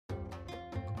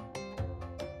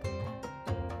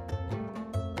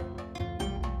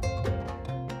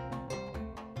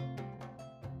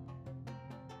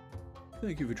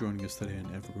Thank you for joining us today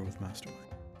on Evergrowth Mastermind.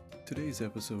 Today's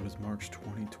episode is March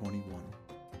 2021,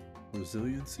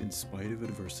 Resilience in Spite of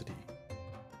Adversity.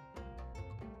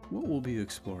 What we'll be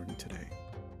exploring today?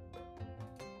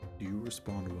 Do you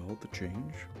respond well to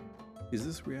change? Is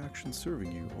this reaction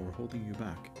serving you or holding you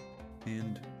back?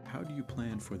 And how do you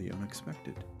plan for the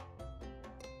unexpected?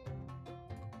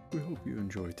 We hope you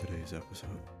enjoyed today's episode.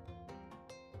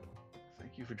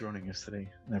 Thank you for joining us today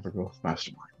on Evergrowth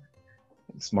Mastermind.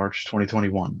 It's March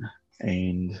 2021,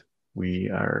 and we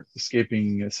are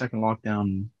escaping a second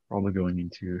lockdown, probably going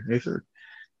into a third,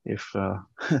 if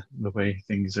the way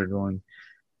things are going.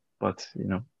 But,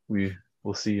 we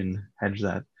will see and hedge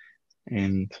that.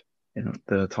 And,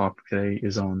 the topic today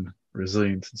is on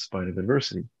resilience in spite of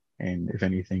adversity. And if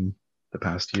anything, the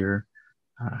past year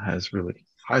has really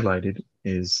highlighted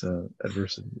is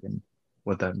adversity and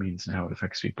what that means and how it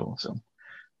affects people. So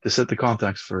to set the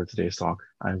context for today's talk,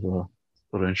 I will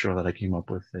little intro that I came up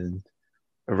with. And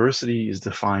adversity is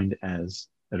defined as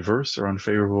adverse or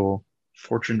unfavorable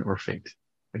fortune or fate,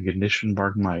 a condition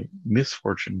marked by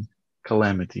misfortune,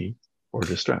 calamity, or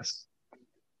distress.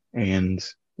 And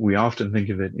we often think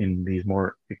of it in these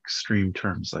more extreme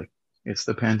terms, like it's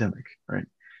the pandemic, right?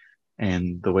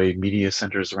 And the way media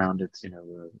centers around it,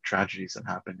 the tragedies that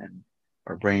happen, and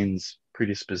our brain's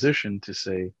predisposition to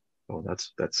say, oh,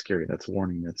 that's scary, that's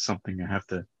warning, that's something I have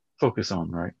to focus on,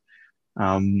 right?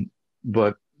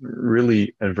 But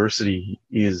really adversity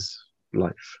is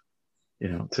life.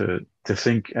 To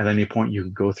think at any point you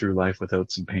could go through life without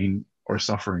some pain or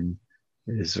suffering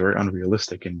is very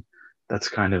unrealistic. And that's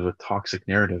kind of a toxic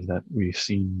narrative that we've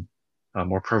seen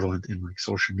more prevalent in like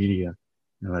social media,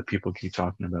 that people keep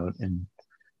talking about and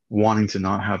wanting to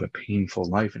not have a painful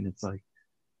life. And it's like,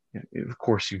 of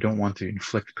course you don't want to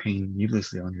inflict pain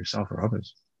needlessly on yourself or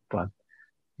others, but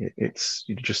it's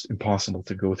just impossible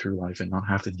to go through life and not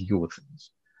have to deal with things,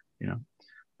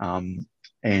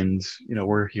 and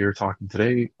we're here talking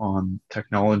today on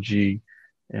technology.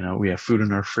 We have food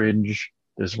in our fridge,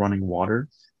 there's running water,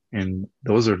 and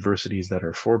those are adversities that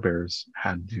our forebears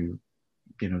had to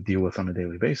deal with on a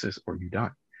daily basis, or you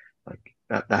die. Like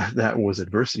that was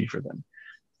adversity for them.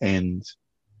 And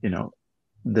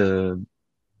the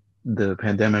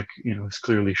pandemic has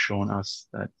clearly shown us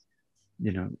that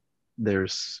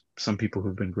there's some people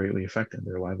who've been greatly affected.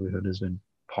 Their livelihood has been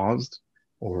paused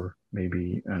or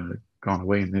maybe gone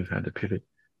away, and they've had to pivot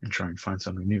and try and find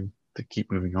something new to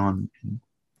keep moving on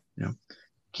and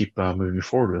keep moving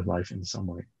forward with life in some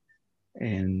way.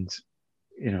 And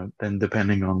then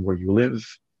depending on where you live,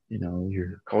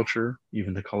 your culture,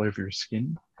 even the color of your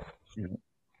skin,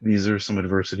 these are some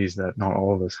adversities that not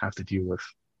all of us have to deal with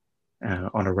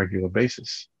on a regular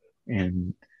basis.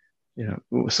 And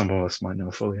some of us might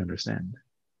not fully understand.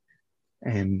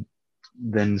 And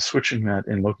then switching that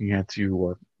and looking at to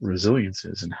what resilience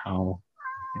is and how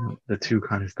the two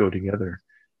kind of go together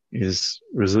is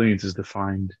resilience is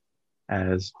defined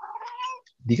as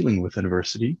dealing with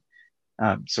adversity.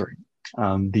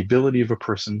 The ability of a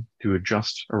person to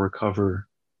adjust or recover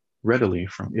readily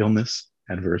from illness,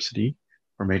 adversity,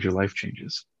 or major life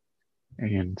changes.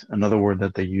 And another word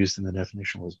that they used in the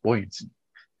definition was buoyancy.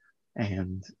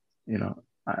 And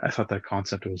I thought that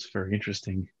concept was very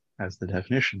interesting as the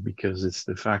definition, because it's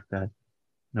the fact that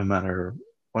no matter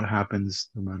what happens,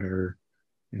 no matter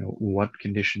what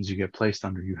conditions you get placed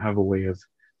under, you have a way of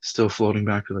still floating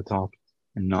back to the top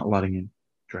and not letting it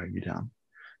drag you down,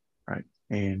 right?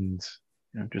 And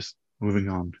just moving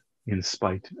on in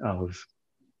spite of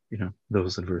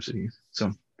those adversities.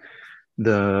 So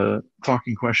the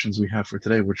talking questions we have for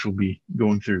today, which we'll be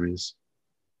going through, is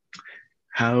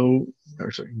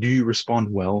do you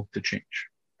respond well to change?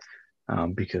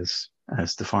 Because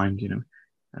as defined,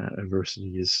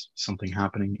 adversity is something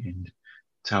happening, and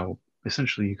it's how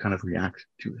essentially you kind of react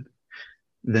to it.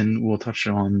 Then we'll touch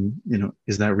on,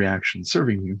 is that reaction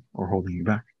serving you or holding you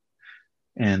back?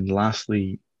 And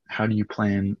lastly, how do you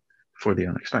plan for the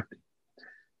unexpected?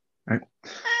 Right?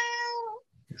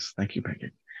 Yes, thank you,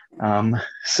 Pancake.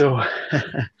 So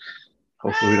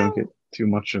hopefully we don't get too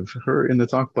much of her in the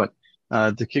talk, but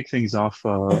to kick things off,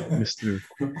 Mr.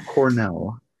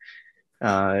 Cornell,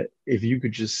 if you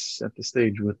could just set the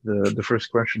stage with the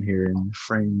first question here and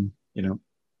frame,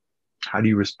 how do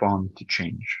you respond to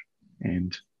change?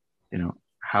 And,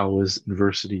 how is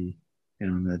adversity,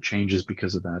 and the changes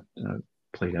because of that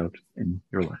played out in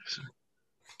your life? So.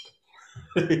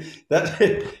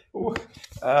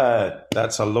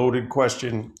 That's a loaded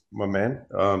question, my man.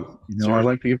 I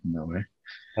like to give them that way.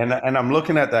 And I'm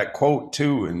looking at that quote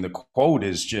too, and the quote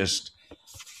is just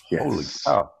holy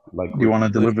cow! Like, do you want to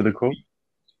deliver the quote?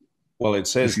 Well, it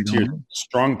says,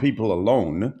 "Strong people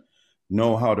alone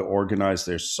know how to organize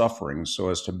their suffering so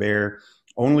as to bear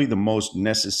only the most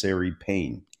necessary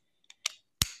pain,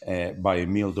 by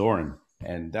Emile Doran.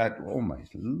 And that, oh my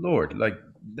Lord, like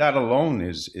that alone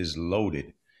is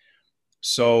loaded.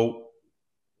 So,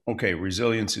 okay,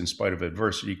 resilience in spite of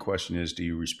adversity. Question is, do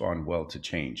you respond well to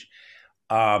change?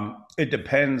 It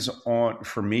depends on,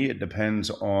 for me, it depends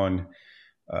on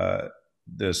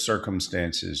the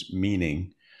circumstances,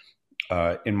 meaning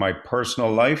in my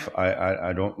personal life,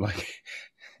 I don't like,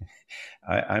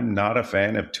 I'm not a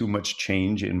fan of too much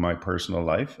change in my personal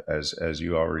life. As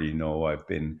you already know, I've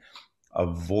been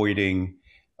avoiding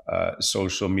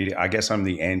social media. I guess I'm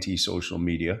the anti-social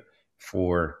media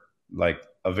for like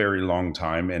a very long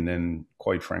time. And then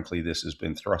quite frankly, this has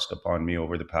been thrust upon me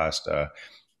over the past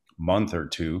month or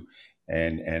two.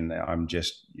 And I'm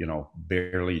just,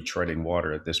 barely treading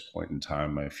water at this point in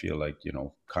time. I feel like,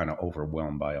 kind of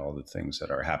overwhelmed by all the things that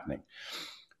are happening.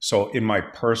 So in my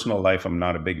personal life, I'm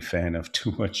not a big fan of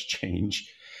too much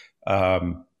change.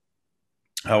 However,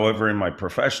 in my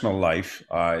professional life,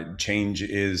 change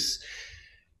is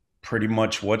pretty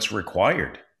much what's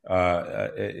required.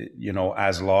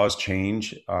 As laws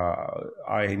change,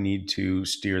 I need to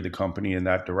steer the company in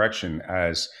that direction.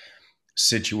 As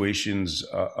situations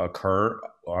occur,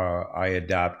 I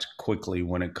adapt quickly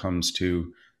when it comes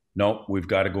to, nope, we've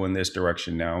got to go in this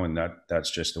direction now, and that's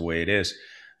just the way it is.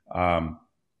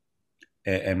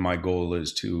 And my goal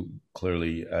is to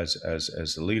clearly, as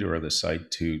the leader of the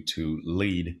site, to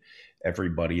lead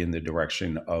everybody in the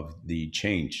direction of the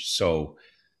change. So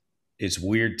it's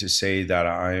weird to say that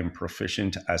I am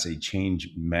proficient as a change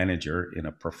manager in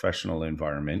a professional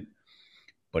environment,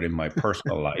 but in my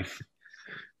personal life,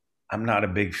 I'm not a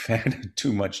big fan of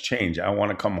too much change. I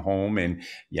want to come home and,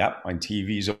 yep, my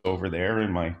TV's over there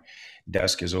and my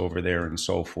desk is over there and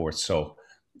so forth. So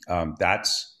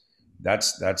that's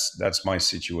my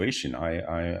situation.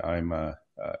 I'm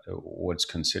what's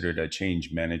considered a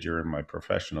change manager in my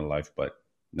professional life, but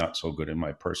not so good in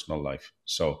my personal life.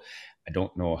 So I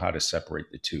don't know how to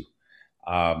separate the two.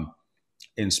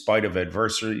 In spite of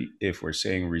adversity, if we're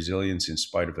saying resilience in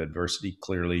spite of adversity,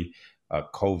 clearly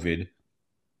COVID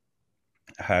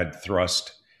had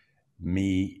thrust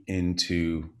me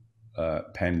into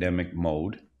pandemic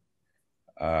mode,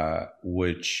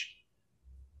 which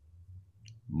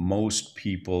most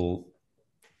people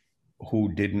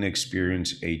who didn't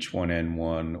experience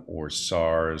H1N1 or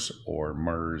SARS or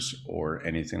MERS or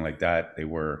anything like that, they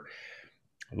were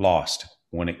lost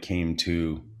when it came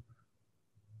to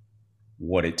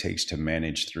what it takes to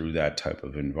manage through that type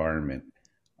of environment.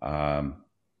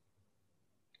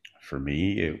 For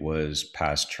me, it was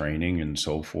past training and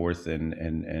so forth,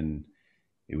 and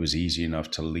it was easy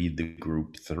enough to lead the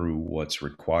group through what's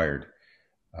required.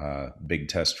 Big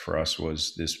test for us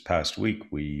was this past week.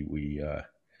 We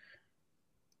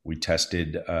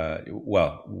tested.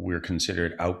 We're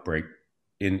considered outbreak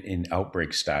in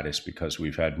outbreak status because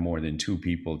we've had more than 2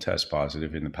 people test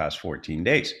positive in the past 14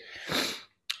 days.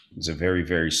 It's a very,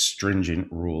 very stringent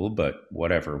rule, but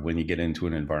whatever. When you get into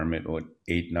an environment with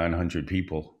 800-900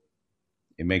 people,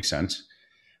 it makes sense.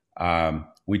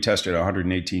 We tested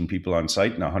 118 people on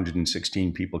site and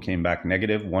 116 people came back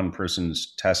negative. One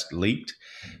person's test leaked,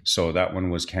 so that one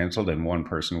was canceled, and one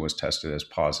person was tested as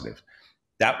positive.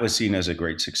 That was seen as a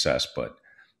great success, but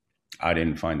I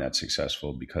didn't find that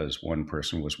successful because one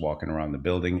person was walking around the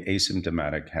building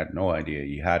asymptomatic, had no idea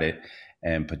he had it,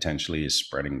 and potentially is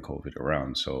spreading COVID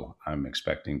around. So I'm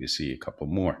expecting to see a couple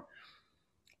more.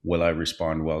 Will I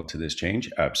respond well to this change?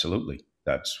 Absolutely.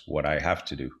 That's what I have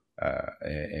to do.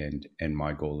 And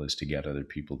my goal is to get other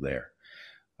people there.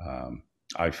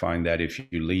 I find that if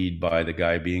you lead by the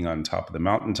guy being on top of the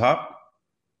mountaintop,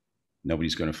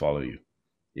 nobody's going to follow you.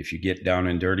 If you get down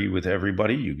and dirty with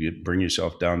everybody, bring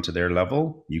yourself down to their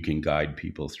level, you can guide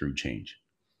people through change.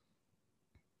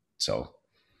 So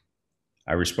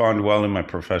I respond well in my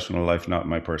professional life, not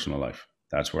my personal life.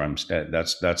 That's where I'm.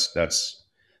 That's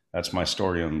my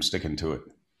story. I'm sticking to it.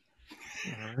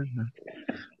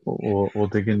 We'll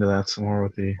dig into that some more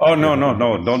with the. Oh no!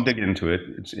 Don't dig into it.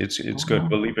 It's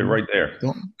good. We'll leave it right there.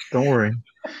 Don't worry.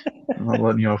 I'm not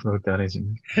letting you off the hook that easy.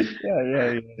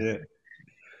 Yeah.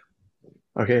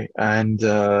 Okay, and we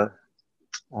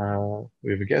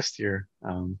have a guest here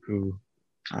who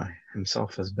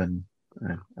himself has been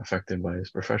affected by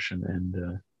his profession, and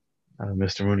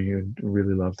Mr. Mooney, would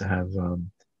really love to have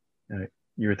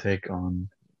your take on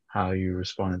how you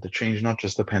responded to change, not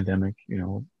just the pandemic,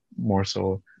 more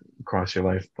so across your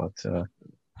life, but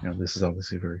this is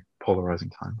obviously a very polarizing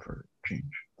time for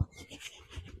change.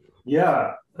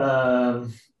 Yeah.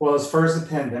 Well, as far as the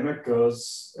pandemic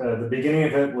goes, the beginning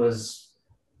of it was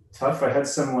tough. I had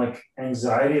some like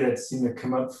anxiety that seemed to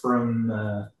come up from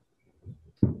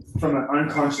an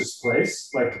unconscious place.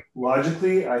 Like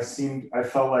logically, I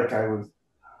felt like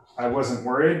I wasn't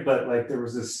worried, but like there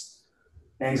was this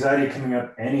anxiety coming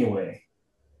up anyway.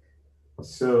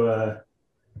 So,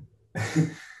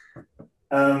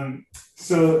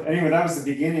 so anyway, that was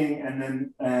the beginning,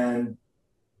 and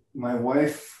my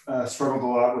wife struggled a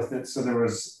lot with it. So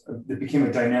it became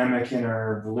a dynamic in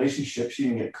our relationship. She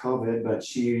didn't get COVID, but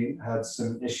she had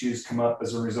some issues come up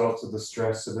as a result of the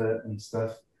stress of it and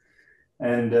stuff.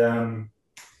 And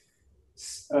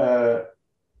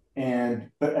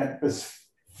but as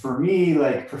for me,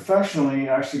 like professionally,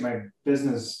 actually, my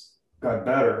business got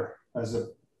better as a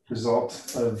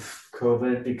result of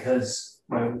COVID because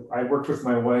I worked with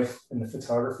my wife in the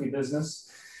photography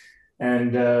business,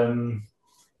 and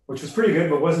which was pretty good,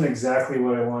 but wasn't exactly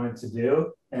what I wanted to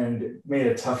do, and it made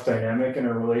a tough dynamic in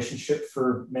our relationship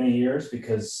for many years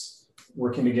because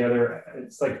working together,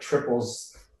 it's like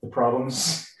triples the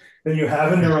problems that you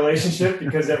have in the relationship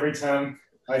because every time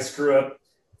I screw up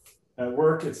at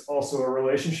work, it's also a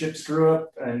relationship screw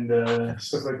up and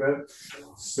stuff like that.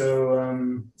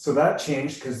 So that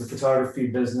changed because the photography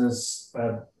business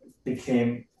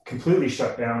became completely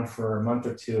shut down for a month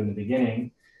or two in the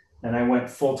beginning, and I went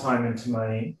full time into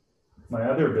my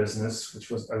other business,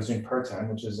 which was I was doing part time,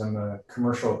 which is I'm a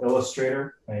commercial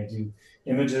illustrator. I do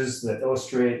images that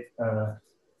illustrate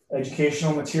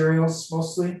educational materials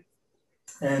mostly,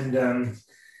 and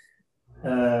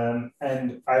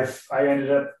I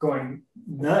ended up going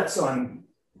nuts on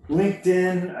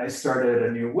LinkedIn. I started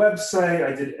a new website.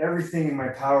 I did everything in my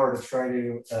power to try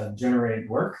to generate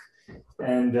work.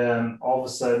 And all of a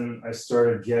sudden, I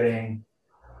started getting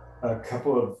a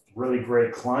couple of really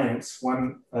great clients.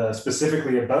 One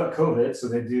specifically about COVID. So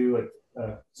they do like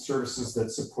services that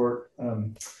support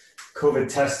COVID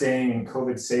testing and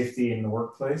COVID safety in the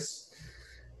workplace.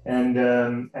 And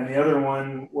the other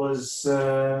one was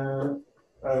a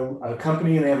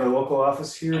company, and they have a local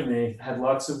office here, and they had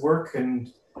lots of work,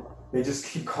 and they just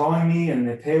keep calling me, and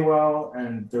they pay well,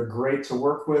 and they're great to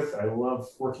work with. I love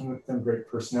working with them. Great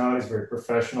personalities, very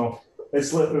professional.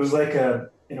 It was like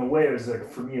in a way, it was like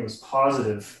for me, it was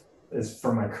positive as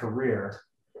for my career.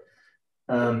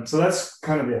 So that's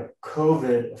kind of the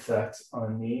COVID effect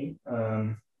on me.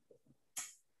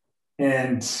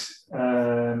 And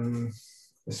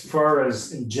as far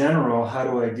as in general, how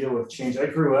do I deal with change? I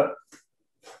grew up.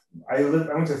 I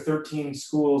went to 13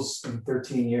 schools in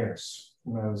 13 years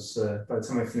when I was by the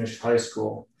time I finished high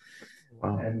school.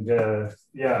 Wow. And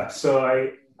yeah, so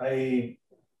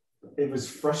it was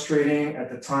frustrating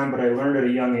at the time, but I learned at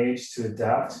a young age to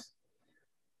adapt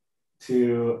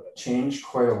to change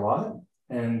quite a lot,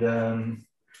 and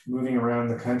moving around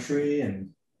the country and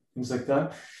things like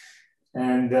that.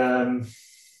 And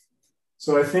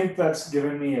so I think that's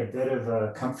given me a bit of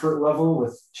a comfort level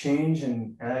with change,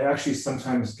 and I actually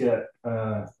sometimes get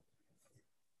a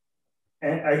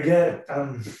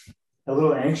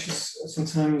little anxious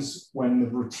sometimes when the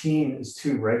routine is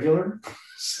too regular.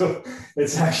 So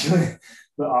it's actually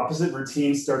the opposite.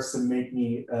 Routine starts to make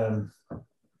me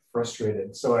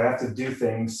frustrated. So I have to do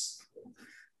things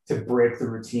to break the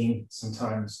routine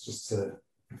sometimes just to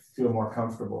feel more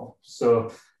comfortable.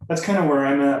 So that's kind of where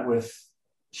I'm at with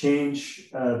change.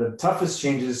 The toughest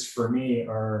changes for me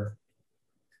are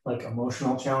like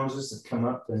emotional challenges that come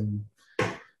up and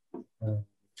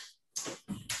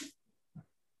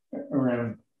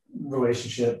around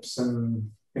relationships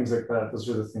and things like that. Those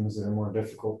are the things that are more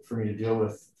difficult for me to deal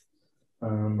with.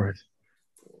 Right.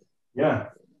 Yeah.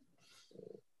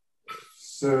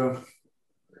 So.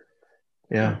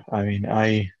 Yeah, I mean,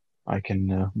 I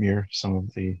can mirror some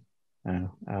of the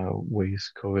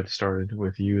ways COVID started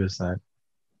with you. Is that,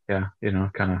 yeah,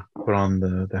 kind of put on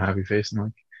the happy face, and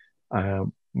like,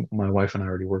 my wife and I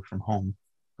already worked from home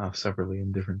separately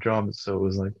in different jobs, so it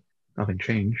was like nothing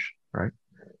changed, right?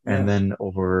 Yeah. And then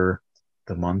over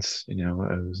the months, it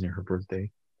was near her birthday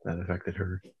that affected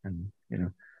her, and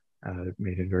it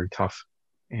made it very tough.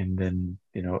 And then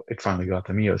it finally got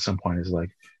to me at some point. Is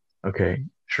like, okay,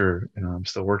 sure, I'm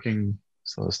still working,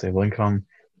 still a stable income,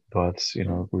 but we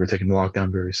were taking the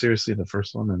lockdown very seriously, the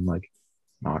first one, and like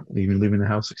not leaving the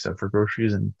house except for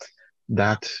groceries, and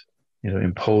that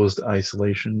imposed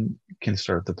isolation can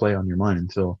start to play on your mind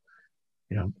until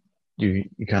you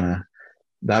kind of,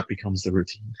 that becomes the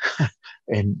routine.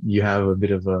 And you have a bit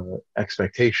of a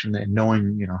expectation and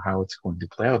knowing how it's going to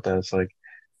play out, that it's like,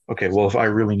 okay, well, if I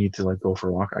really need to like go for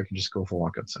a walk, I can just go for a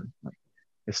walk outside. Like,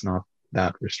 it's not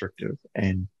that restrictive.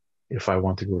 And if I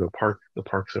want to go to a park, the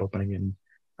park's opening.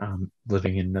 And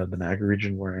living in the Niagara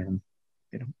region where I am,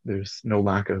 there's no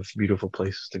lack of beautiful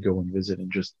places to go and visit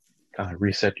and just kind of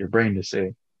reset your brain to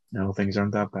say, no, things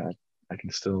aren't that bad. I can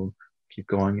still keep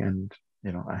going, and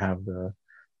I have the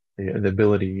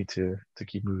ability to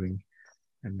keep moving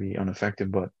and be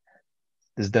unaffected. But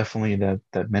there's definitely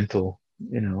that mental,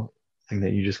 thing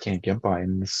that you just can't get by,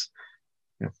 and it's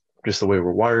just the way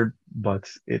we're wired. But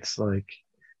it's like,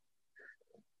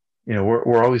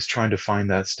 we're always trying to find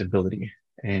that stability.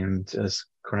 And as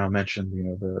Cornell mentioned,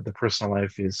 the personal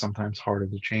life is sometimes harder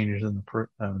to change than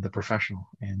the professional,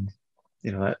 and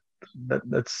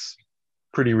that's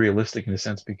pretty realistic in a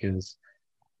sense, because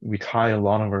we tie a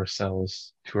lot of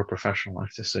ourselves to our professional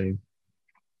life to say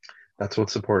that's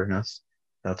what's supporting us,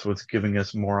 that's what's giving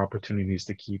us more opportunities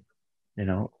to keep,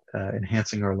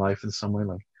 enhancing our life in some way,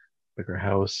 like bigger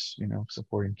house,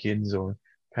 supporting kids or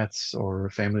pets or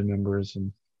family members,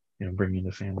 and bringing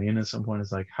the family in at some point.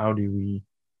 Is like, how do we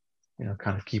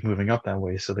kind of keep moving up that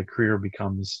way, so the career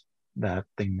becomes that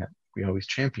thing that we always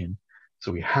champion.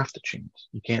 So we have to change.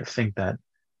 You can't think that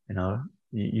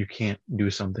you can't do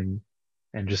something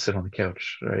and just sit on the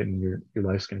couch, right? And your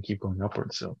life's going to keep going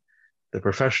upwards. So the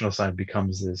professional side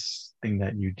becomes this thing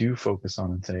that you do focus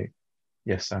on and say,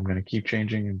 yes, I'm going to keep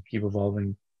changing and keep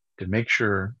evolving to make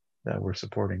sure that we're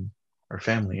supporting our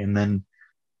family. And then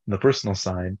the personal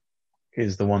side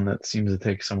is the one that seems to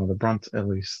take some of the brunt, at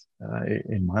least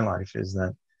in my life, is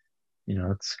that,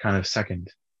 it's kind of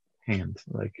second hand,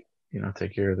 like,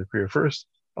 take care of the career first.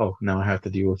 Oh, now I have to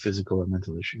deal with physical or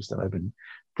mental issues that I've been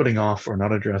putting off or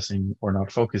not addressing or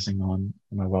not focusing on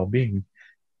my well-being.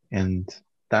 And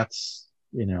that's,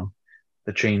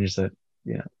 the change that,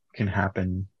 can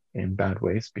happen in bad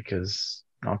ways because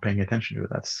not paying attention to it.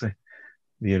 That's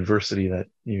the adversity that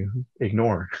you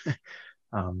ignore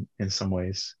in some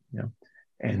ways,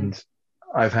 And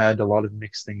I've had a lot of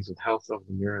mixed things with health over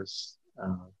the years.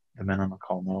 The men on the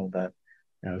call know that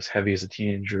I was heavy as a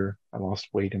teenager. I lost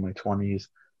weight in my 20s.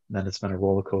 And then it's been a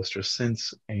roller coaster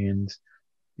since. And,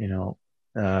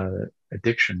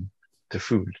 addiction to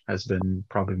food has been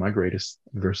probably my greatest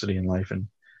adversity in life. And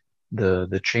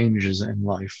the changes in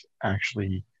life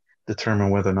actually determine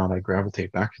whether or not I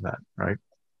gravitate back to that, right?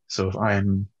 So if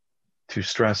I'm too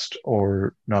stressed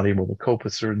or not able to cope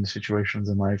with certain situations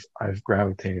in life, I've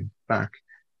gravitated back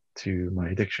to my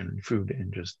addiction and food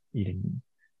and just eating,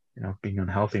 being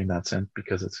unhealthy in that sense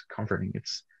because it's comforting.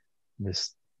 It's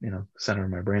this, center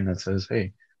of my brain that says,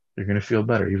 hey, you're going to feel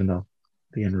better, even though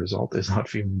the end result is not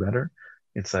feeling better.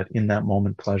 It's that in that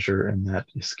moment pleasure and that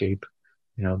escape,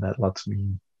 that lets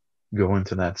me go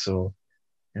into that. So,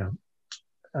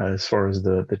 as far as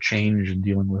the change in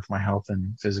dealing with my health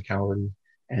and physicality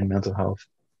and mental health,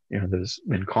 there's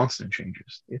been constant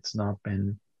changes. It's not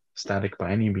been static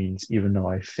by any means, even though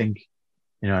I think,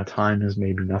 at times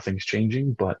maybe nothing's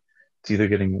changing, but it's either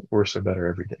getting worse or better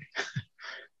every day.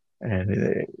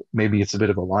 And maybe it's a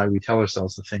bit of a lie. We tell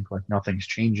ourselves to think like nothing's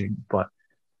changing, but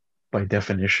by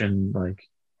definition, like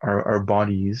our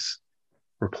bodies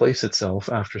replace itself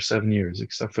after 7 years,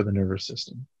 except for the nervous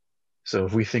system. So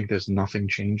if we think there's nothing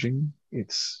changing,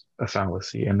 it's a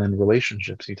fallacy. And then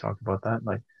relationships, you talk about that,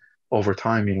 like over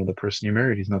time, the person you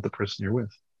married is not the person you're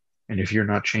with. And if you're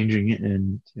not changing it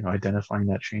and, identifying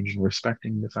that change and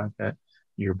respecting the fact that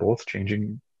you're both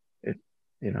changing,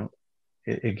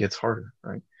 it gets harder,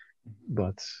 right?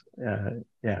 But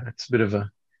yeah, it's a bit of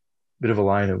a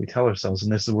lie that we tell ourselves.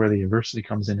 And this is where the adversity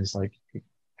comes in, is like, it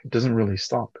doesn't really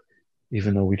stop,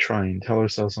 even though we try and tell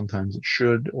ourselves sometimes it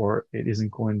should, or it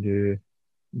isn't going to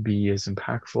be as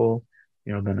impactful.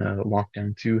 Then a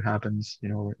lockdown 2 happens,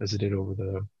 as it did over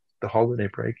the holiday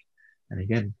break. And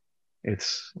again,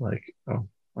 it's like, oh,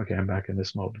 okay, I'm back in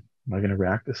this mode. Am I going to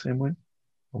react the same way?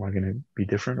 Or am I going to be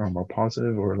different or more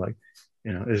positive? Or like,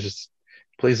 it just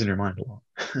plays in your mind a lot.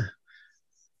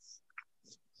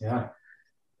 Yeah.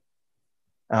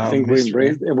 I think we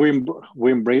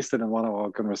embraced it in one of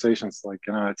our conversations. Like,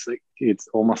 it's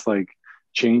almost like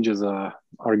change is a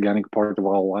organic part of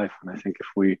our life. And I think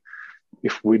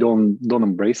if we don't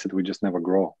embrace it, we just never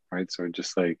grow, right? So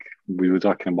just like we were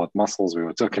talking about muscles, we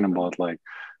were talking about like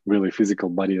really physical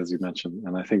body, as you mentioned.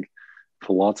 And I think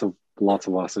for lots of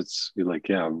us, it's like,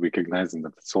 yeah, recognizing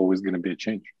that it's always going to be a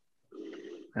change.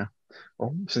 Yeah.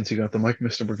 Well, since you got the mic,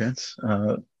 Mr. Bruggens,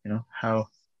 how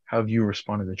have you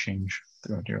responded to change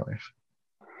throughout your life?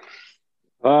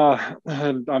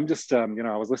 I'm just, I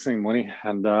was listening to Money,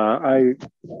 and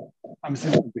I'm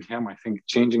similar to him. I think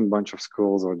changing a bunch of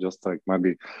schools or just like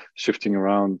maybe shifting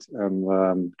around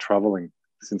and traveling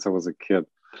since I was a kid.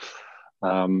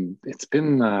 It's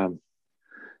been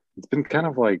kind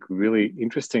of like really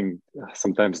interesting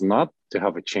sometimes not to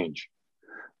have a change.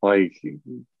 Like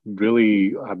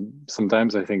really,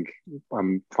 sometimes I think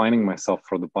I'm finding myself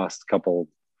for the past a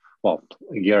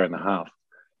year and a half,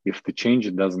 if the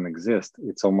change doesn't exist,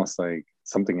 it's almost like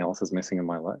something else is missing in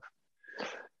my life.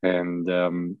 And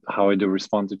how I do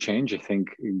respond to change, I think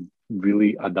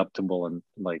really adaptable, and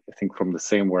like I think from the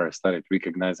same where I started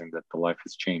recognizing that the life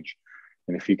has changed,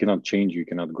 and if you cannot change, you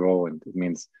cannot grow, and it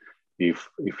means if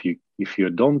you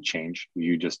don't change,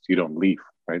 you don't leave,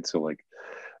 right? So like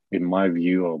in my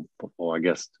view, or I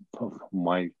guess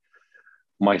my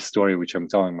story, which I'm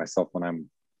telling myself when I'm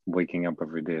waking up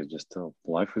every day, is just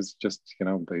life is just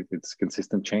it's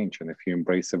consistent change, and if you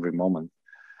embrace every moment.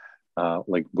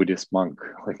 Like Buddhist monk,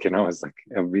 like it's like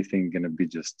everything gonna be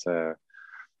just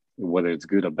whether it's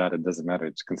good or bad, it doesn't matter.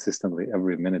 It's consistently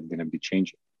every minute gonna be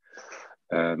changing,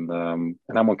 and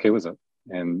I'm okay with it.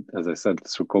 And as I said,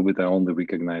 through COVID, I only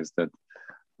recognized that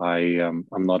I'm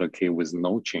not okay with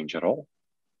no change at all,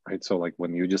 right? So like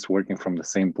when you're just working from the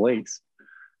same place,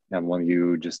 and when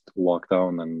you just walk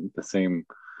down in the same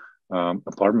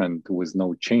apartment with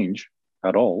no change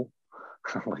at all,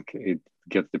 like it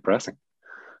gets depressing.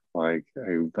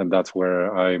 And that's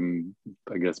where I'm,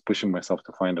 I guess, pushing myself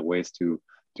to find ways to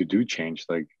do change.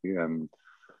 Like, and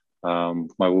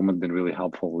my woman been really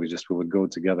helpful. We would go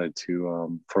together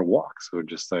to for walks, or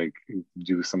just like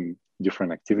do some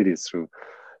different activities through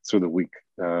the week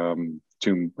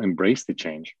to embrace the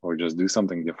change, or just do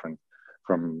something different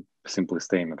from simply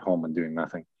staying at home and doing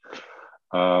nothing.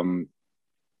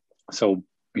 So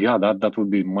yeah, that would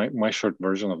be my short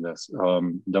version of this.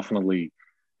 Definitely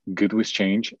good with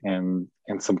change, and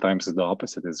sometimes the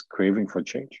opposite is craving for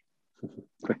change.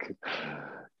 Like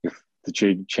if the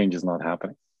change is not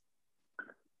happening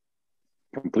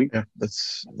complete. Yeah,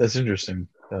 that's interesting.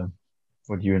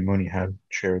 What you and Mooney have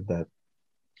shared, that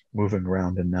moving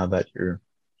around, and now that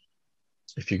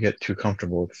if you get too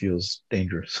comfortable, it feels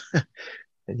dangerous,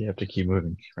 and you have to keep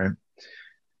moving, right?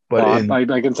 But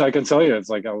well, I can tell you, it's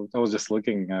like I was just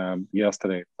looking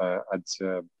yesterday at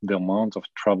the amount of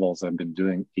travels I've been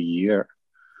doing a year,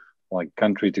 like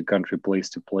country to country, place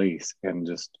to place, and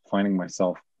just finding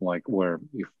myself like where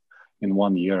if in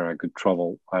 1 year I could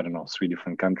travel, I don't know, 3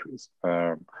 different countries,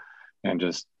 and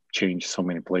just change so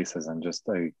many places, and just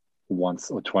once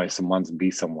or twice a month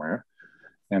be somewhere,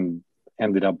 and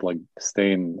ended up like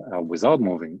staying without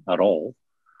moving at all.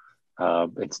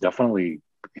 It's definitely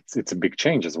it's a big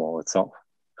change as well itself.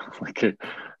 Like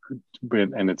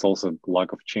and it's also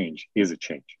lack of change is a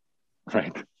change,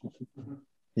 right?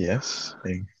 Yes,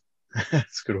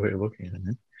 that's a good way of looking at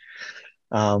it.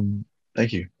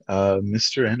 Thank you,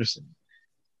 Mr. Anderson.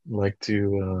 I'd like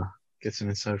to get some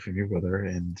insight from you, brother,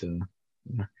 and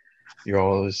you're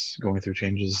always going through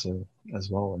changes as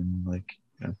well, and like,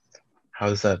 how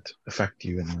does that affect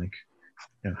you, and like,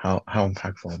 how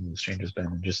impactful have those changes been,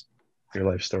 and just your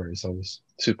life story is always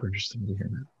super interesting to hear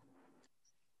that.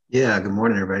 Yeah, good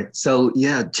morning, everybody. So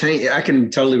yeah, change. I can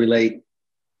totally relate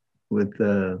with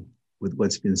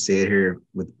what's been said here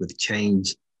with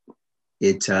change.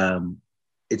 It's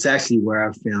actually where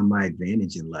I found my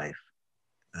advantage in life,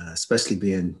 especially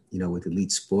being with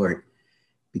elite sport,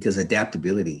 because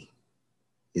adaptability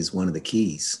is one of the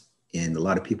keys, and a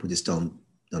lot of people just don't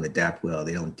adapt well.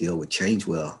 They don't deal with change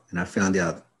well, and I found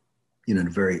out at a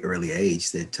very early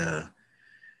age that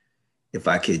if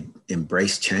I could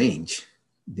embrace change,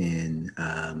 then,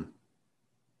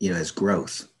 as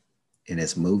growth and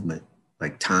as movement,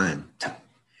 like time.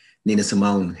 Nina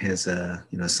Simone has a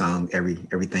song,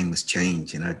 Everything Must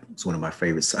Change. And it's one of my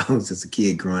favorite songs as a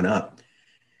kid growing up.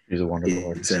 She's a wonderful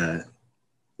artist.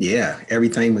 Yeah,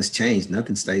 everything must change.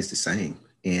 Nothing stays the same.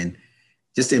 And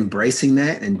just embracing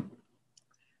that, and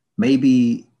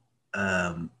maybe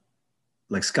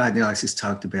like Scott and Alex just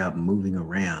talked about moving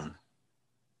around.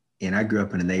 And I grew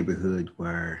up in a neighborhood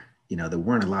where, there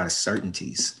weren't a lot of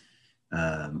certainties.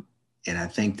 And I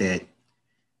think that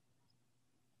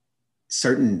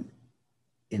certain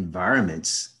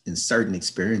environments and certain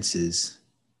experiences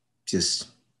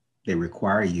they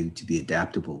require you to be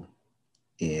adaptable.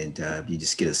 And you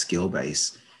just get a skill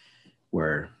base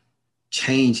where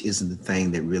change isn't the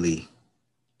thing that really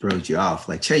throws you off.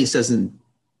 Like change doesn't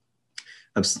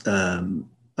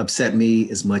upset me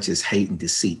as much as hate and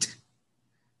deceit.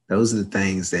 Those are the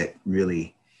things that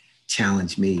really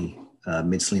challenge me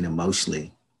mentally and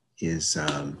emotionally, is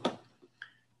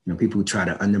people who try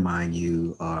to undermine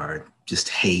you or just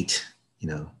hate.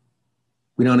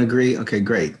 We don't agree. Okay,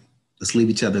 great. Let's leave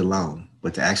each other alone.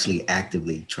 But to actually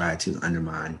actively try to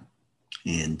undermine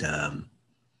and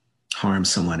harm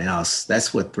someone else,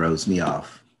 that's what throws me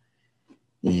off.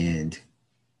 And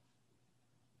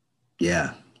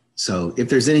yeah, So if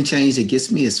there's any change that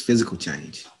gets me, it's physical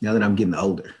change. Now that I'm getting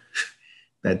older,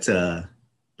 that's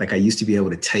like I used to be able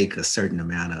to take a certain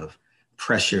amount of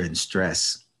pressure and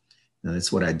stress.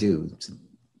 That's what I do. It's a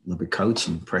little bit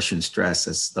coaching, pressure and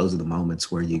stress. Those are the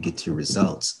moments where you get your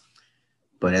results.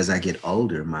 But as I get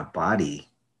older, my body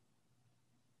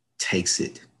takes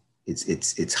it.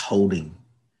 It's holding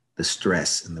the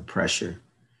stress and the pressure.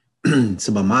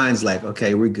 So my mind's like,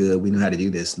 okay, we're good. We know how to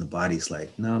do this. And the body's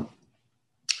like, no,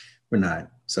 we're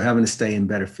not. So having to stay in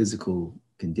better physical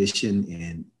condition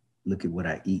and look at what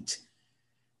I eat,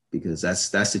 because that's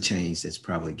the change that's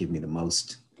probably given me the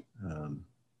most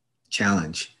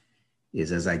challenge,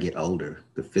 is as I get older,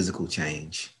 the physical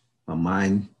change. My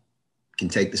mind can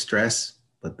take the stress,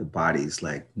 but the body's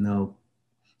like, no,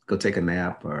 go take a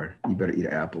nap, or you better eat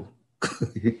an apple,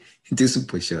 do some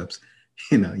push-ups.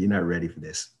 You're not ready for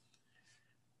this.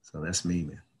 So that's me,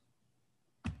 man.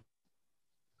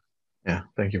 Yeah,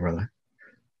 thank you, brother.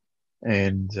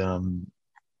 And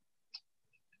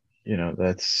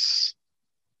that's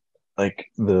like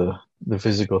the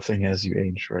physical thing as you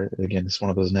age, right? Again, it's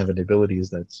one of those inevitabilities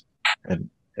that's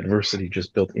adversity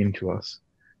just built into us,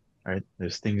 right?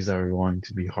 There's things that are going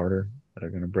to be harder, that are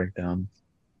going to break down,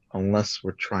 unless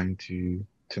we're trying to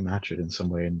match it in some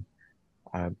way. And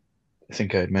I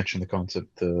think I had mentioned the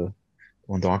concept. The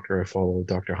one doctor I follow,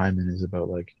 Dr. Hyman, is about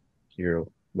like your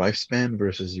lifespan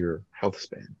versus your health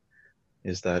span.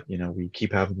 Is that, we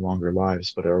keep having longer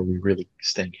lives, but are we really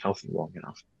staying healthy long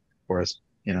enough? Or as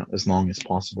long as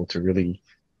possible to really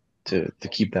to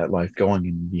keep that life going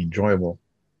and be enjoyable.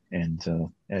 And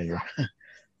you're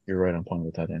you're right on point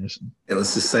with that, Anderson. It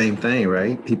was the same thing,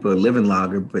 right? People are living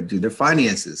longer, but do their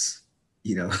finances,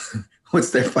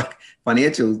 what's their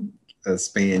financial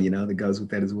span, that goes with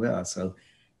that as well. So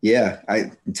yeah,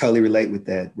 I totally relate with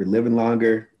that. We're living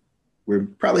longer. We're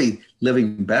probably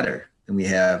living better than we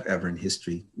have ever in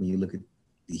history when you look at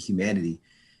the humanity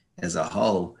as a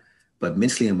whole. But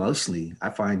mentally, emotionally, I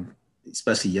find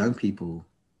especially young people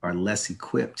are less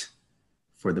equipped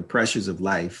for the pressures of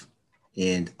life,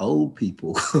 and old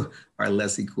people are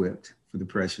less equipped for the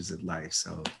pressures of life.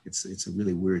 So it's a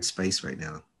really weird space right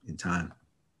now in time.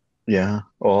 Yeah.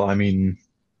 Well, I mean,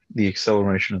 the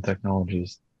acceleration of technology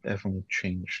has definitely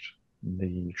changed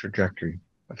the trajectory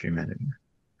of humanity,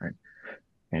 right?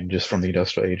 And just from the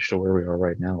industrial age to where we are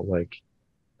right now, like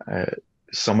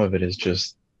some of it is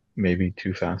just maybe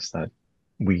too fast that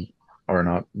we are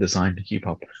not designed to keep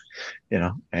up,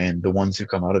 and the ones who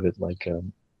come out of it, like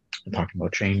I'm talking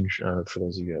about change, for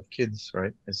those of you who have kids,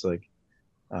 right? It's like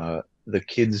the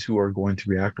kids who are going to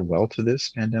react well to this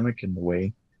pandemic and the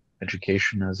way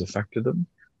education has affected them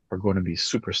are going to be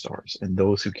superstars, and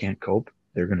those who can't cope,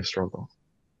 they're going to struggle.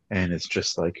 And it's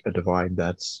just like a divide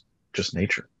that's just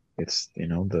nature. It's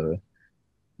the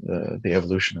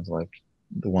evolution is like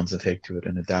the ones that take to it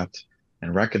and adapt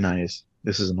and recognize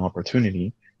this is an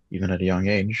opportunity, even at a young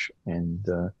age. And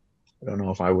I don't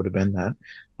know if I would have been that,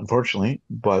 unfortunately,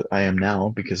 but I am now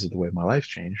because of the way my life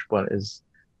changed. But it's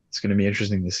going to be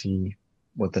interesting to see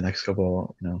what the next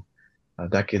couple,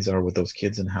 decades are with those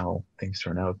kids and how things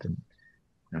turn out.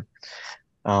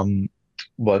 And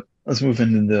but let's move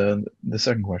into the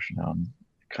second question now, and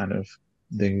kind of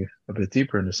dig a bit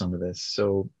deeper into some of this.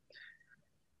 So,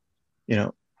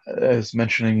 as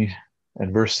mentioning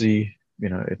adversity,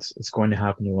 it's going to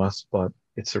happen to us, but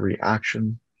it's a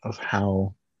reaction of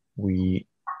how we,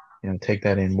 take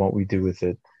that in, what we do with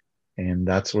it. And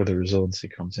that's where the resiliency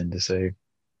comes in, to say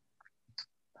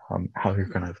how you're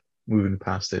kind of moving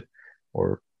past it,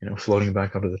 or, floating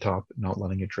back up to the top, not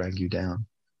letting it drag you down.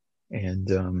 And,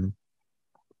 I'm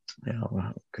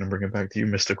going to bring it back to you,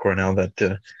 Mr. Cornell,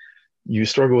 that you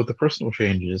struggle with the personal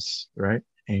changes, right?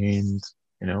 And,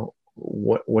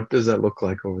 what does that look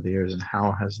like over the years, and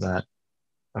how has that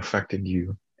affected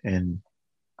you? And,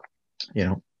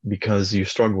 because you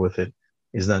struggle with it,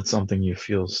 is that something you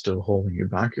feel still holding you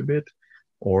back a bit?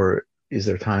 Or is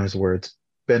there times where it's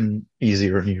been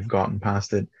easier and you've gotten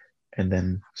past it, and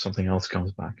then something else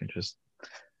comes back? And just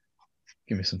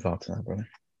give me some thoughts on that, brother.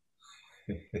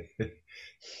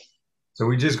 So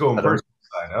we just go on personal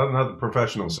side, not the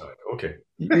professional side. Okay.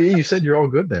 You said you're all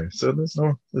good there, so there's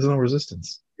no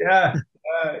resistance. Yeah.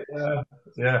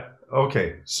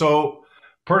 Okay. So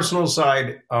personal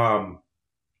side,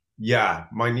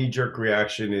 my knee-jerk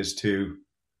reaction is to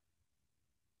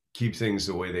keep things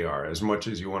the way they are. As much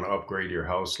as you want to upgrade your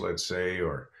house, let's say,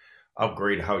 or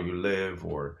upgrade how you live,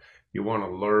 or you want to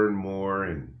learn more,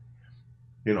 and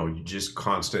you just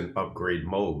constant upgrade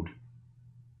mode.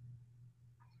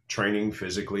 training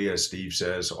physically, as Steve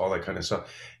says, all that kind of stuff.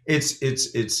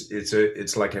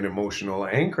 It's like an emotional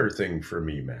anchor thing for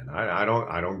me, man. I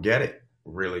don't get it,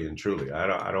 really and truly.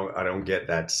 I don't get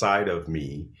that side of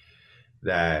me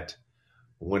that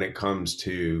when it comes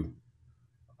to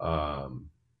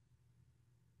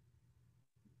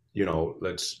you know,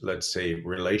 let's say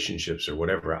relationships or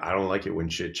whatever. I don't like it when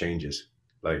shit changes.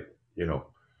 Like, you know,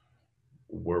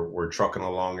 we're trucking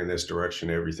along in this direction,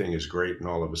 everything is great, and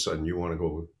all of a sudden you want to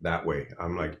go that way.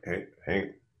 I'm like,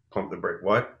 hey, pump the brake.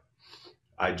 What?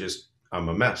 I'm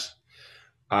a mess.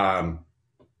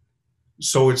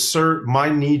 So it's my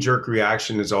knee-jerk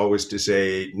reaction is always to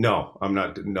say, no, I'm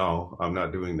not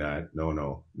doing that.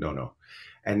 No.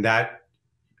 And that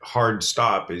hard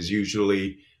stop is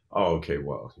usually, oh, okay,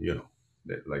 well, you know,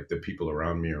 like the people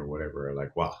around me or whatever are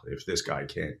like, well, if this guy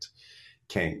can't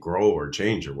grow or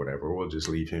change or whatever, we'll just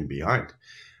leave him behind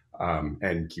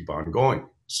and keep on going.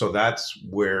 So that's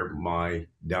where my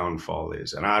downfall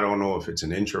is. And I don't know if it's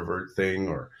an introvert thing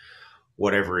or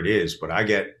whatever it is, but I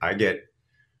get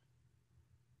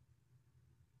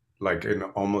like in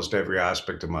almost every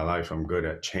aspect of my life, I'm good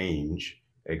at change,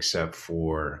 except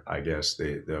for, I guess,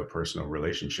 the personal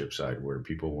relationship side where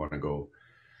people want to go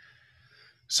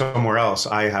somewhere else.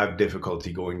 I have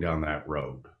difficulty going down that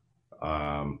road,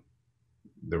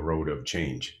 the road of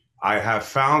change. I have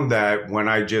found that when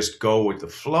I just go with the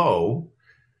flow,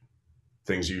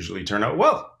 things usually turn out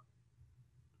well,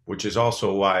 which is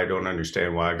also why I don't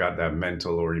understand why I got that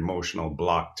mental or emotional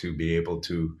block to be able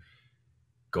to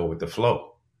go with the flow.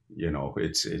 You know,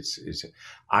 it's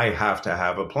I have to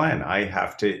have a plan.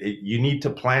 You need to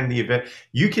plan the event.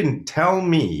 You can tell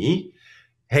me,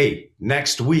 hey,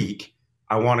 next week,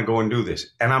 I want to go and do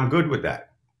this. And I'm good with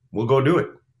that. We'll go do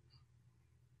it.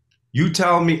 You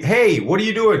tell me, hey, what are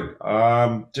you doing?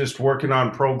 Just working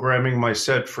on programming my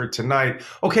set for tonight.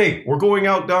 Okay, we're going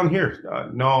out down here.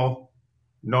 No,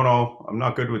 I'm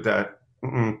not good with that.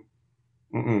 I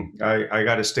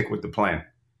got to stick with the plan.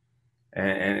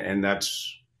 And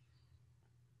that's,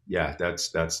 yeah,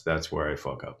 that's where I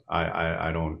fuck up.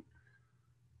 I don't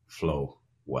flow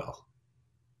well.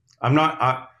 I'm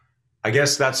not, I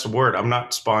guess that's the word. I'm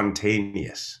not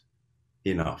spontaneous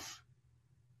enough,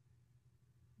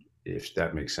 if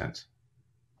that makes sense.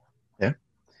 Yeah.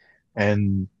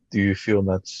 And do you feel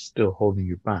that's still holding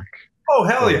you back? Oh,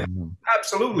 hell yeah. No?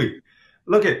 Absolutely.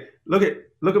 Look at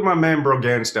my man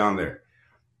Brogans down there.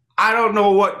 I don't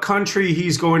know what country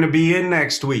he's going to be in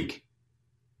next week.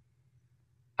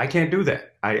 I can't do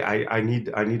that. I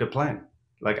need a plan.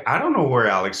 Like, I don't know where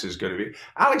Alex is going to be.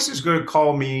 Alex is going to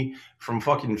call me from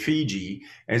fucking Fiji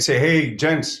and say, hey,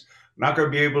 gents, I'm not going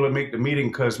to be able to make the meeting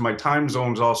because my time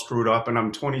zone's all screwed up and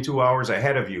I'm 22 hours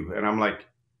ahead of you. And I'm like,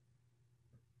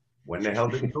 when the hell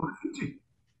did you go to Fiji?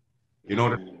 You know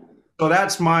what I mean? So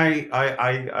that's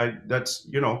that's,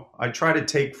 you know, I try to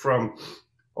take from,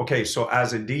 okay, so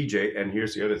as a DJ, and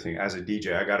here's the other thing, as a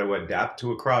DJ, I got to adapt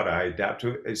to a crowd. I adapt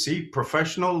to it. See,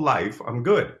 professional life, I'm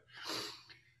good.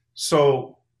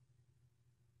 So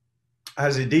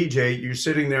as a DJ, you're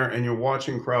sitting there and you're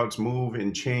watching crowds move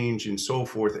and change and so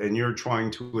forth, and you're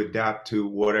trying to adapt to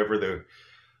whatever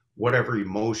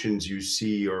emotions you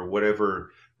see or whatever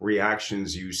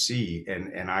reactions you see.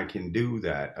 And I can do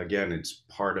that. Again, it's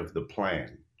part of the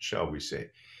plan, shall we say.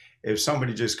 If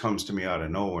somebody just comes to me out of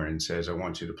nowhere and says, I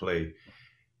want you to play,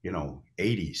 you know,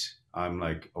 80s, I'm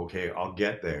like, okay, I'll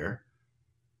get there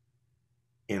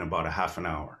in about a half an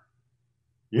hour.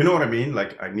 You know what I mean?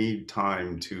 Like, I need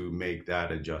time to make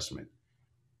that adjustment.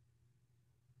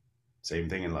 Same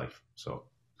thing in life. So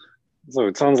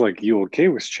it sounds like you're okay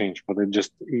with change, but it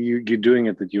just you're doing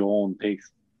it at your own pace.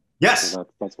 Yes. So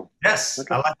that's what. Yes.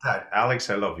 Okay. I like that. Alex,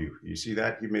 I love you. You see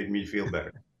that? You made me feel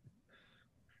better.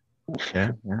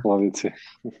 Yeah. Love it too.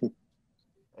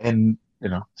 And, you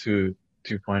know, to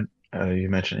point, you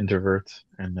mentioned introvert,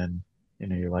 and then, you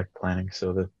know, you like planning.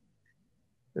 So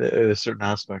there's a certain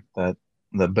aspect that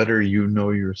the better you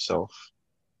know yourself,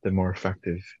 the more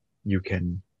effective you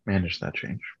can manage that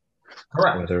change.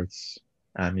 Correct. Whether it's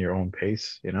at your own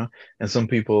pace, you know, and some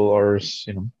people are,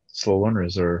 you know, slow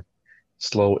learners or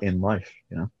slow in life,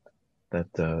 you know,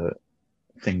 that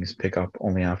things pick up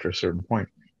only after a certain point.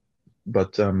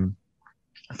 But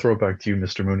throw it back to you,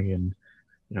 Mr. Mooney, and,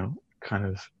 you know, kind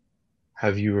of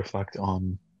have you reflect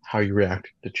on how you react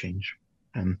to change.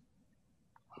 And,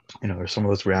 you know, are some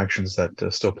of those reactions that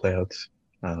still play out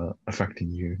affecting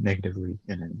you negatively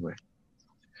in any way?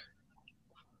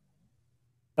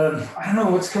 I don't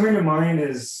know. What's coming to mind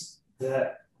is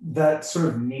that sort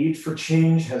of need for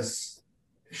change has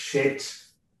shaped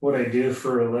what I do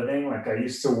for a living. Like, I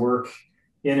used to work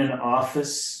in an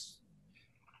office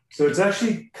So it's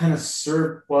actually kind of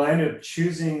served. Well, I ended up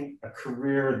choosing a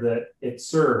career that it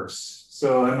serves.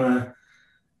 So I'm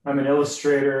an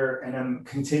illustrator, and I'm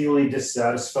continually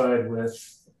dissatisfied with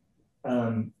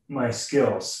my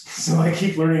skills. So I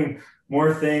keep learning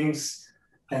more things,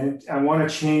 and I want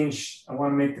to change. I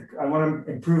want to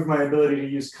improve my ability to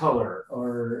use color,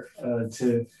 or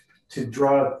to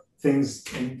draw things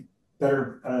in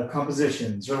better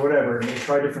compositions or whatever, and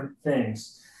try different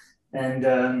things.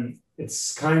 And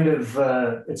it's kind of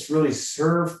it's really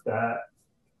served that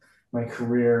my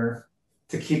career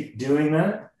to keep doing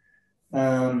that.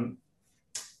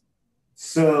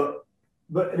 So,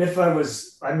 but if I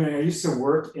was, I mean, I used to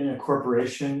work in a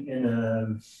corporation in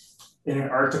an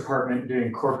art department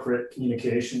doing corporate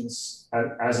communications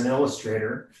as an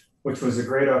illustrator, which was a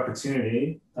great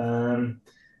opportunity.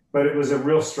 But it was a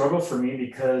real struggle for me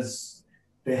because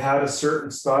they had a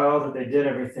certain style that they did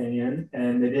everything in,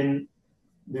 and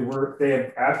they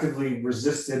have actively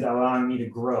resisted allowing me to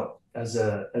grow as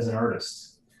an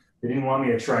artist. They didn't want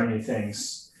me to try new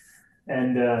things.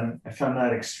 And I found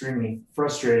that extremely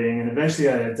frustrating. And eventually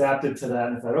I adapted to that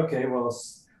and thought, okay, well,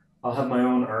 I'll have my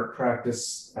own art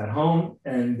practice at home,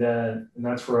 and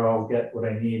that's where I'll get what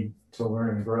I need to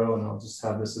learn and grow, and I'll just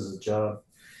have this as a job.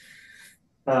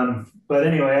 But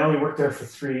anyway, I only worked there for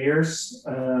 3 years.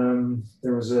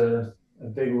 There was a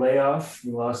big layoff.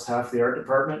 We lost half the art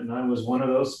department, and I was one of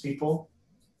those people.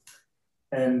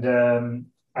 And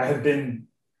I had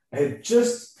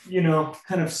just,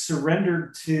 kind of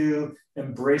surrendered to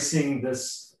embracing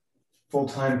this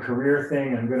full-time career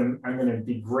thing. I'm gonna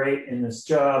be great in this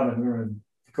job. I'm gonna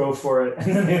go for it.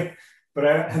 And then,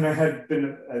 I had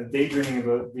been daydreaming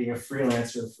about being a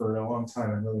freelancer for a long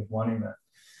time and really wanting that.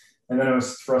 And then I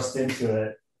was thrust into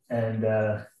it, and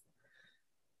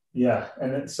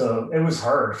so it was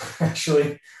hard.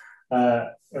 Actually,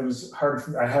 it was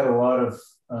hard. I had a lot of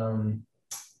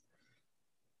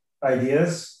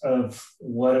ideas of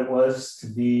what it was to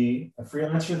be a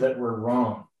freelancer that were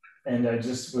wrong, and I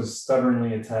just was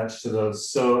stubbornly attached to those.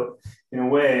 So in a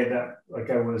way, that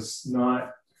I was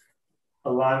not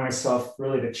allowing myself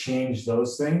really to change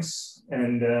those things,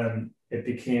 and it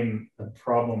became a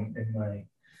problem in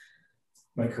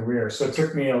my career. So it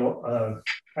took me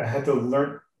I had to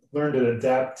learn to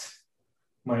adapt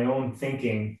my own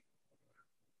thinking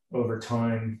over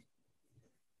time,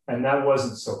 and that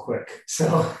wasn't so quick.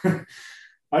 So I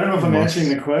don't know if I'm answering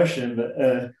the question, but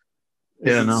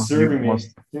you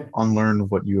must unlearn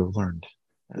what you have learned.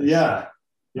 Yeah,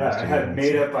 I had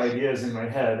made up ideas in my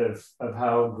head of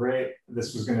how great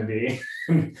this was going to be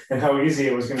and how easy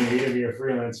it was going to be a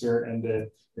freelancer, and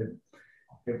it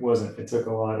wasn't. It took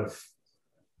a lot of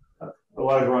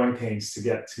growing pains to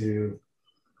get to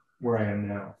where I am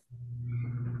now.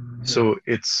 So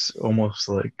it's almost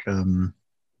like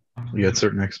you had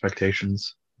certain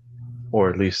expectations, or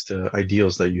at least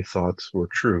ideals that you thought were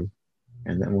true,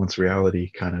 and then once reality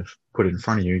kind of put it in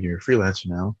front of you, you're a freelancer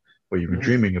now, what you've been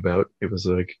dreaming about, it was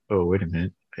like, oh, wait a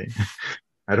minute,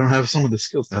 I don't have some of the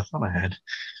skills that I thought I had.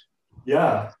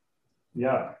 Yeah,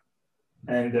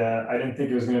 and I didn't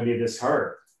think it was going to be this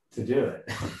hard to do it.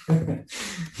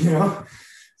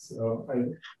 So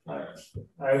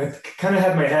I kind of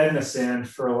had my head in the sand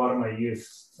for a lot of my youth.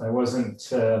 I wasn't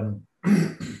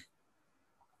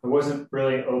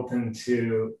really open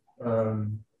to,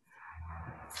 and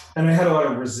I had a lot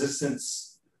of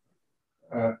resistance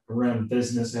around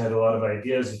business. I had a lot of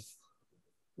ideas of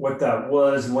what that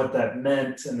was and what that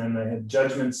meant, and then I had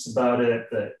judgments about it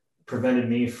that prevented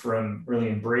me from really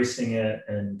embracing it,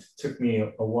 and took me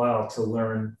a while to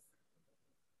learn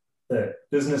that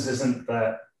business isn't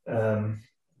that.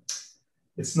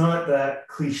 It's not that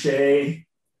cliche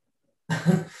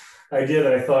idea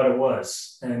that I thought it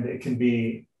was, and it can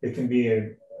be a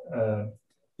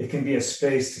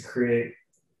space to create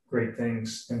great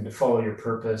things and to follow your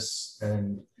purpose.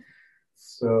 And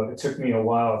so it took me a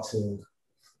while to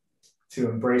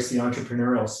embrace the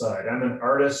entrepreneurial side. I'm an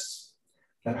artist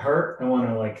at heart. I want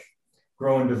to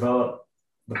grow and develop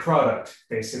the product,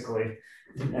 basically,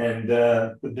 and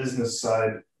the business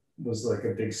side was like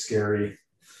a big, scary,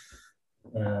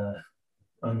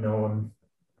 unknown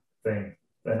thing.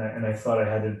 And I thought I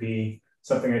had to be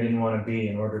something I didn't want to be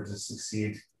in order to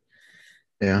succeed.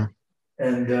 Yeah.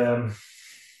 And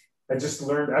I just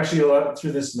learned actually a lot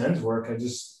through this men's work. And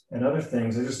other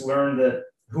things, I just learned that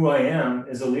who I am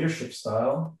is a leadership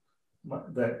style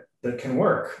that can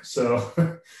work. So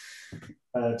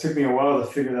it took me a while to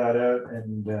figure that out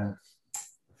and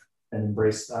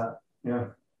embrace that.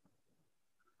 Yeah.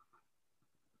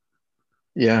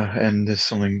 Yeah, and it's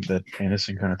something that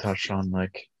Anderson kind of touched on,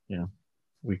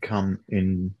 we come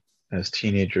in as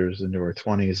teenagers into our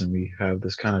 20s, and we have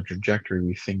this kind of trajectory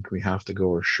we think we have to go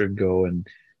or should go, and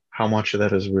how much of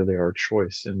that is really our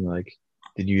choice, and like,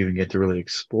 did you even get to really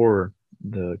explore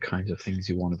the kinds of things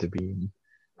you wanted to be? And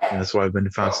that's why I've been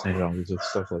fascinated always with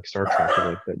stuff like Star Trek, or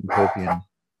like that utopian.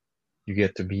 You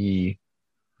get to be,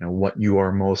 what you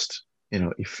are most,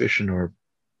 efficient or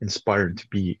inspired to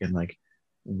be, and like,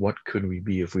 what could we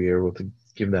be if we were able to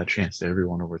give that chance to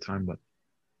everyone over time? But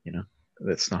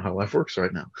that's not how life works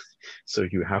right now. So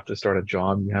you have to start a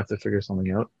job, you have to figure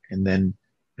something out, and then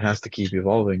it has to keep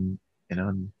evolving,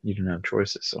 and you don't have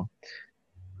choices. So,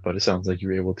 but it sounds like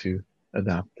you're able to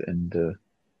adapt and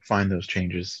find those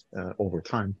changes over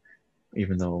time,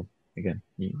 even though, again,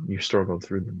 you struggled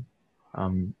through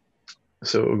them.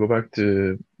 So we'll go back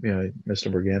to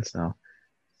Mr. Bergantz now,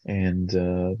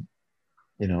 and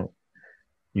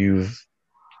you've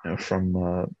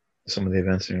from some of the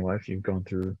events in your life, you've gone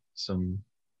through some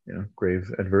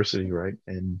grave adversity, right?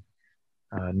 And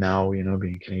now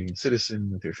being a Canadian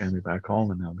citizen with your family back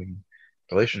home, and now being in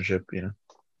a relationship,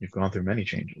 you've gone through many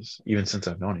changes, even since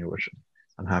I've known you, which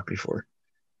I'm happy for.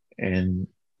 And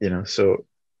so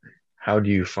how do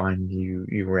you find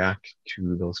you react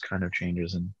to those kind of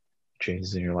changes and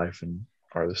changes in your life, and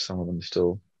are there some of them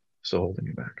still holding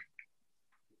you back?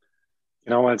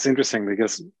 It's interesting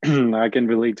because I can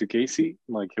relate to Casey.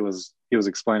 Like he was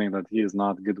explaining that he is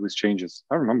not good with changes.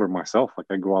 I remember myself, like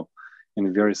I grew up in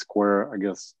a very square, I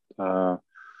guess,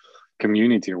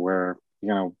 community where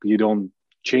you don't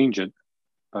change it,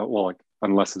 like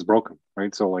unless it's broken,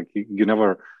 right? So like you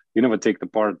never take the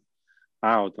part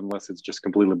out unless it's just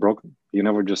completely broken. You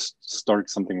never just start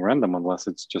something random unless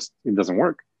it doesn't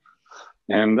work.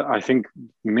 And I think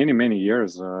many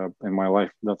years in my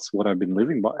life, that's what I've been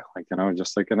living by. Like, and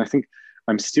I think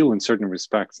I'm still in certain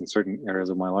respects, in certain areas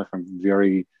of my life, I'm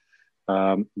very,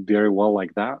 very well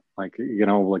like that. Like,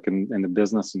 like in the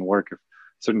business and work, if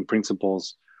certain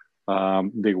principles,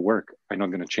 they work, I'm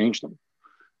not going to change them.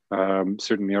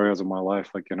 Certain areas of my life,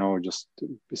 like, just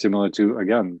similar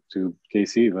to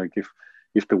KC, like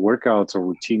if the workouts are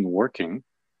routine working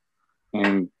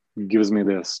and gives me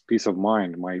this peace of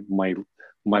mind,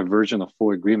 my version of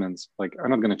full agreements, like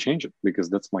I'm not going to change it because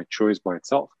that's my choice by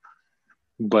itself.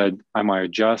 But I might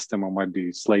adjust them, I might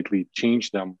be slightly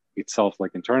change them itself,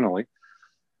 like internally.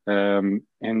 And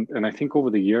I think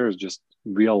over the years, just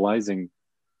realizing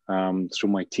through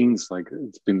my teens, like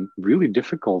it's been really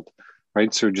difficult,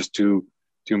 right? So just to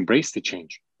embrace the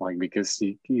change, like because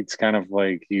it's kind of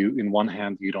like you, in one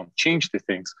hand, you don't change the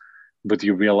things, but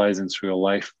you realize in through your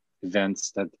life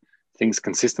events that things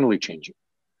consistently change,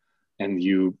 and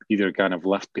you either kind of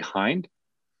left behind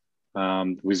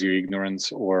with your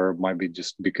ignorance, or might be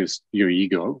just because your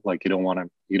ego, like you don't want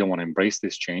to embrace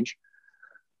this change.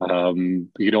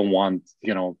 You don't want,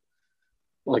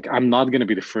 like I'm not going to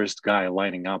be the first guy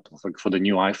lining up like for the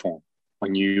new iPhone, a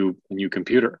new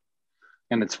computer.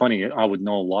 And it's funny, I would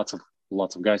know lots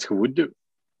of guys who would do,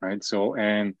 right? So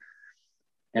and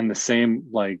the same,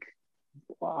 like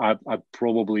I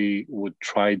probably would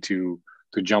try to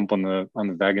jump on the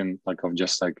wagon, like of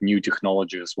just like new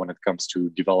technologies when it comes to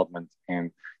development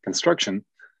and construction,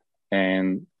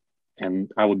 and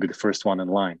I would be the first one in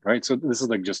line, right? So this is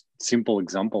like just simple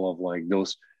example of like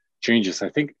those changes. I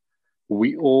think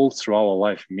we all through our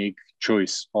life make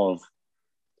choice of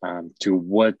to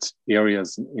what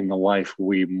areas in the life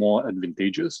we more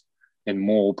advantageous and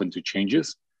more open to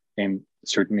changes, and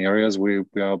certain areas we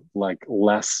are like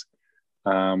less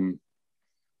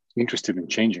interested in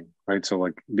changing, right? So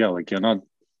like, yeah, like you're not,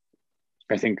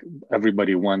 I think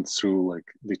everybody went through like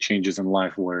the changes in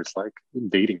life where it's like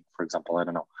dating, for example, I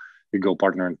don't know, you go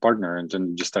partner and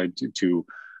then just try to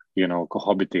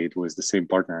cohabitate with the same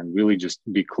partner and really just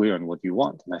be clear on what you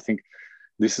want. And I think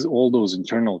this is all those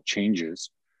internal changes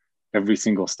every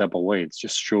single step away. It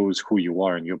just shows who you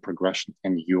are and your progression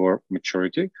and your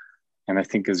maturity. And I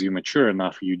think as you mature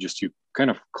enough, you kind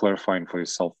of clarifying for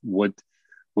yourself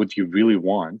what you really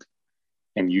want,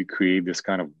 and you create this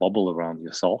kind of bubble around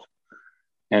yourself.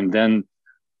 And then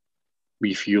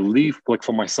if you leave, like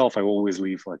for myself, I always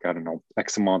leave like, I don't know,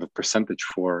 X amount of percentage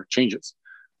for changes.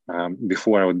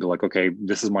 Before I would be like, okay,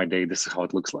 this is my day, this is how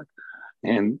it looks like.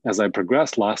 And as I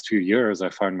progressed last few years, I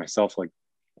find myself like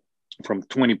from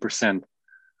 20%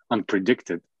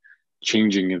 unpredicted,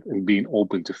 changing it and being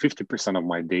open to 50% of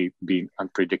my day being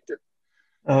unpredicted.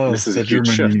 Oh, this is a huge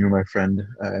shift. You, my friend.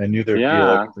 I knew there'd be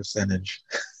like a percentage.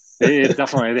 It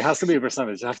definitely, it has to be a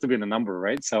percentage. It has to be in a number,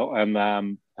 right? So,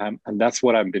 and that's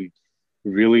what I've been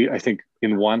really, I think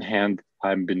in one hand,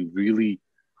 I've been really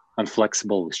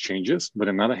unflexible with changes, but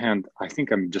on the other hand, I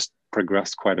think I'm just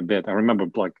progressed quite a bit. I remember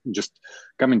like just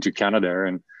coming to Canada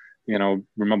and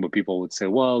remember people would say,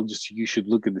 well, just you should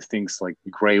look at the things like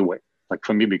gray way. Like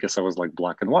for me, because I was like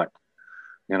black and white,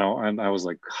 and I was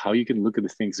like, how you can look at the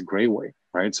things gray way,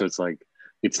 right? So it's like,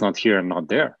 it's not here and not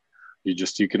there.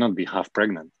 You cannot be half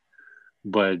pregnant.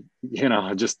 But,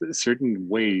 just certain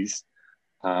ways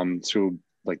through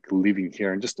like living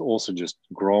here and just also just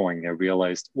growing, I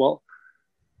realized, well,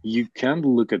 you can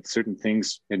look at certain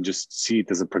things and just see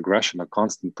it as a progression, a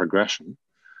constant progression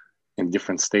in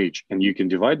different stage. And you can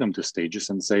divide them to stages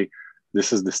and say,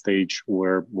 this is the stage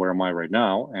where am I right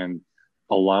now? And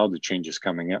allow the changes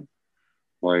coming in.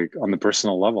 Like on the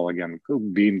personal level, again,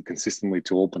 being consistently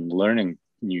to open, learning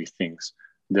new things.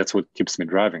 That's what keeps me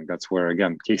driving. That's where,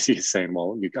 again, Casey is saying,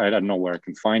 well, I don't know where I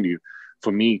can find you.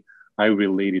 For me, I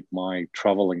related my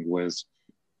traveling with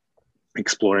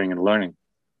exploring and learning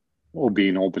or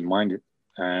being open-minded.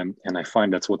 And I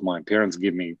find that's what my parents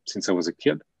give me since I was a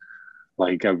kid.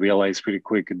 Like I realized pretty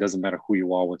quick, it doesn't matter who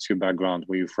you are, what's your background,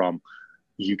 where you're from,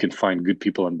 you can find good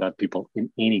people and bad people in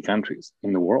any countries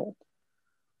in the world.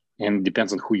 And it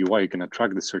depends on who you are, you can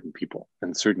attract the certain people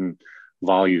and certain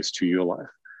values to your life.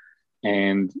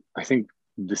 And I think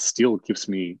this still keeps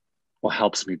me or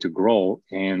helps me to grow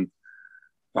and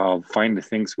find the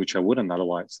things which I wouldn't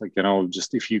otherwise. Like,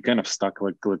 just if you kind of stuck,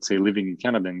 like, let's say living in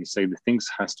Canada and you say the things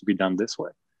has to be done this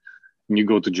way. And you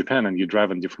go to Japan and you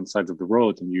drive on different sides of the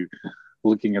road and you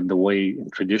looking at the way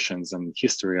and traditions and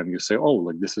history and you say, oh,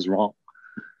 like this is wrong.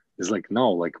 It's like,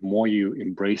 no, like more you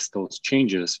embrace those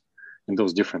changes and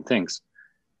those different things,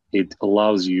 it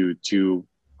allows you to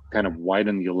kind of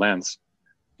widen your lens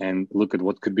and look at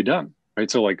what could be done, right?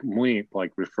 So like me,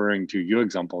 like referring to your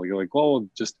example, you're like, well,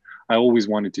 just, I always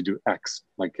wanted to do X,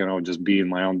 like, just be in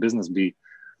my own business, be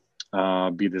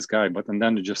this guy. But, and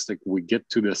then just like, we get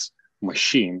to this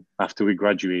machine after we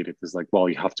graduated, it's like, well,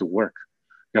 you have to work,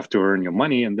 you have to earn your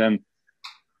money. And then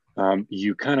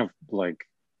you kind of like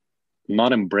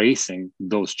not embracing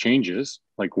those changes,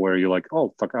 like where you're like,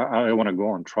 oh, fuck, I want to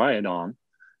go and try it on.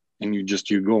 And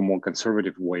you go more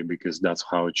conservative way because that's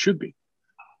how it should be.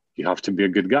 You have to be a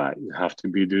good guy. You have to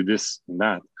do this and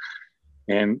that.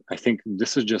 And I think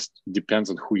this is just depends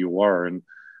on who you are. And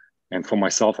for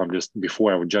myself, I'm just,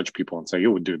 before I would judge people and say,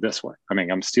 you would do it this way. I mean,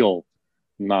 I'm still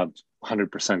not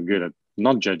 100% good at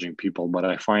not judging people, but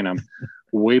I find I'm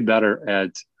way better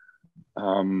at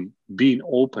being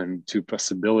open to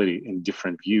possibility in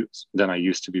different views than I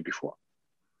used to be before.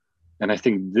 And I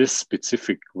think this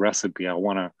specific recipe, I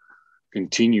want to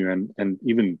continue and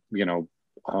even,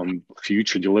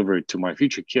 future deliver it to my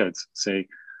future kids, say,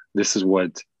 this is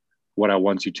what I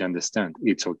want you to understand.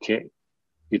 It's okay.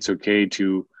 It's okay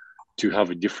to have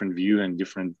a different view and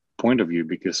different point of view,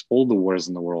 because all the wars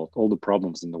in the world, all the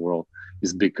problems in the world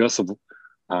is because of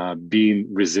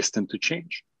being resistant to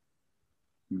change,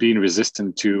 being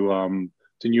resistant to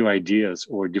new ideas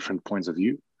or different points of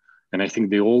view. And I think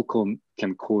they all can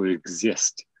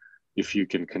coexist if you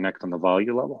can connect on the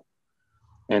value level.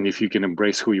 And if you can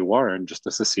embrace who you are and just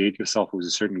associate yourself with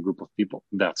a certain group of people,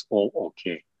 that's all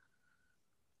okay.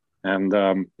 And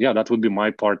that would be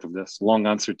my part of this. Long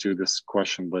answer to this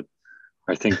question, but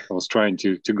I think I was trying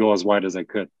to go as wide as I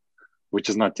could, which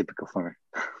is not typical for me.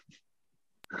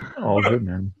 All good,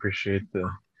 man. Appreciate the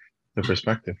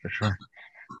perspective for sure.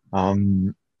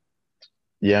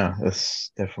 Yeah,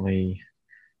 that's definitely,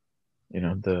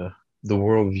 the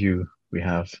worldview we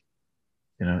have,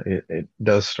 it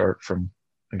does start from,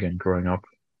 again, growing up,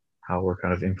 how we're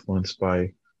kind of influenced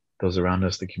by those around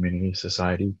us, the community,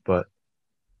 society. But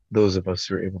those of us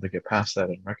who are able to get past that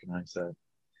and recognize that,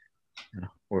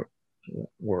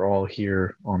 we're all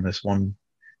here on this one,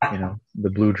 the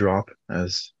blue drop,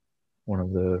 as one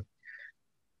of the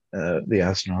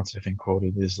astronauts, I think,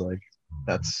 quoted, is like,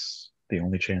 that's the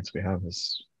only chance we have,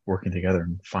 is working together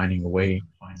and finding a way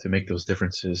to make those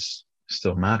differences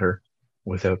still matter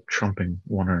without trumping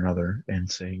one or another and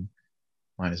saying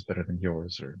mine is better than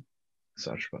yours or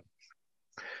such. But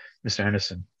Mr.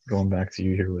 Anderson, going back to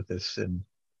you here with this, and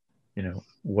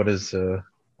what has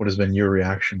been your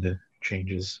reaction to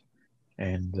changes?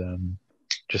 And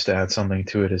just to add something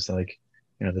to it, is like,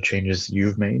 the changes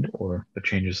you've made or the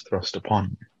changes thrust upon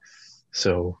you.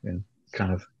 So,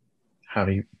 kind of, how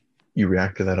do you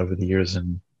react to that over the years,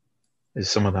 and is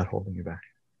some of that holding you back?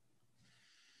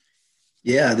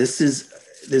 Yeah,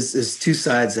 there's two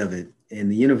sides of it,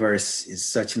 and the universe is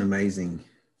such an amazing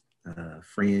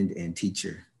friend and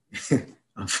teacher.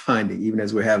 I'm finding, even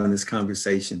as we're having this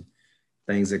conversation,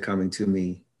 things are coming to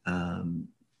me. One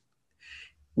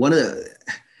of the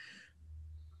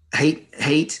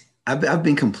hate. I've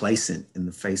been complacent in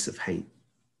the face of hate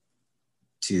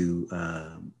to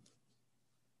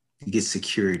get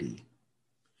security.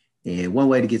 And one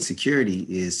way to get security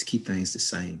is to keep things the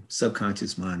same.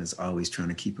 Subconscious mind is always trying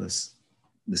to keep us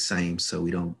the same so we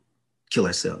don't kill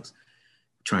ourselves.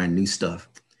 Trying new stuff.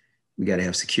 We got to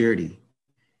have security.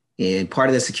 And part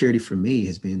of that security for me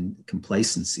has been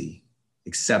complacency,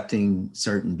 accepting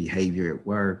certain behavior at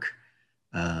work,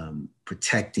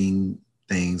 protecting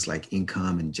things like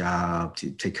income and job to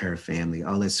take care of family,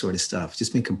 all that sort of stuff.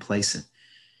 Just been complacent.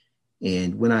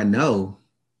 And when I know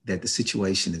that the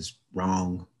situation is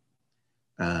wrong,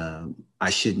 I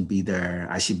shouldn't be there.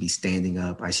 I should be standing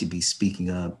up. I should be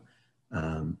speaking up.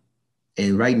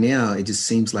 And right now, it just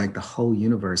seems like the whole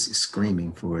universe is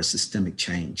screaming for a systemic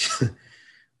change,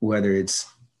 whether it's,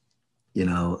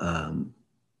 the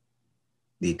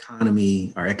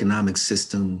economy, our economic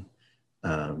system,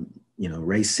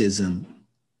 racism.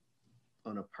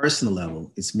 On a personal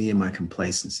level, it's me and my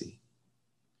complacency.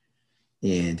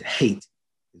 And hate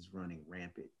is running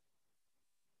rampant.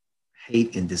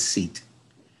 Hate and deceit.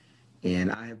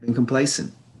 And I have been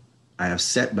complacent. I have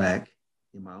set back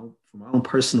for my own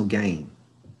personal gain,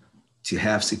 to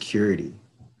have security,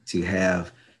 to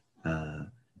have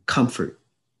comfort.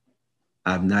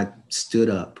 I've not stood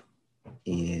up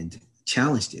and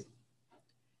challenged it.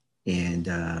 And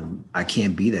I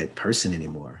can't be that person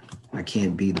anymore. I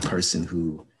can't be the person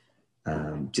who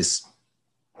just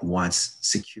wants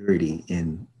security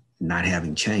and not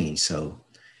having change. So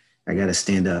I got to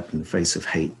stand up in the face of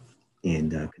hate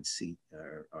and conceit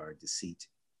or deceit,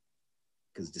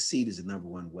 because deceit is the number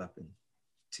one weapon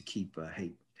to keep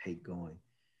hate going.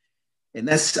 And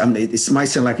it might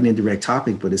sound like an indirect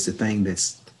topic, but it's the thing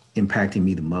that's impacting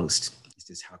me the most. It's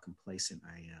just how complacent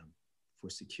I am for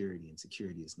security, and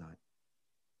security is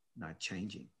not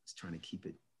changing. It's trying to keep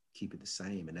it the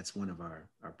same. And that's one of our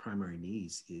primary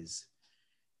needs is,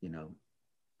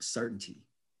 certainty.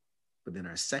 But then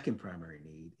our second primary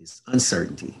need is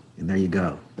uncertainty. And there you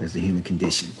go. There's the human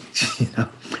condition.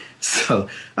 So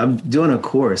I'm doing a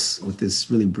course with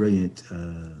this really brilliant,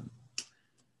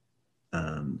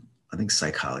 I think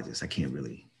psychologist. I can't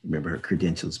really remember her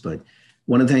credentials, but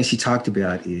one of the things she talked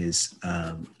about is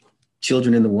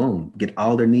children in the womb get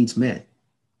all their needs met.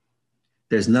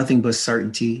 There's nothing but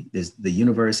certainty. The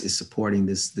universe is supporting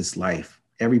this life.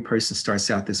 Every person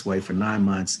starts out this way for 9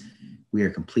 months. We are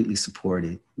completely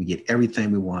supported. We get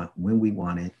everything we want, when we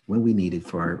want it, when we need it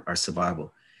for our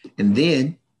survival. And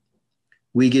then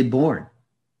we get born.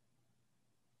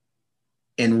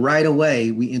 And right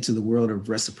away, we enter the world of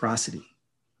reciprocity.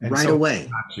 And right away.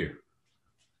 Smacks you.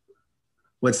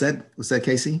 What's that,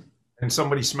 Casey? And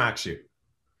somebody smacks you.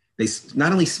 They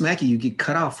not only smack you, you get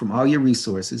cut off from all your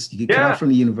resources. You get cut off from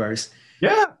the universe.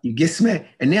 Yeah. You get smacked.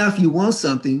 And now if you want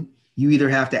something, you either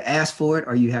have to ask for it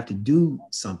or you have to do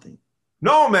something.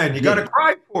 No, man, you got to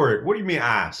cry for it. What do you mean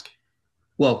ask?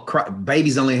 Well,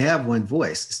 babies only have one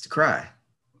voice. It's to cry,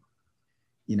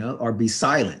 or be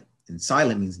silent. And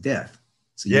silent means death.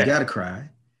 So you got to cry.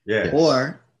 Yeah.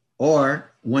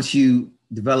 Or once you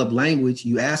develop language,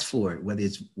 you ask for it, whether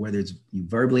it's you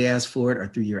verbally ask for it or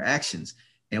through your actions.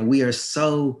 And we are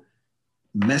so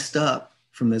messed up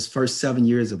from this first 7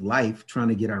 years of life trying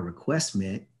to get our requests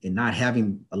met and not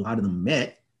having a lot of them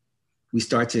met. We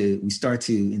start to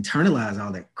internalize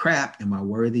all that crap. Am I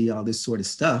worthy? All this sort of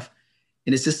stuff.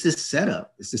 And it's just this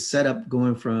setup. It's this setup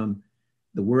going from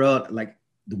the world, like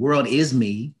the world is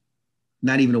me,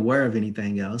 not even aware of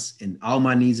anything else. And all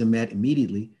my needs are met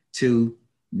immediately, to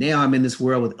now I'm in this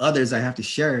world with others. I have to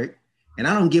share it. And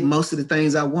I don't get most of the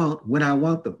things I want when I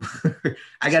want them.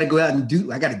 I got to go out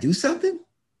and I got to do something.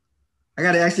 I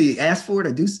got to actually ask for it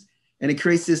or do. And it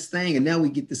creates this thing. And now we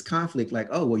get this conflict like,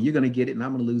 oh, well, you're going to get it and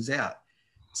I'm going to lose out.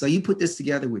 So you put this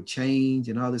together with change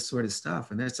and all this sort of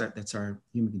stuff. And that's our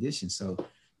human condition. So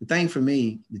the thing for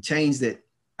me, the change that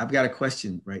I've got a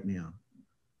question right now.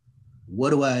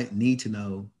 What do I need to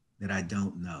know that I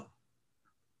don't know?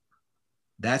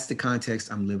 That's the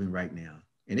context I'm living right now.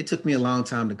 And it took me a long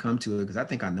time to come to it because I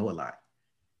think I know a lot.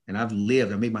 And I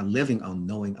made my living on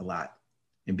knowing a lot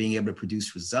and being able to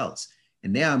produce results.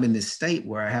 And now I'm in this state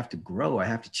where I have to grow, I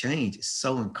have to change. It's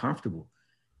so uncomfortable.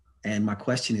 And my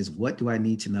question is, what do I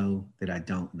need to know that I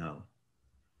don't know?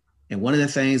 And one of the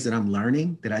things that I'm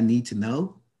learning that I need to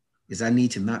know is I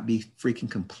need to not be freaking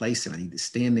complacent. I need to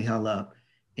stand the hell up.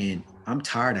 And I'm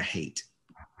tired of hate.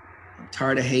 I'm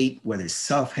tired of hate, whether it's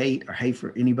self-hate or hate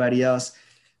for anybody else.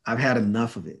 I've had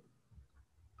enough of it.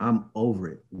 I'm over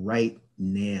it right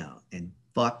now. And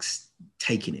fuck's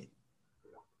taking it.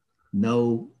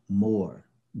 No more.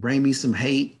 Bring me some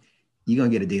hate, you're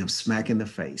gonna get a damn smack in the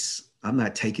face. I'm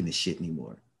not taking this shit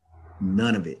anymore.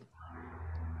 None of it.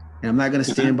 And I'm not gonna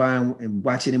stand by and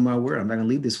watch it in my world. I'm not gonna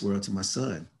leave this world to my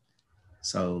son.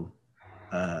 So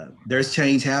There's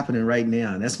change happening right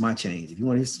now, and that's my change. If you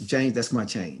want to hear some change, that's my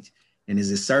change. And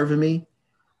is it serving me?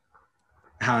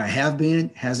 How I have been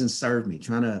hasn't served me.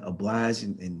 Trying to oblige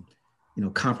and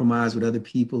compromise with other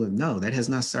people, and no, that has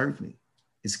not served me.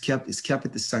 It's kept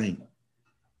it the same.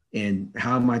 And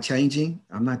how am I changing?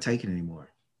 I'm not taking anymore.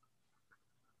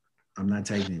 I'm not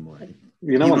taking anymore.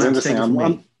 You know what's interesting?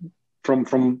 I'm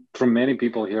from many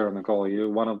people here on the call. You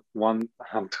one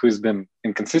who's been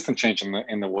in consistent change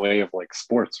in the way of like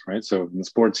sports, right? So in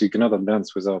sports, you cannot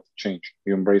advance without change.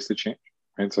 You embrace the change,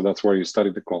 right? So that's where you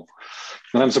study the call.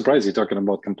 And I'm surprised you're talking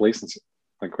about complacency,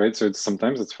 like, right? So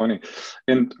sometimes it's funny,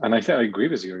 and I think I agree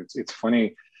with you. It's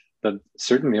funny that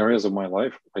certain areas of my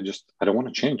life I don't want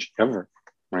to change ever,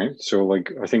 right? So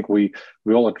like I think we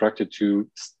all attracted to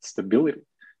stability.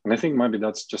 And I think maybe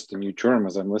that's just a new term.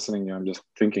 As I'm listening, I'm just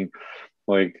thinking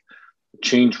like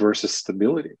change versus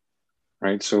stability,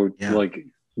 right? So like,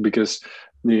 because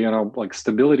like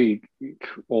stability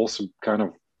also kind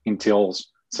of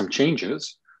entails some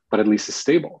changes, but at least it's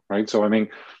stable, right? So I mean,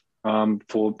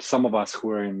 for some of us who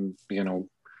are in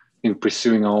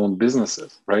pursuing our own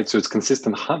businesses, right? So it's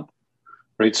consistent hunt,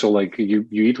 right? So like you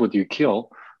eat what you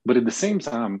kill, but at the same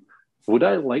time, would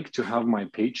I like to have my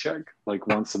paycheck like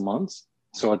once a month?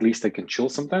 So at least I can chill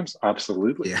sometimes.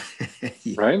 Absolutely. Yeah.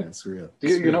 Right. That's real.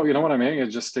 You know what I mean?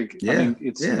 It's just like, I mean,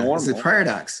 it's normal. It's a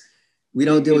paradox. We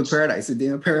don't deal with paradox. It's a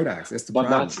damn paradox. That's the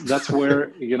problem. But that's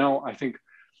where, I think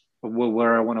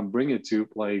where I want to bring it to,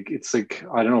 like, it's like,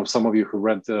 I don't know, some of you who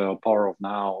read The Power of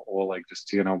Now, or like just,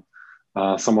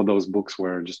 some of those books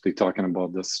where just they talking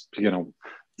about this,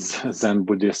 Zen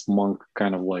Buddhist monk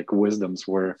kind of like wisdoms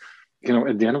where,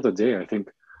 at the end of the day, I think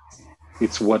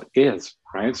it's what is,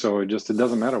 right? So it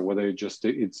doesn't matter whether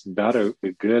it's bad or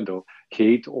good or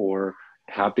hate or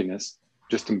happiness.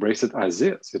 Just embrace it as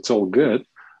is. It's all good.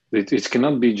 It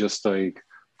cannot be just like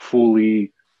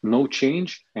fully no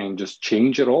change and just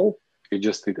change it all. It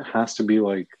has to be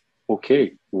like,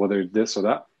 okay, whether it's this or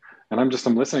that. And I'm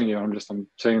listening to you. I'm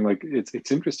saying like,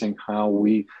 it's interesting how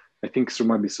we, I think through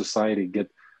maybe society get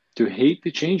to hate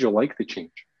the change or like the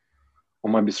change,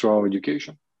 or maybe through our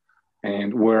education.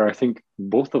 And where I think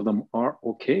both of them are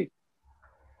okay.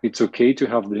 It's okay to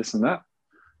have this and that.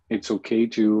 It's okay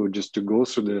to go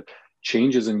through the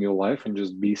changes in your life and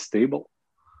just be stable.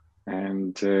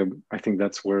 And I think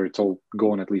that's where it's all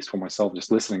going, at least for myself,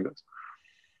 just listening to this.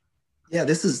 Yeah,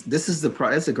 this is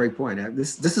that's a great point.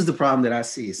 This is the problem that I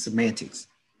see is semantics.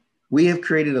 We have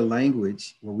created a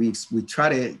language where we try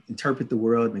to interpret the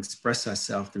world and express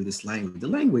ourselves through this language. The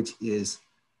language is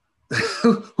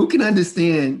who can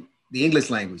understand the English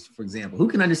language, for example? Who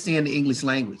can understand the English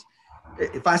language?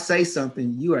 If I say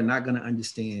something, you are not going to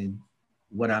understand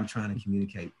what I'm trying to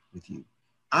communicate with you.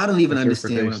 I don't even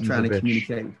understand what I'm trying to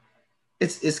communicate.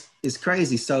 It's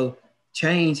crazy. So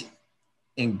change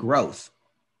and growth.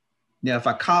 Now, if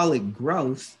I call it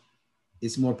growth,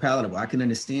 it's more palatable. I can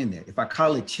understand that. If I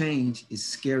call it change, it's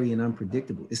scary and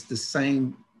unpredictable. It's the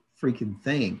same freaking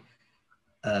thing.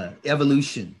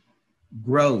 Evolution,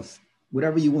 growth,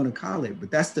 whatever you want to call it,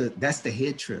 but that's the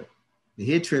head trip. The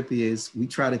head trip is we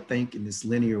try to think in this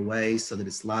linear way so that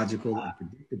it's logical and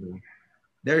predictable.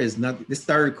 There is nothing. This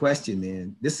third question,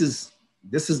 man. This is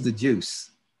the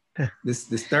juice.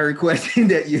 This third question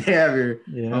that you have here,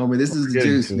 homie. This is the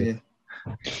juice, man.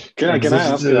 Can I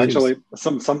ask you actually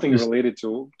something related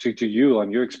to you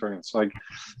and your experience? Like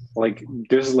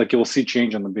this is like you'll see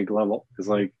change on the big level. It's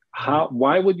like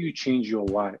why would you change your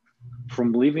life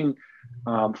from living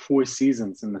 4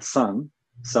 seasons in the sun,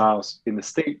 south in the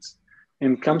States,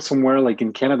 and come somewhere like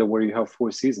in Canada where you have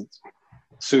 4 seasons?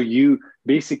 So you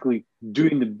basically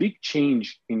doing the big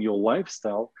change in your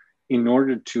lifestyle in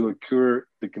order to occur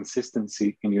the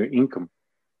consistency in your income.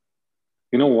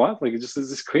 You know what? Like, it's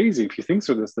just crazy if you think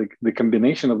so. This like the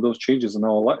combination of those changes in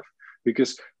our life,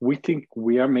 because we think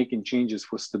we are making changes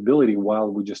for stability while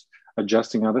we're just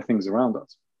adjusting other things around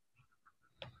us.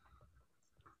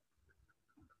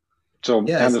 So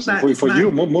Anderson, for you,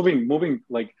 moving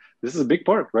like this is a big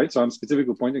part, right? So I'm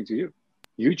specifically pointing to you.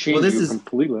 You changed your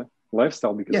complete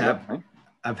lifestyle because of that, right?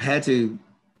 I've had to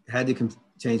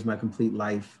change my complete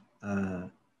life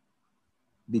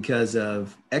because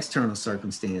of external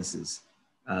circumstances.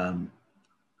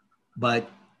 But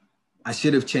I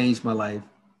should have changed my life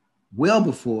well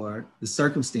before the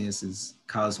circumstances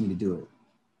caused me to do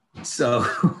it. So,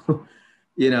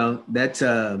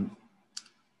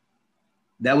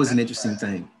 that was an interesting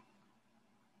thing.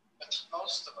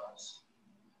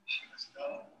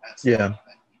 Yeah.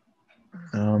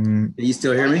 Can you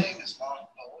still hear me?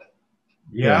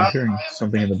 Yeah, I'm hearing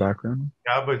something in the background.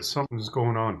 Yeah, but something's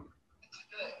going on.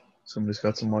 Somebody's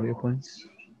got some audio playing.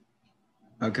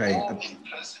 Okay.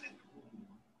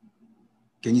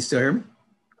 Can you still hear me?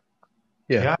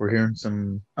 Yeah. We're hearing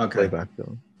some playback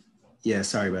though. Yeah,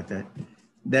 sorry about that.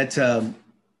 So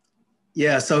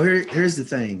here's the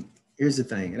thing.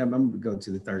 And I'm gonna go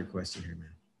to the third question here, man,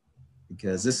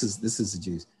 because this is the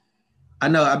juice. I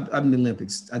know I'm in the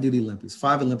Olympics. I do the Olympics,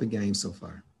 5 Olympic Games so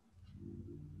far.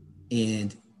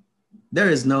 And there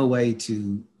is no way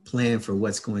to plan for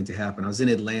what's going to happen. I was in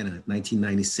Atlanta,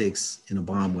 1996, and a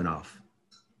bomb went off.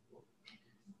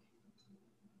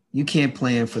 You can't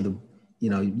plan for you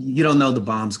don't know the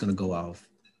bomb's going to go off.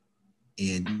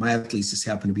 And my athletes just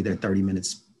happened to be there 30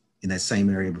 minutes in that same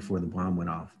area before the bomb went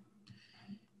off.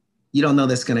 You don't know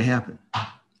that's going to happen.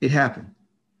 It happened.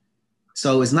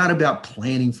 So it's not about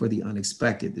planning for the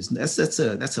unexpected.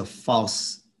 That's a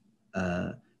false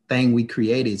thing we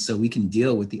created so we can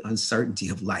deal with the uncertainty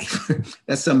of life.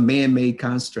 That's some man-made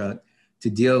construct to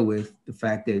deal with the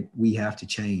fact that we have to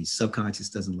change. Subconscious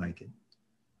doesn't like it.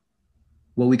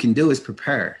 What we can do is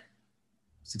prepare.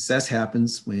 Success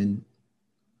happens when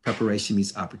preparation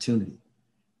meets opportunity.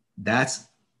 That's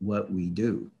what we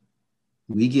do.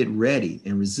 We get ready,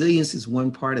 and resilience is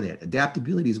one part of that.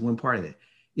 Adaptability is one part of that.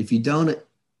 If you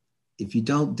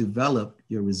don't develop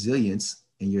your resilience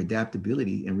and your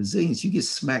adaptability and resilience, you get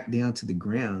smacked down to the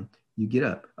ground, you get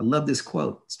up. I love this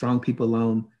quote: strong people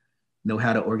alone know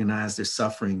how to organize their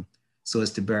suffering so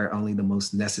as to bear only the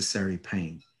most necessary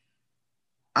pain.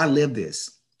 I live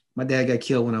this. My dad got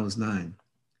killed when I was 9.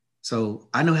 So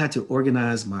I know how to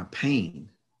organize my pain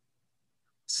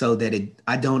so that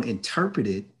I don't interpret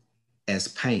it as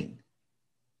pain.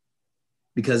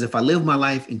 Because if I live my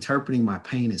life interpreting my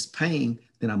pain as pain,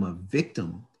 then I'm a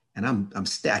victim and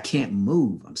I can't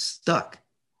move, I'm stuck.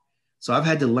 So I've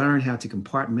had to learn how to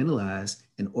compartmentalize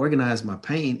and organize my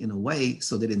pain in a way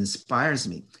so that it inspires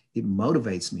me, it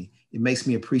motivates me, it makes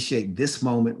me appreciate this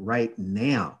moment right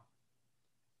now.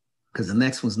 Because the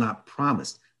next one's not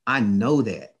promised. I know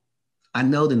that. I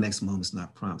know the next moment's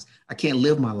not promised. I can't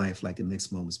live my life like the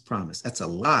next moment's promised. That's a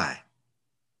lie.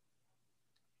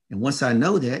 And once I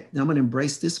know that, I'm going to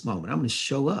embrace this moment. I'm going to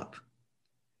show up.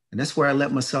 And that's where I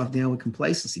let myself down with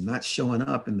complacency, not showing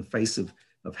up in the face of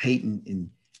hate and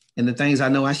the things I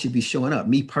know I should be showing up.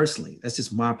 Me personally, that's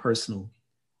just my personal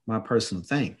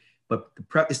thing. But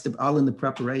it's all in the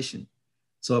preparation.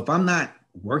 So if I'm not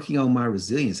working on my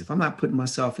resilience, if I'm not putting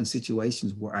myself in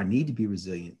situations where I need to be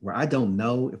resilient, where I don't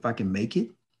know if I can make it,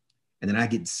 and then I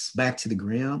get back to the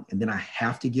ground and then I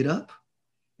have to get up,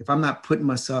 if I'm not putting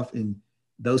myself in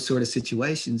those sort of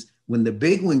situations, when the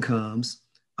big one comes,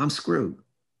 I'm screwed.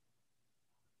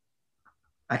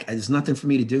 There's nothing for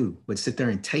me to do but sit there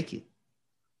and take it.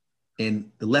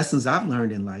 And the lessons I've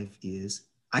learned in life is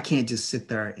I can't just sit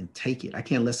there and take it. I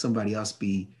can't let somebody else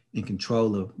be in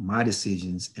control of my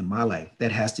decisions in my life.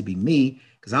 That has to be me,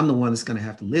 because I'm the one that's going to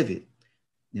have to live it.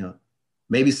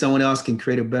 Maybe someone else can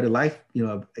create a better life,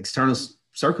 external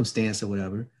circumstance or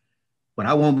whatever, but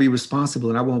I won't be responsible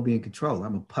and I won't be in control.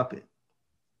 I'm a puppet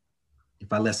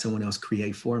if I let someone else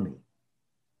create for me.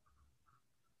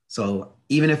 So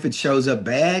even if it shows up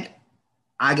bad,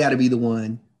 I got to be the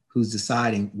one who's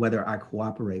deciding whether I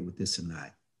cooperate with this or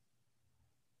not.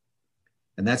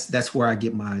 And that's where I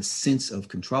get my sense of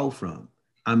control from.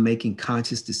 I'm making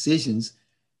conscious decisions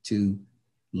to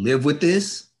live with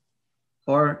this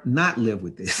or not live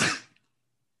with this.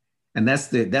 And that's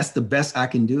the best I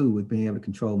can do with being able to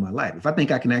control my life. If I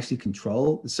think I can actually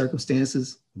control the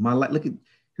circumstances of my life, look at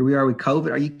here we are with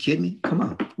COVID. Are you kidding me? Come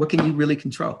on. What can you really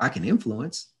control? I can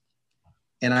influence,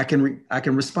 and I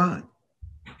can respond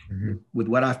with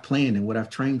what I've planned and what I've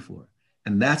trained for.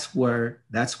 And that's where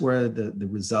the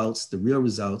results, the real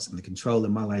results, and the control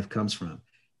in my life comes from.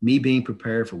 Me being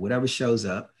prepared for whatever shows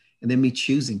up, and then me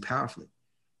choosing powerfully.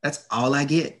 That's all I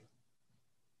get.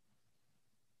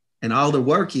 And all the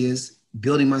work is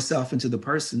building myself into the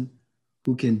person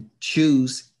who can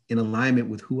choose in alignment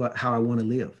with how I want to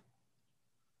live.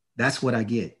 That's what I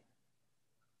get.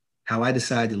 How I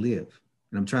decide to live.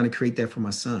 And I'm trying to create that for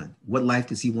my son. What life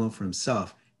does he want for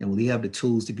himself? And will he have the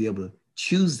tools to be able to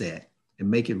choose that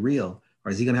and make it real?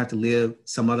 Or is he going to have to live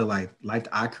some other life that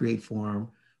I create for him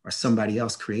or somebody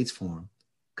else creates for him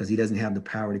because he doesn't have the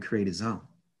power to create his own?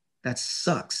 That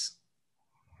sucks.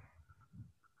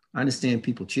 I understand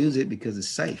people choose it because it's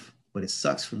safe, but it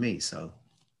sucks for me. So,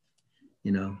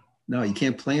 no, you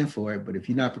can't plan for it, but if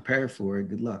you're not prepared for it,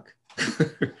 good luck.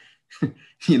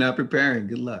 You're not preparing,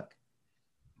 good luck.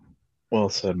 Well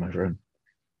said, my friend.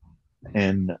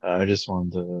 And I just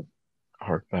wanted to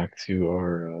hark back to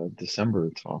our December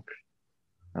talk.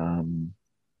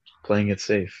 Playing it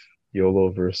safe,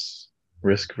 YOLO versus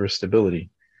risk versus stability.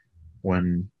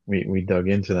 when we dug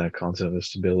into that concept of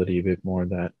stability a bit more,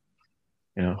 that,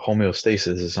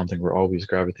 homeostasis is something we're always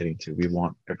gravitating to. We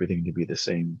want everything to be the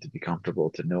same, to be comfortable,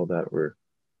 to know that we're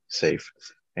safe.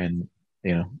 And,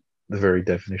 the very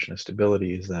definition of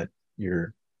stability is that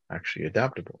you're actually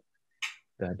adaptable,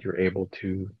 that you're able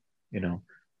to,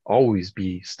 always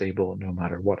be stable no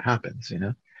matter what happens.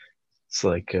 It's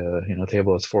like, a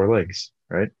table has four legs,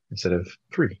 right? Instead of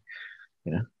three,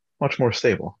 much more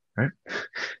stable, right?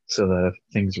 So that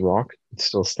if things rock, it's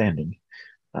still standing.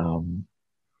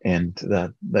 And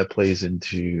that plays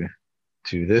into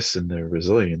this, and the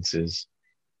resilience is,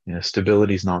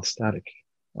 stability is not static.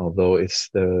 Although it's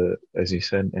as you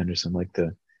said, Anderson, like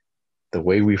the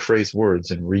way we phrase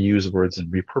words and reuse words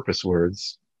and repurpose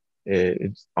words,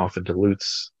 it often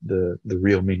dilutes the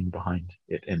real meaning behind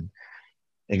it. And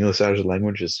English as a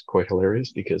language is quite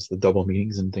hilarious because the double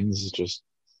meanings and things is just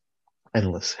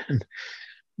endless.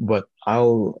 But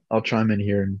I'll chime in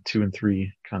here in 2 and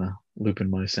 3, kind of looping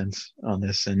my sense on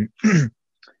this. And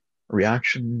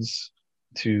reactions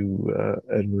to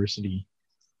adversity.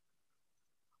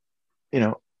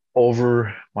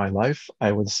 Over my life,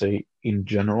 I would say in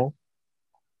general,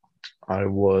 I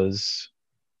was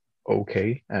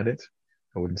okay at it.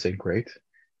 I wouldn't say great,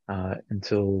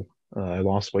 until I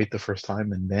lost weight the first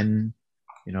time, and then,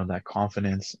 that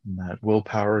confidence and that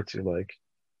willpower to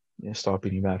stop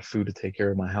eating bad food to take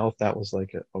care of my health. That was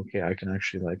like, okay, I can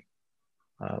actually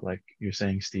like you're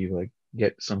saying, Steve, like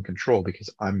get some control because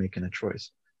I'm making a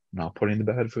choice. I'm not putting the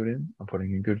bad food in. I'm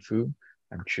putting in good food.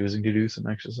 I'm choosing to do some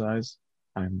exercise.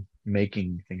 I'm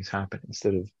making things happen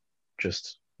instead of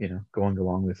just, going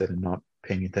along with it and not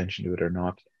paying attention to it, or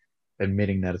not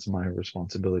admitting that it's my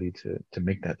responsibility to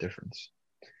make that difference.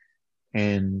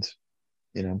 And,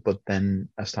 but then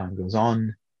as time goes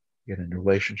on, you get in a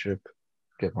relationship,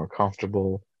 get more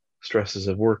comfortable, stresses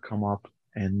of work come up,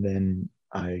 and then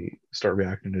I start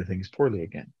reacting to things poorly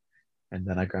again. And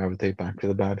then I gravitate back to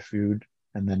the bad food.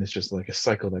 And then it's just like a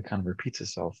cycle that kind of repeats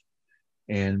itself.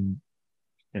 And,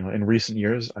 in recent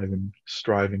years, I've been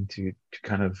striving to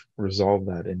kind of resolve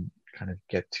that and kind of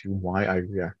get to why I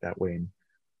react that way, and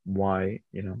why,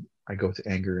 I go to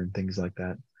anger and things like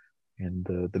that. And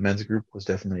the men's group was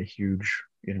definitely a huge,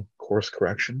 course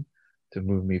correction to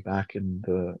move me back in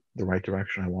the right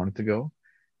direction I wanted to go.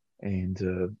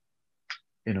 And,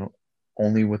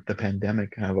 only with the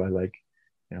pandemic have I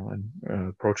I'm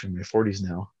approaching my 40s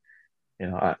now.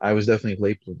 I was definitely a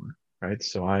late bloomer, right?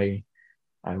 So I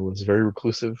was very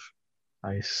reclusive.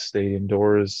 I stayed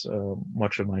indoors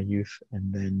much of my youth,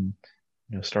 and then,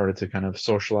 started to kind of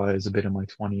socialize a bit in my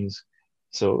 20s.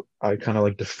 So I kind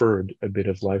of deferred a bit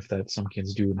of life that some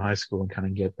kids do in high school and kind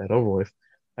of get that over with.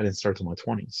 I didn't start till my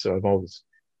 20s. So I've always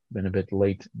been a bit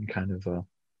late in kind of,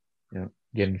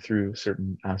 getting through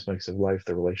certain aspects of life.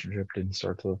 The relationship didn't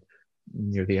start till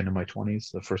near the end of my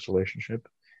 20s, the first relationship.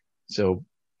 So,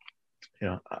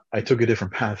 I took a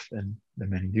different path than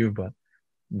many do. But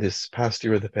this past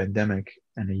year of the pandemic,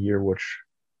 and a year which,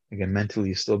 again, mentally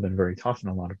has still been very tough in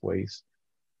a lot of ways,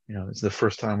 it's the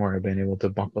first time where I've been able to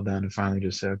buckle down and finally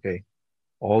just say, okay,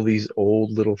 all these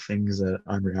old little things that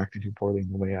I'm reacting to poorly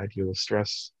in the way I deal with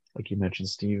stress, like you mentioned,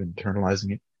 Steve,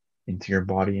 internalizing it into your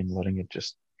body and letting it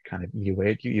just kind of eat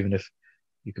away at you, even if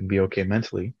you can be okay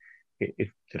mentally, it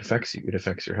affects you. It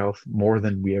affects your health more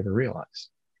than we ever realize.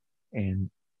 And,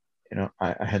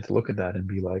 I had to look at that and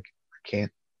be like, I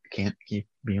can't keep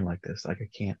being like this. Like, I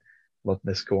can't let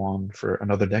this go on for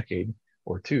another decade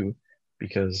or two,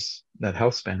 because that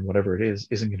health span, whatever it is,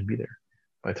 isn't going to be there.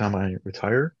 By the time I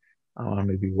retire, I'm going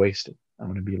to be wasted. I'm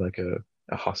going to be like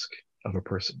a husk of a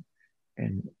person.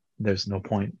 And there's no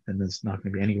point, and there's not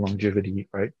going to be any longevity,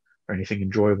 right? Or anything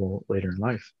enjoyable later in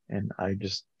life. And I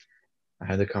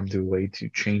had to come to a way to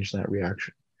change that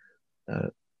reaction.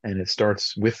 And it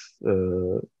starts with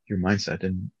your mindset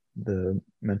and the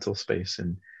mental space,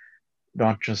 and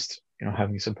not just,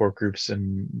 having support groups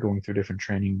and going through different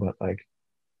training, but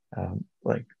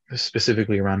like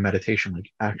specifically around meditation, like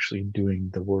actually doing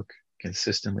the work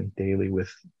consistently daily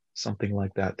with something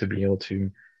like that, to be able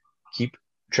to keep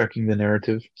checking the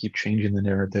narrative, keep changing the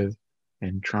narrative,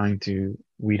 and trying to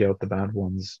weed out the bad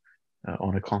ones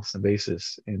on a constant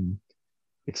basis. And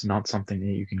it's not something that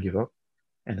you can give up,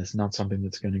 and it's not something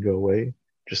that's going to go away.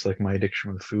 Just like my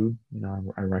addiction with food,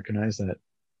 I recognize that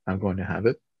I'm going to have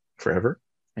it forever,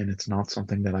 and it's not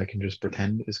something that I can just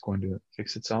pretend is going to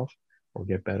fix itself or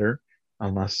get better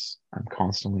unless I'm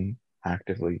constantly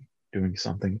actively doing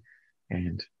something.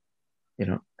 And,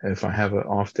 if I have an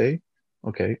off day,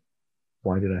 okay,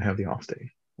 why did I have the off day?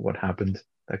 What happened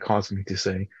that caused me to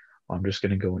say, well, I'm just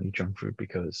going to go and eat junk food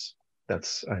because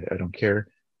I don't care,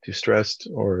 too stressed,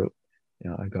 or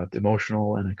I got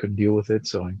emotional and I couldn't deal with it,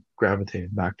 so I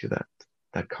gravitated back to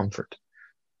that comfort.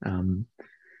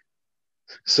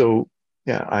 So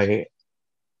yeah,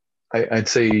 I'd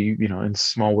say, in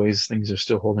small ways, things are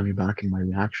still holding me back in my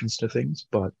reactions to things,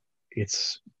 but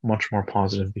it's much more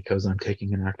positive because I'm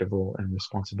taking an active role and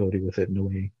responsibility with it in a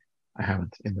way I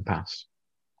haven't in the past.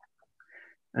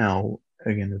 Now,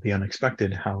 again, the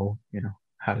unexpected, how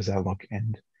does that look,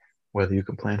 and whether you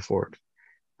can plan for it.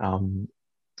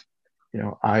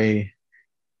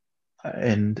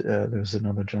 There's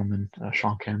another gentleman,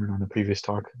 Sean Cameron, on the previous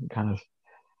talk, kind of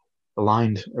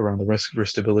aligned around the risk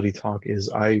stability talk. Is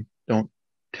I don't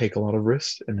take a lot of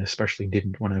risks, and especially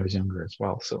didn't when I was younger as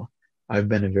well. So I've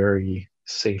been a very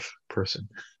safe person,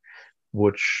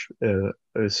 which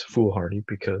is foolhardy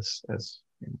because, as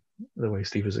the way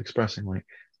Steve is expressing,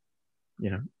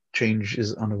 change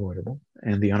is unavoidable,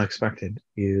 and the unexpected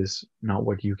is not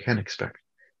what you can expect.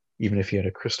 Even if you had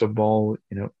a crystal ball,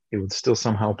 it would still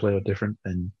somehow play out different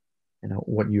than,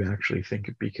 what you actually think,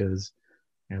 because,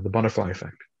 the butterfly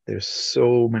effect. There's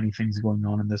so many things going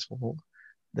on in this world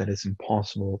that it's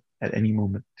impossible at any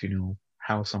moment to know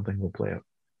how something will play out,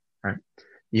 right?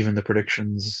 Even the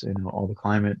predictions, all the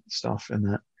climate stuff and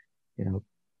that,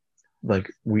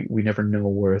 we never know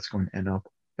where it's going to end up.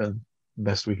 The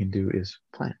best we can do is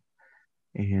plan.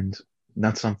 And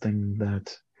that's something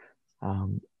that,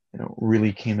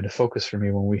 really came into focus for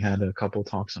me when we had a couple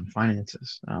talks on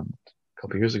finances a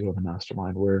couple years ago in the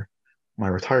mastermind, where my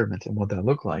retirement and what that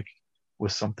looked like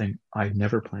was something I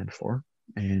never planned for,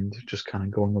 and just kind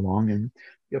of going along. And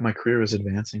my career is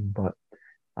advancing, but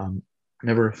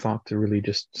never thought to really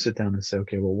just sit down and say,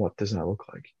 okay, well, what does that look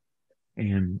like?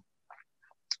 And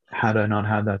had I not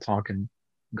had that talk and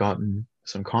gotten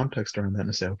some context around that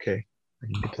and say, okay, I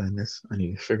need to plan this, I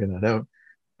need to figure that out,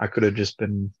 I could have just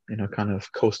been, kind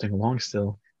of coasting along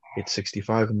still, hit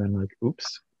 65 and then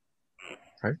oops,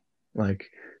 right?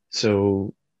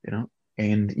 So,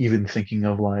 and even thinking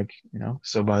of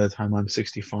so by the time I'm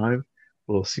 65,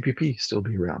 will CPP still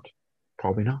be around?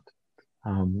 Probably not.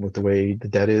 With the way the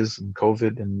debt is and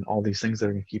COVID and all these things that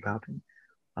are going to keep happening.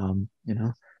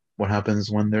 What happens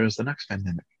when there's the next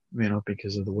pandemic,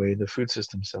 because of the way the food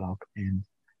system's set up, and,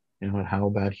 how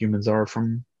bad humans are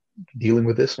from dealing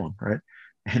with this one, right?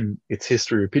 And it's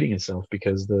history repeating itself,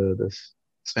 because the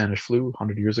Spanish flu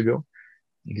 100 years ago,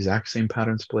 the exact same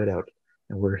patterns played out.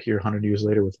 And we're here 100 years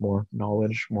later with more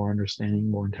knowledge, more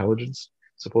understanding, more intelligence,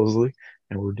 supposedly.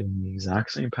 And we're doing the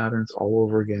exact same patterns all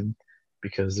over again,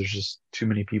 because there's just too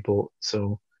many people.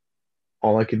 So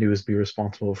all I can do is be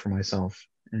responsible for myself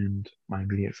and my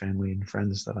immediate family and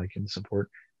friends that I can support.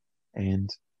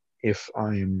 And if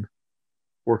I'm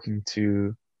working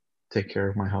to take care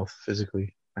of my health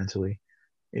physically, mentally,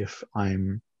 if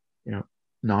I'm,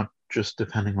 not just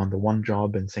depending on the one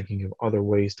job and thinking of other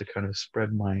ways to kind of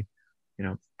spread my,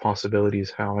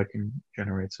 possibilities, how I can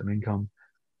generate some income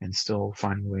and still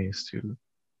finding ways to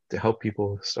help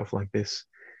people with stuff like this,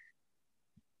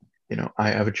 I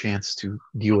have a chance to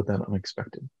deal with that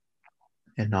unexpected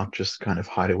and not just kind of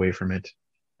hide away from it,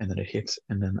 and then it hits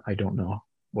and then I don't know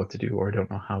what to do, or I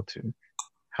don't know how to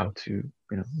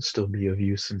still be of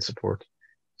use and support.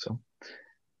 So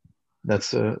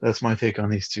that's my take on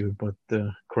these two. But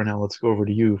Cornell, let's go over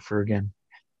to you for, again,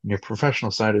 your professional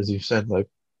side. As you said,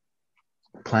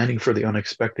 planning for the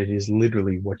unexpected is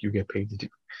literally what you get paid to do.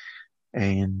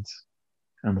 And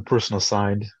on the personal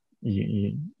side,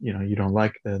 you don't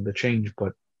like the change,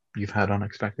 but you've had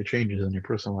unexpected changes in your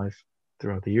personal life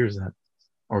throughout the years that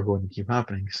are going to keep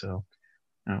happening. So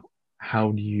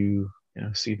how do you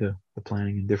see the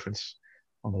planning and difference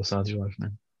on those sides of your life,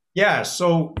 man? Yeah.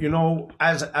 So,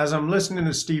 as I'm listening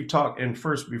to Steve talk, and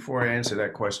first, before I answer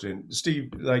that question,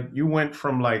 Steve, you went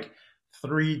from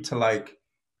 3 to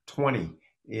 20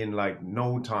 in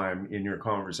no time in your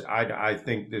conversation. I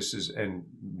think this is, and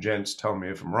gents, tell me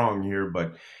if I'm wrong here,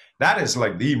 but that is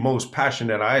the most passion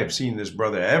that I have seen this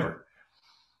brother ever.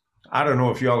 I don't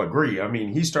know if y'all agree. I mean,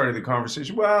 he started the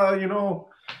conversation, well,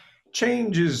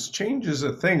 change is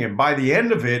a thing. And by the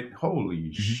end of it,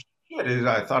 holy shit,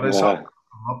 I thought I saw him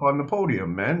up on the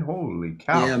podium, man. Holy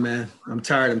cow. Yeah, man. I'm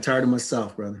tired of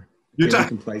myself, brother. Can't be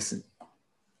complacent.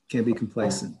 Can't be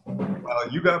complacent. Well,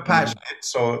 you got passionate,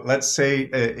 so let's say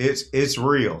it's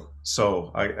real.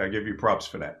 So I give you props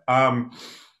for that.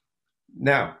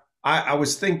 Now, I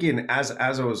was thinking as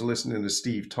I was listening to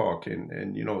Steve talk,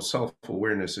 and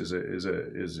self-awareness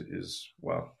is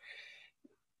well,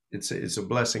 it's a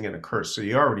blessing and a curse. So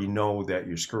you already know that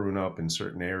you're screwing up in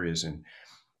certain areas, and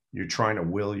you're trying to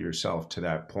will yourself to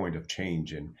that point of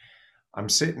change. And I'm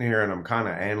sitting here and I'm kind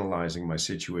of analyzing my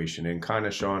situation, and kind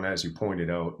of, Sean, as you pointed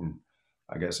out, and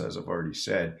I guess, as I've already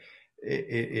said,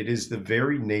 it is the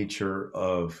very nature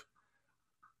of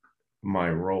my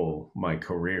role, my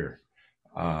career,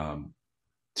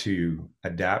 to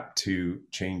adapt to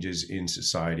changes in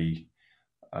society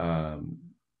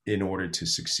in order to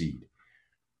succeed.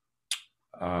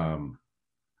 And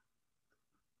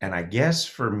I guess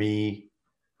for me,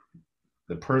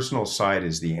 the personal side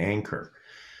is the anchor.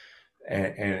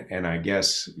 And I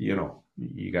guess, you know,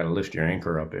 you got to lift your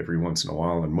anchor up every once in a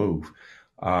while and move.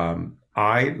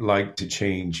 I like to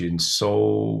change in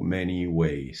so many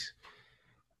ways.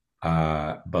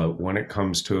 But when it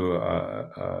comes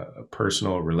to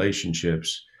personal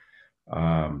relationships,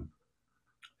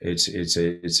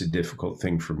 it's a difficult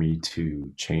thing for me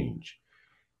to change.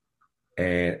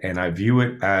 And I view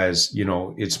it as, you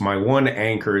know, it's my one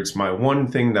anchor. It's my one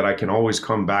thing that I can always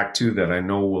come back to, that I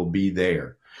know will be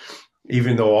there.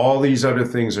 Even though all these other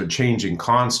things are changing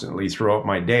constantly throughout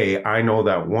my day, I know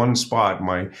that one spot,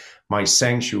 my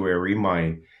sanctuary,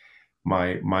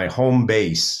 my home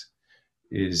base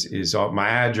is my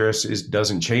address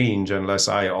doesn't change unless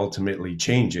I ultimately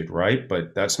change it, right?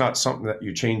 But that's not something that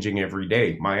you're changing every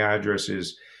day. My address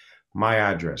is my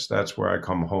address. That's where I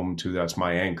come home to. That's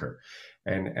my anchor.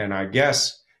 And I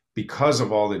guess because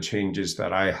of all the changes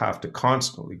that I have to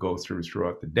constantly go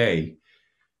throughout the day,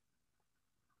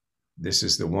 this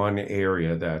is the one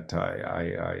area that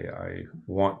I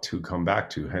want to come back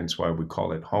to, hence why we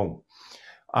call it home.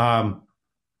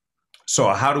 So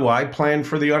how do I plan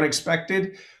for the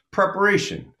unexpected?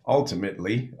 Preparation,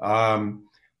 ultimately.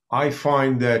 I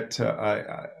find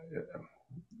that,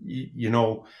 you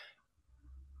know,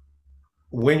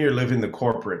 when you're living the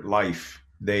corporate life,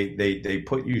 they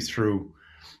put you through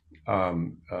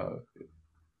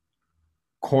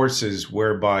courses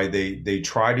whereby they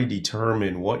try to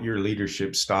determine what your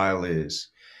leadership style is,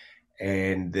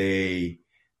 and they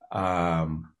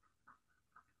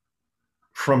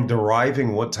from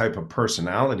deriving what type of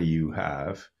personality you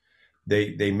have,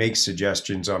 they make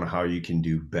suggestions on how you can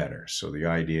do better. So the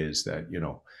idea is that, you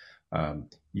know,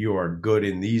 you are good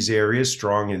in these areas,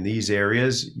 strong in these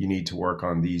areas, you need to work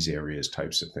on these areas,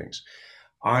 types of things.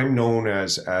 I'm known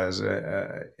as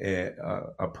a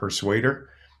persuader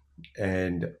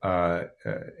and an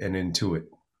intuit.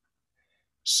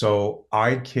 So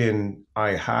I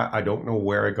don't know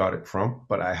where I got it from,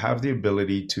 but I have the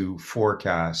ability to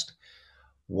forecast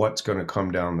what's going to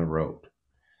come down the road.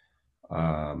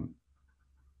 And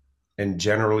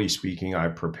generally speaking, I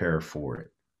prepare for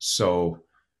it. So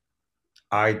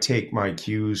I take my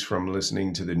cues from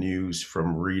listening to the news,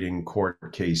 from reading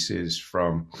court cases,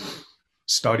 from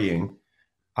studying.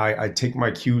 I take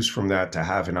my cues from that to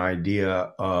have an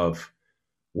idea of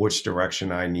which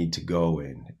direction I need to go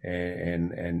in.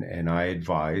 And I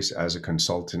advise, as a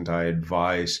consultant, I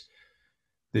advise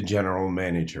the general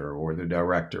manager or the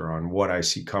director on what I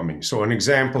see coming. So an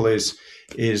example is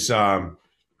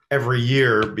every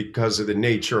year, because of the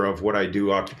nature of what I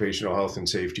do, occupational health and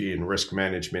safety and risk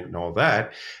management and all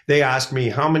that, they ask me,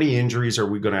 how many injuries are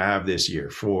we going to have this year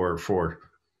for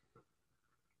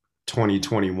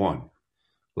 2021?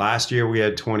 Last year, we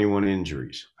had 21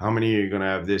 injuries. How many are you going to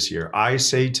have this year? I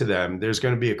say to them, there's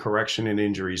going to be a correction in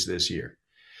injuries this year.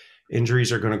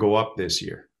 Injuries are going to go up this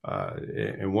year.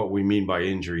 And what we mean by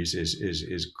injuries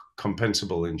is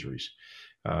compensable injuries,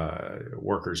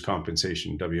 workers'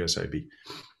 compensation, WSIB.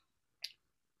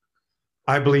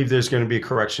 I believe there's going to be a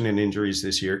correction in injuries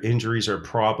this year. Injuries are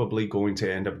probably going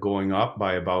to end up going up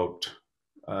by about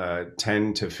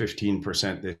 10 to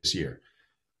 15% this year.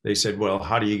 They said, well,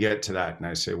 how do you get to that? And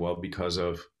I say, well, because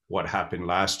of what happened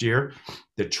last year,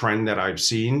 the trend that I've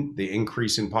seen, the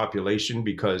increase in population,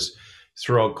 because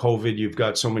throughout COVID, you've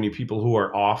got so many people who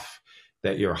are off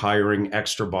that you're hiring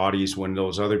extra bodies. When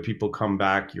those other people come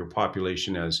back, your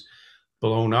population has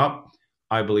blown up.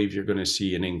 I believe you're going to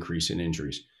see an increase in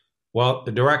injuries. Well,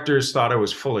 the directors thought I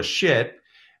was full of shit,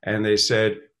 and they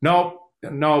said, nope.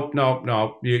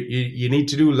 You need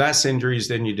to do less injuries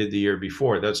than you did the year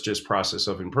before. That's just process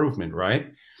of improvement,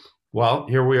 right? Well,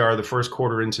 here we are, the first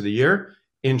quarter into the year,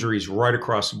 injuries right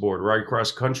across the board, right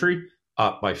across the country,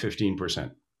 up by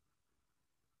 15%.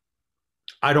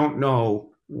 I don't know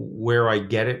where I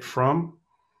get it from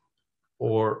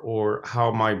or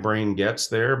how my brain gets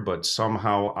there, but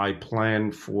somehow I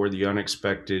plan for the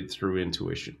unexpected through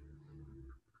intuition.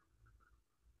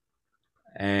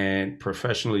 And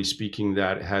professionally speaking,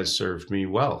 that has served me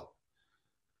well.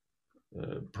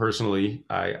 Personally,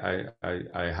 I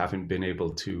haven't been able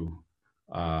to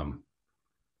turn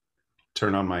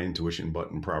on my intuition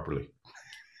button properly.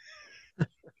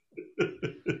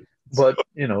 But,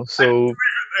 you know, so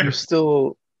you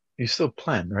still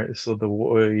plan, right? So the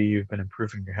way you've been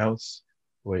improving your house,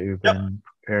 the way you've been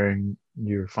preparing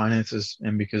your finances,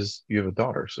 and because you have a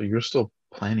daughter, so you're still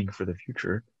planning for the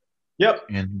future. Yep.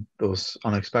 And those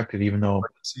unexpected, even though.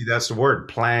 See, that's the word,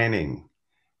 planning.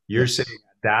 You're saying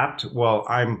adapt. Well,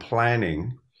 I'm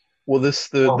planning. Well,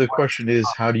 the question is,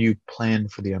 how do you plan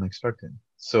for the unexpected?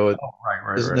 So it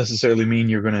doesn't necessarily mean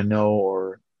you're going to know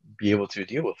or be able to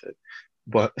deal with it,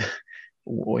 but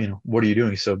what are you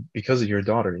doing? So because of your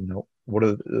daughter, what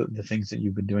are the things that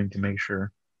you've been doing to make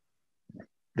sure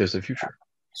there's a future?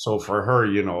 So for her,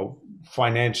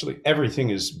 financially, everything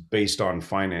is based on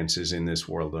finances in this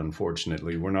world.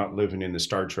 Unfortunately, we're not living in the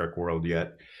Star Trek world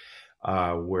yet,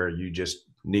 where you just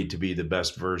need to be the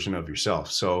best version of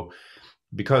yourself. So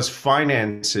because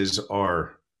finances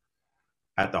are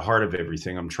at the heart of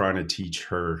everything, I'm trying to teach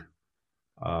her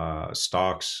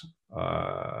stocks,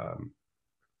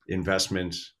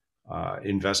 investments,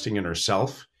 investing in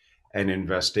herself, and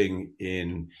investing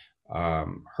in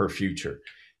her future.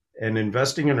 And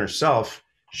investing in herself,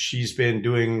 she's been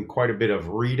doing quite a bit of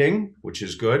reading, which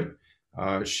is good.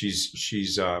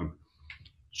 She's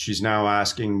now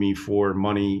asking me for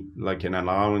money, like an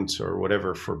allowance or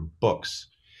whatever, for books,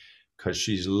 because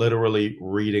she's literally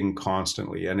reading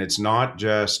constantly. And it's not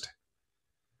just,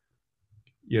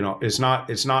 it's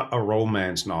not a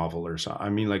romance novel or something. I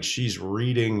mean, like, she's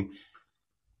reading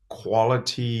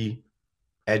quality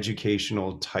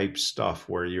educational type stuff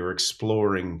where you're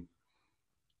exploring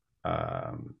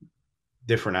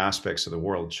different aspects of the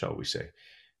world, shall we say.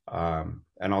 And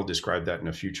I'll describe that in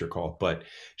a future call. But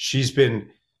she's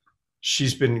been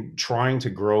trying to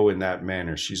grow in that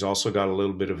manner. She's also got a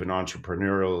little bit of an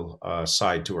entrepreneurial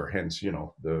side to her, hence,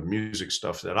 the music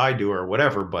stuff that I do or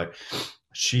whatever. But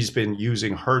she's been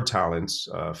using her talents,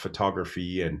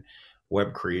 photography and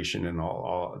web creation and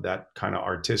all that kind of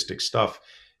artistic stuff,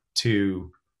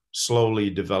 to slowly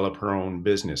develop her own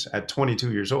business at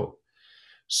 22 years old.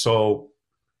 So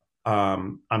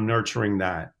I'm nurturing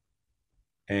that,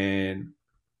 and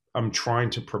I'm trying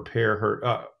to prepare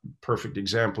her. Perfect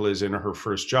example is in her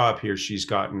first job here, she's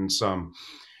gotten some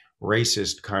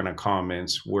racist kind of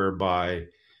comments whereby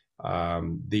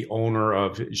the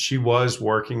owner she was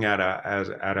working at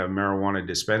a marijuana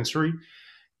dispensary,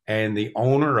 and the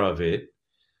owner of it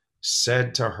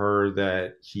said to her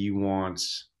that he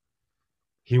wants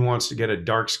to get a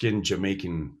dark-skinned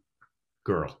Jamaican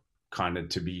girl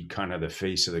to be kind of the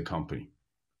face of the company.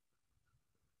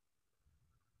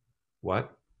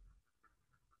 What?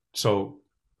 So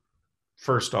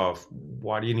first off,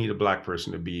 why do you need a black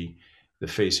person to be the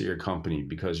face of your company?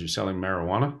 Because you're selling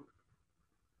marijuana?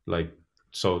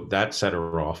 So that set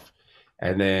her off.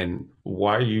 And then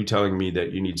why are you telling me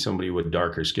that you need somebody with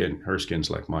darker skin? Her skin's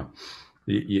like mine.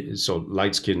 So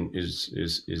light skin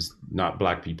is not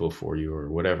black people for you or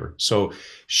whatever. So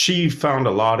she found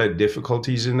a lot of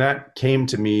difficulties in that, came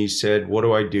to me, said, what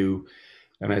do I do?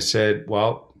 And I said,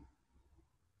 well,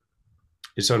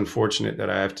 it's unfortunate that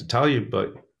I have to tell you,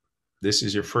 but this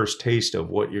is your first taste of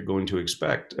what you're going to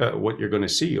expect, what you're going to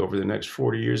see over the next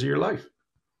 40 years of your life.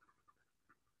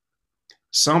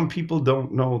 Some people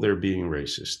don't know they're being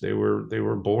racist. They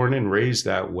were born and raised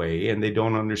that way, and they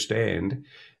don't understand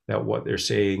that what they're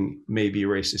saying may be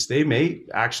racist. They may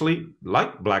actually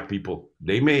like black people.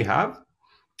 They may have,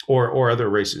 or other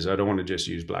races. I don't want to just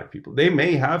use black people. They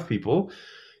may have people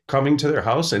coming to their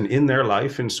house and in their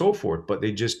life and so forth, but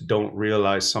they just don't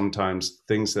realize sometimes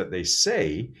things that they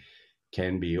say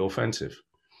can be offensive.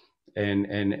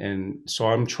 And so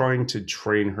I'm trying to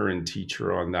train her and teach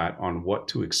her on that, on what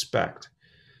to expect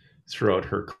throughout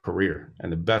her career.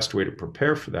 And the best way to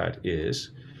prepare for that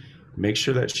is make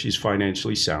sure that she's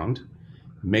financially sound,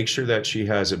 make sure that she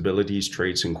has abilities,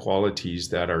 traits, and qualities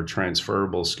that are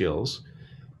transferable skills,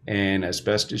 and as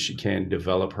best as she can,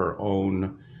 develop her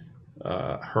own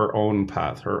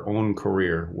path, her own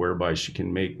career, whereby she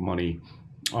can make money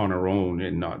on her own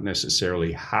and not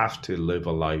necessarily have to live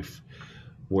a life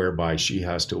whereby she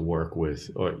has to work with,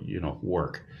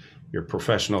 work. Your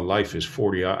professional life is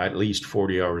at least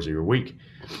 40 hours a week.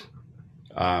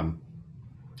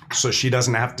 So she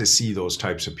doesn't have to see those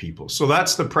types of people. So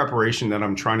that's the preparation that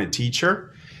I'm trying to teach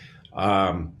her.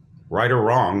 Right or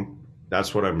wrong,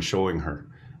 that's what I'm showing her.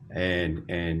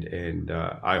 And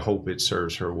I hope it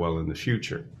serves her well in the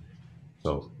future.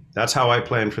 So that's how I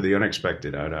plan for the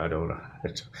unexpected. I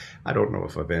don't know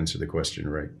if I've answered the question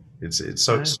right. It's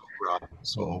so broad.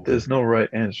 So there's no right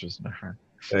answers, my friend.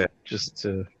 Yeah. Just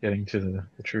getting to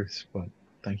the truth. But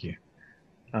thank you,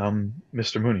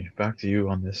 Mr. Mooney. Back to you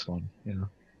on this one.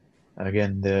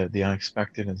 Again, the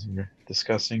unexpected, as you're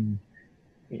discussing,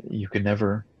 you can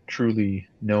never truly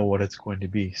know what it's going to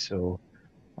be. So,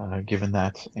 given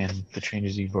that and the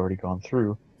changes you've already gone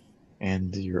through,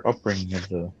 and your upbringing of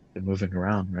the moving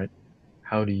around, right?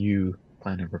 How do you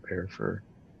plan to prepare for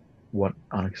what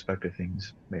unexpected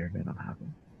things may or may not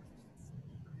happen?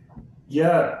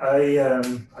 Yeah,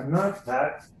 I'm not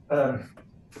that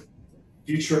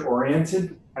future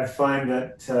oriented. I find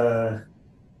that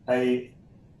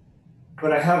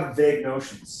but I have vague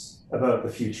notions about the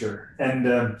future,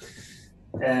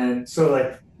 and so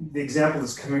like the example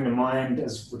that's coming to mind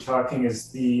as we're talking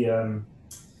is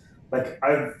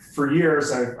for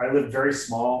years I lived very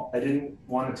small. I didn't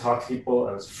want to talk to people.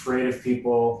 I was afraid of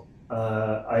people.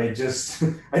 I just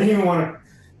I didn't even want to.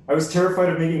 I was terrified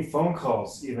of making phone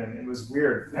calls. Even it was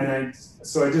weird, and I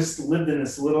just lived in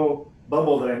this little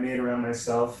bubble that I made around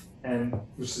myself, and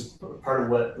which is part of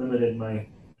what limited my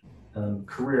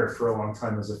career for a long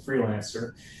time as a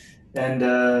freelancer. And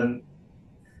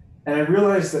I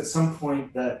realized at some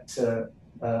point that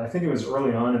I think it was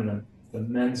early on in the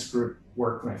men's group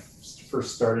work when I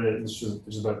first started it, which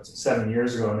was about 7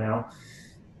 years ago now,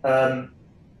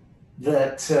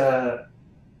 that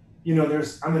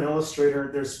I'm an illustrator.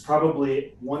 There's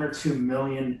probably 1 or 2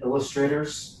 million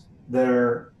illustrators that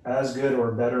are as good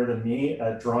or better than me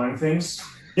at drawing things,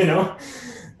 and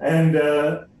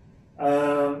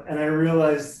I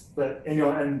realized that,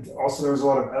 and also there was a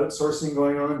lot of outsourcing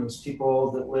going on. There's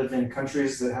people that live in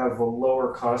countries that have a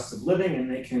lower cost of living, and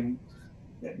they can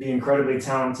be incredibly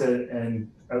talented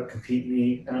and outcompete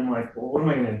me. And I'm like, well, what am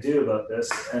I going to do about this?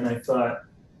 And I thought,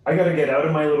 I got to get out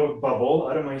of my little bubble,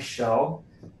 out of my shell.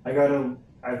 I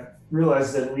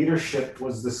realized that leadership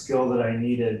was the skill that I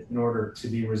needed in order to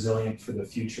be resilient for the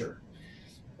future.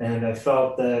 And I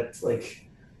felt that,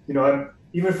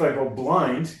 even if I go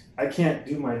blind, I can't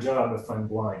do my job if I'm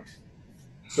blind.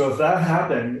 So if that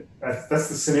happened, that's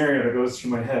the scenario that goes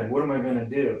through my head. What am I going to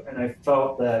do? And I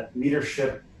felt that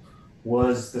leadership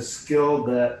was the skill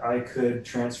that I could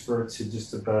transfer to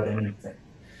just about anything.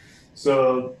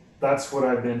 So that's what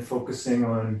I've been focusing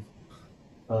on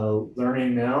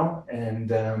learning now.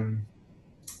 And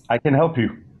I can help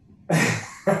you. All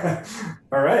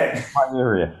right. My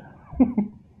area.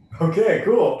 Okay,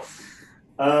 cool.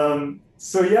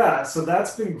 So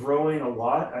that's been growing a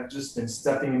lot. I've just been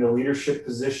stepping into leadership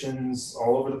positions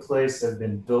all over the place. I've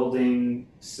been building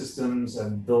systems.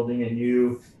 I'm building a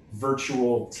new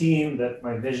virtual team that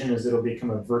my vision is it'll become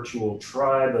a virtual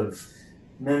tribe of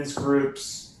men's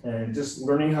groups, and just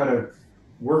learning how to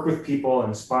work with people,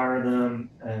 inspire them,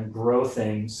 and grow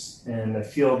things. And I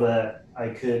feel that I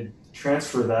could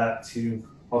transfer that to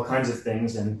all kinds of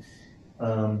things. And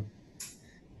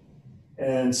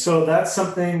so that's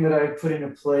something that I put into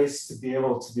place to be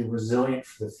able to be resilient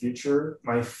for the future.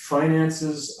 My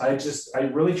finances, I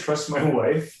really trust my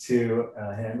wife to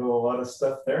handle a lot of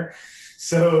stuff there.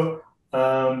 So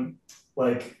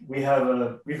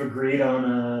we've agreed on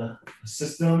a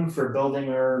system for building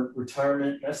our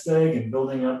retirement nest egg and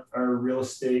building up our real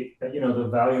estate, the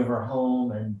value of our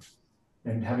home,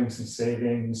 and having some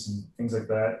savings and things like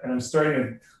that. And I'm starting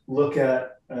to look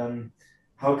at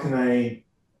how can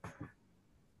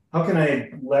I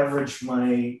leverage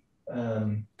my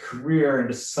career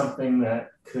into something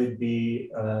that could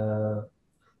be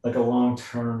like a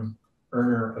long-term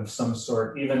earner of some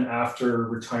sort, even after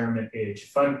retirement age.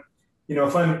 If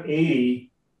I'm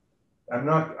 80, I don't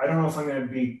know if I'm going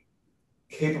to be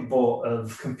capable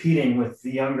of competing with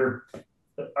the younger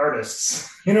artists.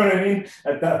 You know what I mean?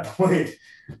 At that point.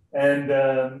 And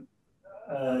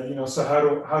so how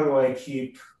do I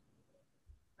keep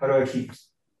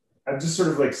I'm just sort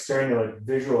of like starting to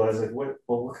visualize what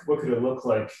could it look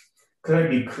like? Could I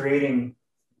be creating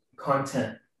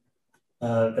content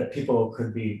that people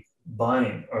could be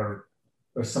buying, or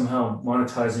somehow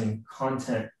monetizing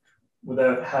content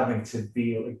without having to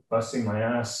be busting my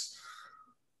ass?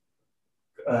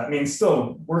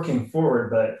 Still working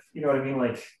forward, but you know what I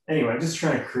mean? Anyway, I'm just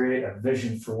trying to create a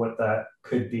vision for what that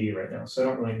could be right now. So I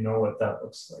don't really know what that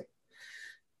looks like.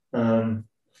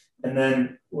 And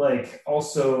then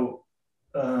also,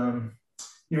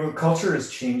 culture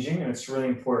is changing, and it's really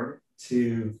important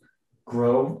to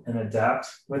grow and adapt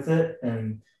with it.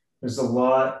 And there's a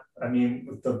lot,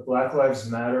 with the Black Lives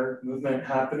Matter movement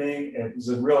happening, it was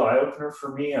a real eye opener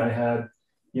for me. I had,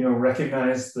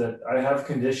 recognized that I have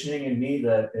conditioning in me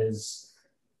that is,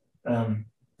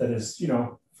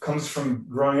 comes from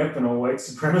growing up in a white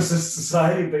supremacist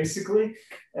society, basically.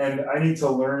 And I need to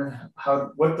learn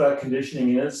what that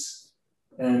conditioning is,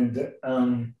 and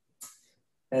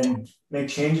make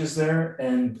changes there.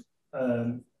 And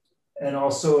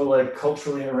also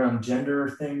culturally around gender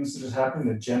things that has happened.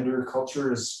 The gender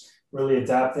culture is really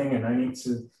adapting, and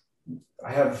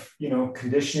I have,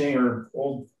 conditioning or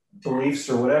old beliefs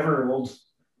or whatever,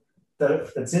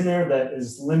 that's in there that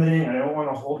is limiting. I don't want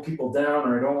to hold people down,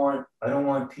 or I don't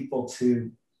want people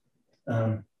to,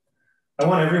 I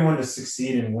want everyone to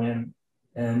succeed and win.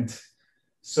 And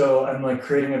so I'm like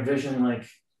creating a vision like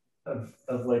of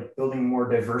like building more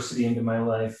diversity into my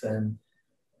life. And,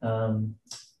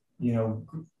 you know,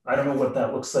 I don't know what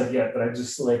that looks like yet, but I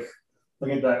just like look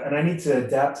at that. And I need to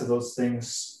adapt to those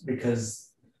things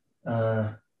because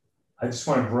I just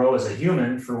want to grow as a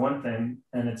human, for one thing.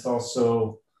 And it's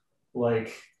also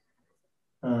like,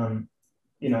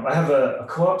 you know, I have a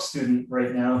co-op student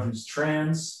right now who's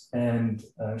trans, and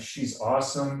she's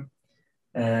awesome.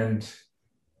 And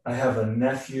I have a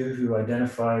nephew who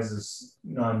identifies as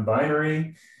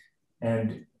non-binary,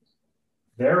 and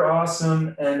they're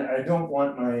awesome. And I don't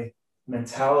want my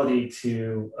mentality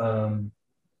to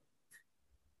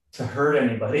hurt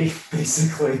anybody,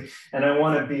 basically. And I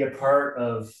want to be a part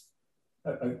of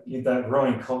that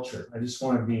growing culture. I just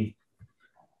want to be,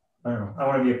 I don't know, I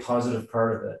want to be a positive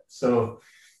part of it. So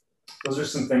those are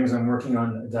some things I'm working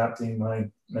on, adapting my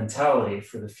mentality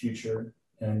for the future.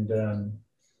 And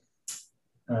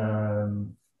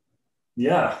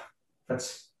yeah,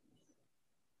 that's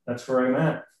where I'm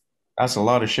at. That's a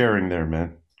lot of sharing there,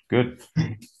 man. Good.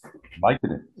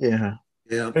 Liking it. Yeah.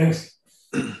 Yeah. Thanks.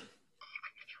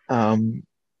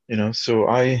 You know, so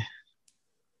I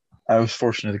was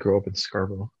fortunate to grow up in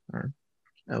Scarborough, or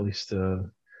at least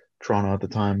Toronto at the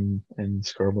time, in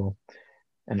Scarborough,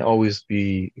 and always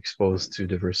be exposed to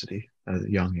diversity at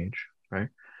a young age, right?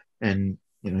 And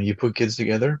you know, you put kids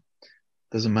together,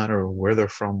 doesn't matter where they're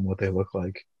from, what they look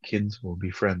like, kids will be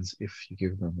friends if you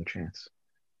give them the chance.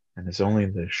 And it's only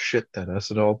the shit that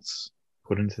us adults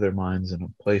put into their minds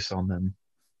and place on them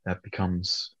that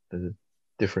becomes the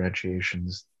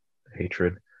differentiations, the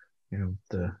hatred, you know,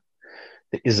 the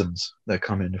isms that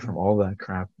come in from all that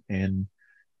crap. And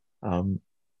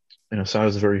you know, so I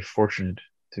was very fortunate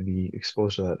to be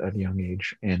exposed to that at a young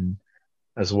age, and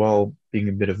as well being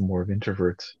a bit of more of an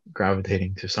introvert,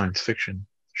 gravitating to science fiction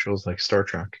shows like Star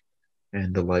Trek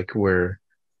and the like, where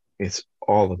it's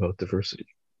all about diversity.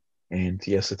 And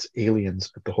yes, it's aliens,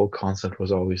 but the whole concept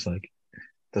was always like,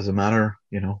 doesn't matter,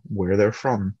 you know, where they're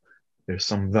from, there's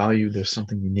some value, there's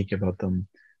something unique about them,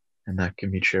 and that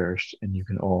can be cherished, and you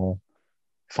can all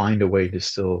find a way to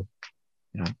still,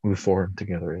 you know, move forward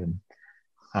together. And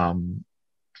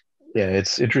yeah,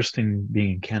 it's interesting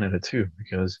being in Canada too,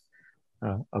 because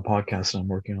a podcast I'm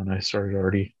working on, I started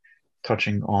already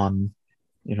touching on,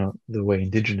 you know, the way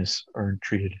Indigenous are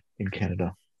treated in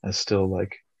Canada as still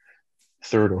like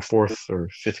third or fourth or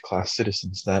fifth class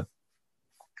citizens, that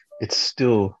it's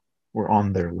still, we're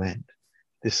on their land.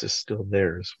 This is still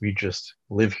theirs. We just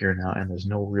live here now, and there's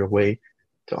no real way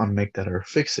to unmake that or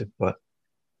fix it, but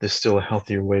there's still a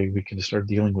healthier way we can start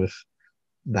dealing with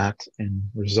that and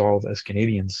resolve as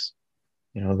Canadians.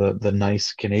 You know, the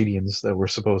nice Canadians that we're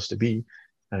supposed to be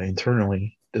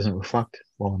internally doesn't reflect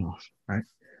well enough, right?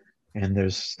 And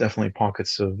there's definitely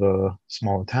pockets of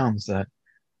smaller towns that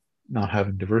not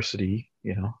having diversity,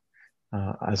 you know,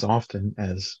 as often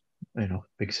as, you know,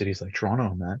 big cities like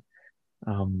Toronto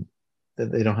and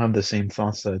that they don't have the same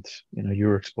thoughts that, you know, you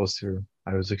were exposed to,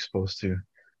 I was exposed to.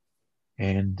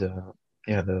 And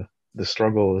yeah, the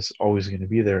struggle is always going to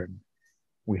be there. And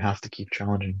we have to keep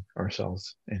challenging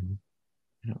ourselves and,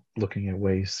 you know, looking at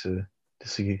ways to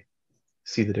see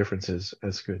the differences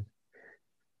as good.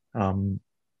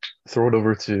 Throw it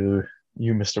over to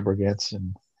you, Mr. Burgets,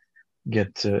 and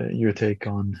get your take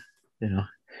on, you know,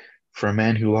 for a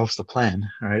man who loves to plan,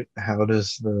 right? How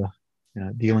does the, you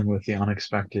know, dealing with the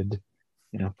unexpected,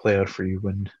 you know, play out for you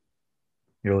when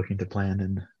you're looking to plan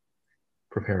and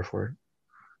prepare for it?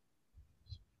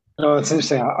 No, it's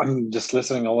interesting. I'm just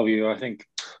listening to all of you. I think,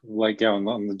 like, yeah,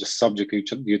 on the just subject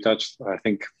you touched, I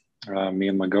think me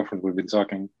and my girlfriend, we've been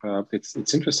talking.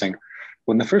 It's interesting.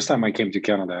 When the first time I came to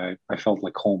Canada, I felt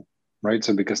like home, right?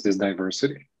 So because there's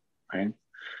diversity, right?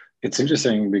 It's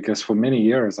interesting because for many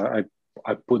years, I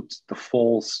put the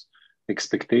false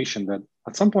expectation that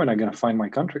at some point I'm going to find my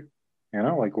country, you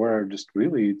know, like where just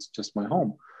really it's just my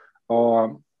home.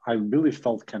 I really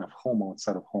felt kind of home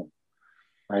outside of home,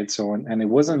 right? So, and it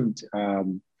wasn't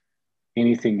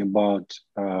anything about,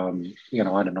 you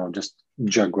know, I don't know, just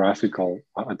geographical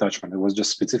attachment. It was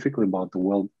just specifically about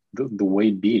the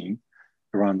way being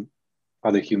around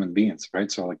other human beings,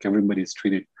 right? So like everybody is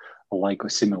treated alike or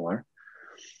similar.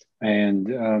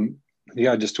 And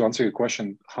yeah, just to answer your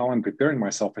question, how I'm preparing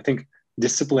myself, I think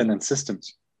discipline and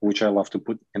systems, which I love to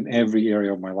put in every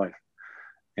area of my life.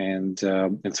 And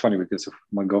it's funny because if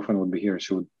my girlfriend would be here,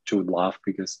 she would laugh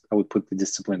because I would put the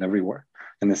discipline everywhere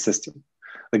in the system.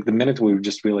 Like the minute we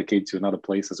just relocate to another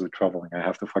place as we're traveling, I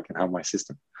have to fucking have my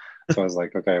system. So I was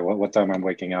like, okay, what time I'm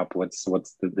waking up? What's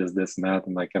this and that?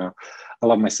 And like, I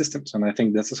love my systems. And I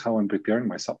think this is how I'm preparing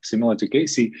myself. Similar to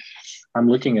Casey, I'm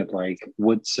looking at like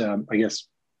what's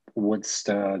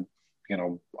the,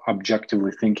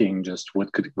 objectively thinking, just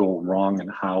what could go wrong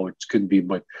and how it could be.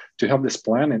 But to have this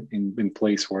plan in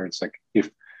place where it's like, if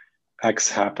X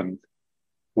happened,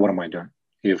 what am I doing?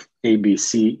 If A, B,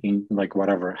 C, in like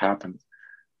whatever happened,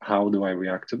 how do I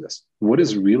react to this? What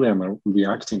is really I'm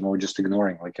reacting or just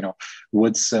ignoring? Like,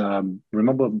 what's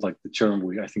remember like the term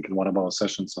I think in one of our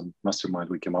sessions on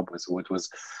Mastermind we came up with,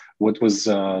 what was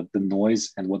the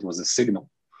noise and what was the signal?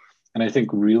 And I think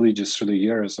really just through the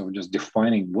years of just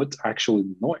defining what's actually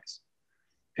noise,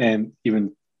 and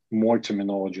even more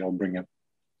terminology I'll bring in.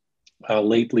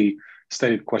 Lately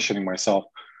started questioning myself.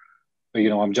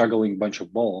 I'm juggling a bunch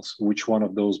of balls. Which one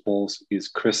of those balls is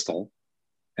crystal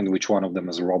and which one of them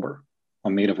is rubber?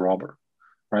 I'm made of rubber,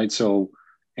 right? So,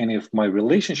 and if my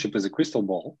relationship is a crystal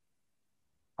ball,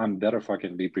 I'm better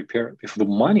fucking be prepared. If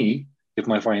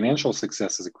my financial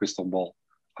success is a crystal ball,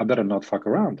 I better not fuck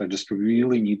around. I just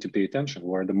really need to pay attention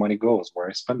where the money goes, where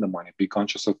I spend the money, be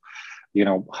conscious of,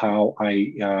 how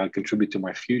I contribute to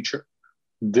my future.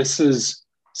 This is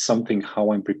something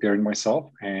how I'm preparing myself.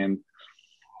 And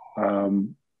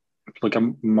like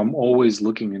I'm always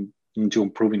looking into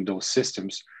improving those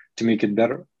systems to make it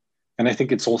better. And I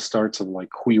think it all starts of like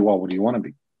who you are, what do you want to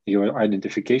be, your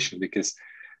identification, because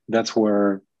that's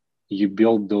where you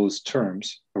build those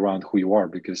terms around who you are.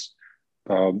 Because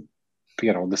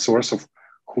the source of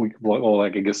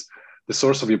the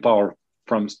source of your power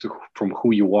from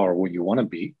who you are, what you want to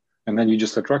be, and then you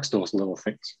just attract those little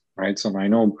things, right? So I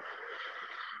know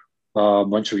a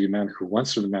bunch of you men who went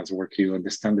through the men's work, you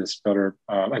understand this better.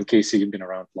 And Casey, you've been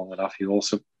around long enough, you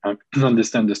also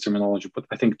understand this terminology. But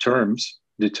I think terms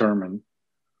determine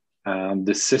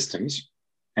the systems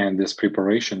and this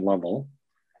preparation level.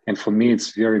 And for me,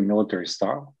 it's very military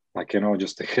style. Like,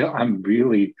 I'm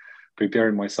really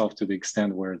preparing myself to the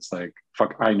extent where it's like,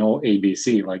 fuck, I know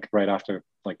ABC, like right after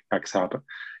like X happened.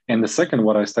 And the second,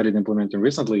 what I started implementing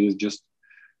recently is just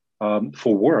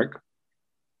for work.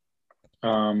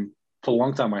 For a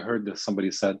long time, I heard this. Somebody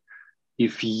said,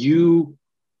 if you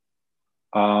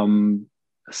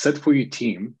set for your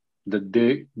team that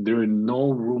there is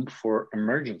no room for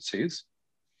emergencies,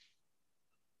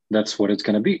 that's what it's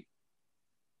going to be.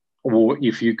 Or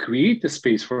if you create the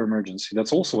space for emergency,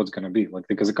 that's also what's going to be. Like,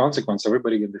 because the consequence,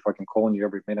 everybody can be fucking calling you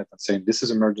every minute and saying, this is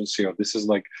emergency, or this is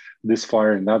like this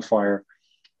fire and that fire.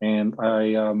 And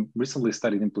I recently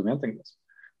started implementing this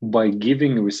by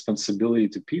giving responsibility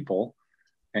to people.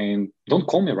 And don't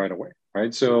call me right away,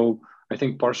 right? So I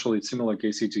think partially it's similar,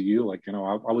 Casey, to you. Like,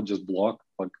 I would just block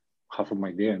like half of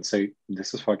my day and say,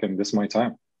 this is my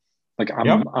time. Like,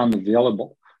 I'm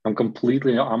unavailable. I'm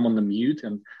on the mute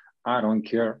and I don't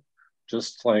care.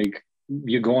 Just like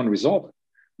you go and resolve it.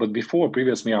 But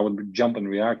previously, I would jump and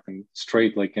react and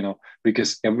straight, like,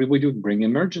 because everybody would bring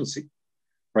emergency,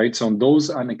 right? So those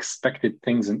unexpected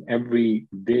things in every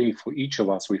day for each of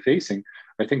us we're facing,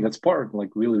 I think that's part,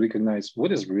 like really recognize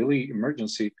what is really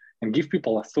emergency and give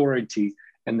people authority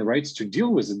and the rights to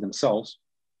deal with it themselves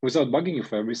without bugging you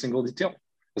for every single detail.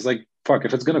 It's like, fuck,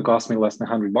 if it's going to cost me less than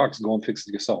 $100, go and fix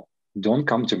it yourself. Don't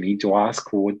come to me to ask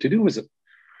for what to do with it.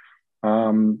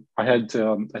 I had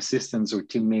assistants or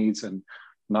teammates, and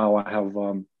now I have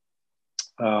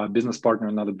a business partner,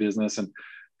 another business,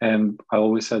 and I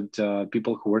always had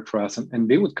people who worked for us, and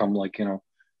they would come like,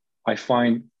 I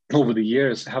find over the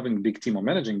years, having a big team or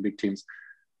managing big teams,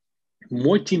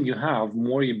 more team you have,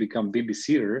 more you become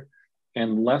babysitter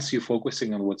and less you're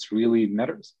focusing on what's really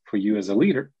matters for you as a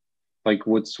leader. Like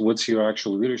what's your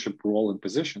actual leadership role and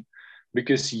position,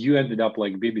 because you ended up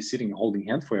like babysitting, holding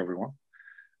hand for everyone.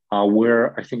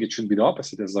 Where I think it should be the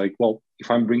opposite. Is like, well, if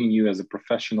I'm bringing you as a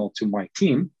professional to my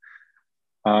team,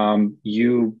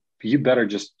 you better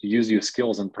just use your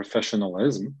skills and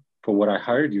professionalism for what I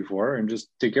hired you for and just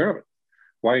take care of it.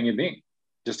 Why are you being?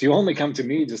 Just you only come to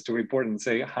me just to report and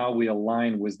say how we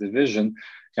align with the vision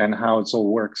and how it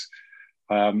all works.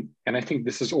 And I think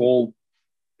this is all,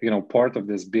 part of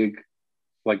this big,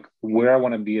 like where I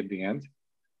want to be at the end.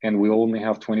 And we only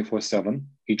have 24/7,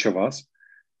 each of us,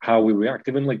 how we react,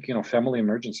 even like, family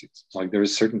emergencies. Like there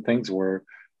is certain things where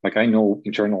like, I know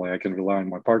internally I can rely on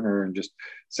my partner and just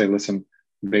say, listen,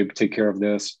 babe, take care of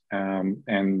this.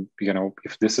 And,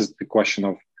 if this is the question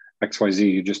of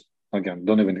XYZ, you just, again,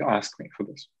 don't even ask me for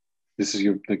this. This is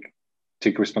your, like,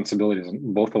 take responsibilities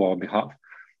on both of our behalf.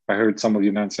 I heard some of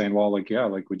you men saying, well, like, yeah,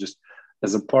 like we just,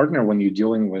 as a partner, when you're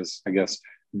dealing with, I guess,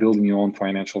 building your own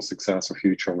financial success or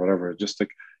future or whatever, just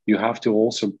like, you have to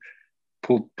also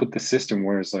put the system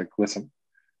where it's like, listen,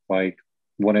 Like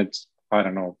when it's, I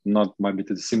don't know, not might be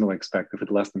to the similar expect, if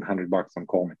it's less than $100, don't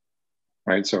call me.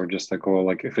 Right. So just like, or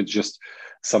like if it's just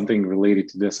something related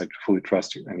to this, I fully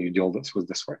trust you and you deal with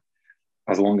this way,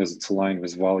 as long as it's aligned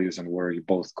with values and where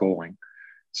you're both going.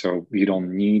 So you don't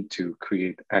need to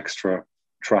create extra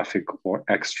traffic or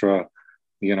extra,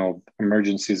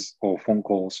 emergencies or phone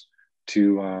calls to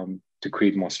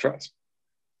create more stress.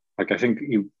 Like I think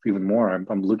even more,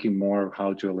 I'm looking more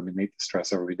how to eliminate the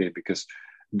stress every day, because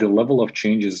the level of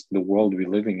changes the world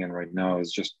we're living in right now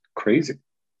is just crazy.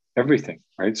 Everything,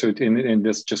 right? So in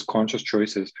this, just conscious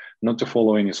choices not to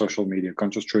follow any social media,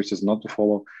 conscious choices not to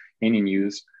follow any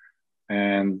news,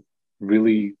 and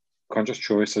really conscious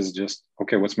choices just,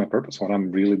 okay, what's my purpose, what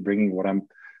I'm really bringing, who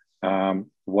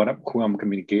I'm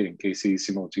communicating. Casey,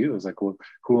 similar to you, is like, well,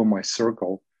 who are my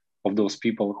circle of those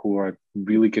people who I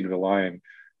really can rely on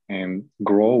and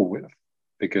grow with,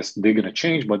 because they're going to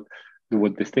change, but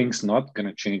what the thing's not going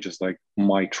to change is like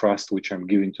my trust, which I'm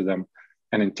giving to them,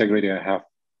 and integrity I have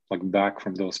like back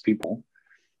from those people,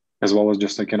 as well as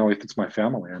just like, if it's my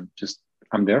family,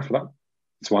 I'm there for them.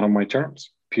 It's one of my terms,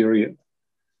 period.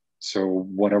 So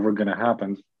whatever going to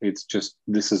happen, it's just,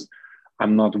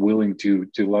 I'm not willing to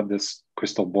let this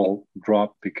crystal ball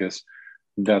drop, because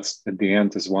that's at the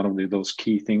end is one of those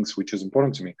key things which is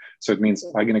important to me. So it means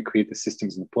I'm going to create the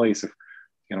systems in place. If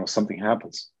something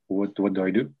happens, what do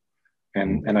I do?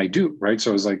 And I do, right?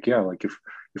 So it's like, yeah, like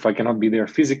if I cannot be there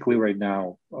physically right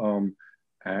now,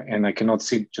 and I cannot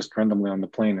sit just randomly on the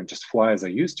plane and just fly as I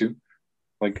used to,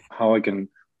 like how I can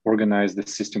organize the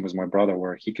system with my brother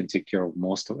where he can take care of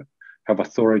most of it, have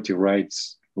authority,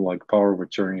 rights, like power of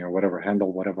attorney or whatever,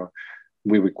 handle whatever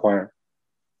we require,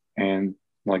 and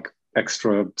like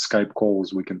extra Skype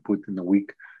calls we can put in a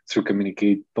week to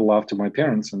communicate the love to my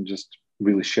parents and just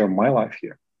really share my life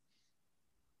here.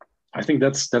 I think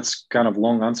that's kind of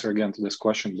long answer again to this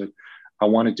question, but I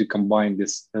wanted to combine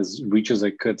this as rich as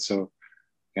I could, so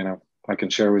I can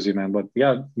share with you, man. But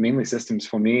yeah, mainly systems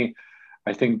for me.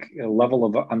 I think a level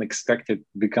of unexpected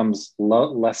becomes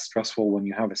less stressful when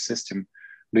you have a system,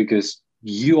 because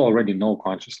you already know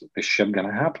consciously this shit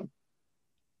gonna happen.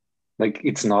 Like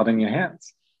it's not in your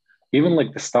hands. Even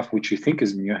like the stuff which you think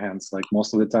is in your hands, like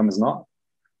most of the time is not.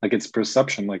 Like it's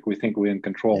perception. Like we think we're in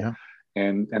control, yeah.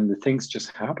 and the things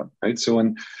just happen, right? So,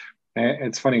 and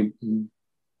it's funny.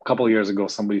 A couple of years ago,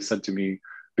 somebody said to me,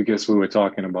 because we were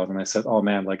talking about, and I said, "Oh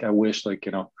man, like I wish, like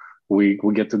we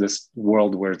get to this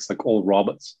world where it's like all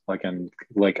robots, like and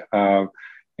like all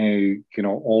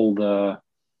the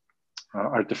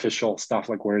artificial stuff,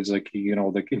 like where it's like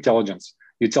like intelligence.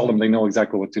 You tell them, they know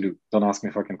exactly what to do. Don't ask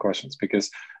me fucking questions, because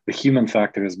the human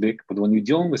factor is big. But when you're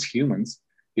dealing with humans,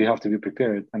 you have to be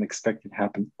prepared and expect it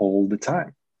happen all the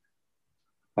time.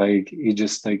 Like you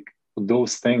just like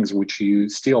those things which you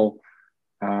still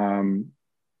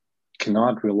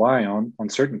cannot rely on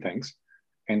certain things,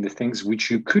 and the things which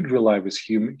you could rely with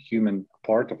human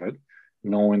part of it,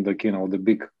 knowing like the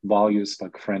big values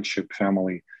like friendship,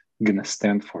 family, gonna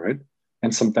stand for it.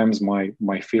 And sometimes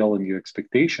my fail in your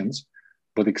expectations,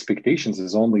 but expectations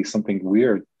is only something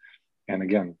weird, and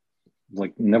again,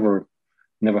 like never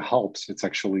helps. It's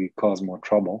actually cause more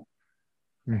trouble.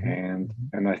 Mm-hmm.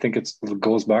 And I think it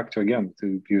goes back to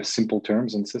your simple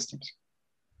terms and systems.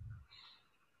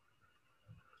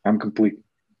 I'm complete.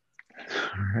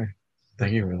 All right.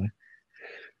 Thank you, really.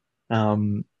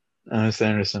 Mr.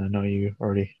 Anderson, I know you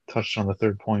already touched on the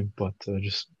third point, but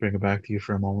just bring it back to you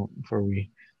for a moment before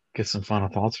we get some final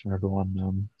thoughts from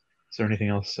everyone. Is there anything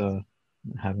else,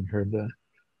 having heard the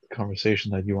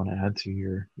conversation, that you want to add to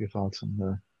your thoughts on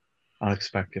the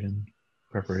unexpected and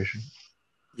preparation?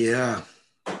 Yeah.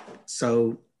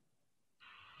 So,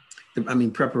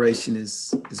 preparation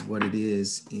is what it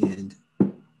is. And,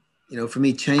 for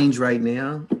me, change right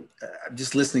now, I'm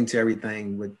just listening to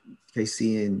everything what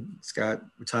KC and Scott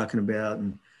were talking about,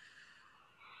 and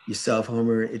yourself,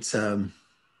 Homer. It's the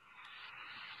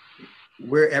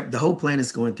whole planet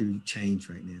is going through change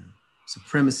right now.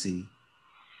 Supremacy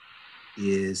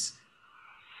has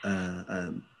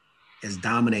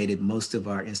dominated most of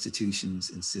our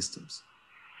institutions and systems.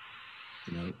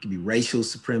 It can be racial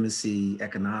supremacy,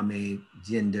 economic,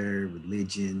 gender,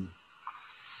 religion.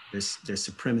 There's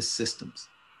supremacist systems.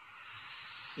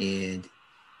 And,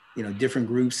 different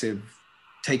groups have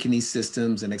taken these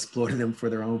systems and exploited them for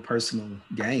their own personal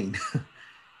gain.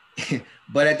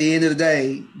 But at the end of the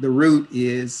day, the root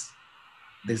is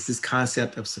there's this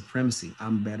concept of supremacy.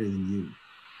 I'm better than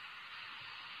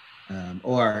you.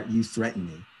 Or you threaten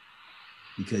me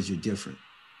because you're different.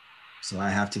 So I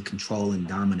have to control and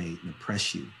dominate and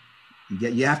oppress you.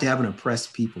 You have to have an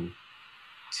oppressed people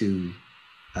to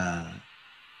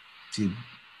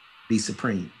be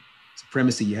supreme.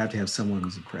 Supremacy, you have to have someone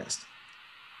who's oppressed.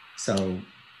 So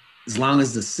as long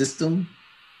as the system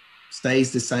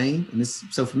stays the same, and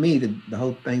so for me, the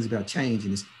whole thing's about change,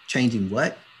 and it's changing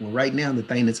what? Well, right now, the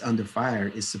thing that's under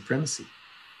fire is supremacy.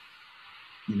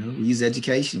 You know, we use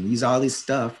education, we use all this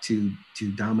stuff to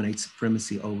dominate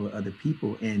supremacy over other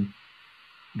people. And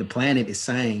the planet is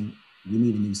saying, we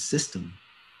need a new system.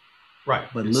 Right.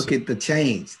 But look at the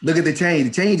change. Look at the change.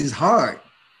 The change is hard.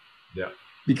 Yeah.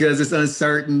 Because it's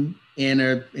uncertain and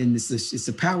it's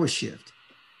a power shift.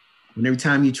 And every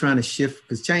time you're trying to shift,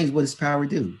 because change, what does power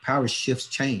do? Power shifts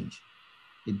change.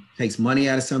 It takes money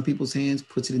out of some people's hands,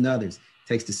 puts it in others. It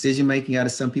takes decision-making out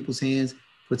of some people's hands,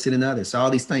 puts it in others. So all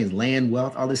these things, land,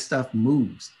 wealth, all this stuff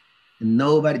moves. And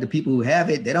the people who have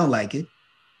it, they don't like it.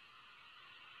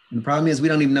 And the problem is we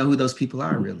don't even know who those people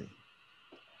are really.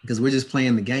 Because we're just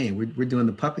playing the game. We're doing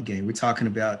the puppet game. We're talking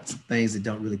about things that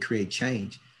don't really create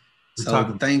change. So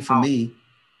the thing for me,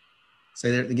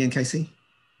 say that again, Casey?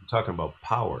 I'm talking about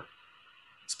power.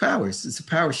 It's power. It's a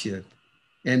power shift.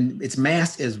 And it's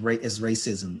masked as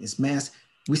racism. It's masked.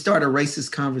 We start a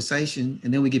racist conversation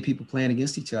and then we get people playing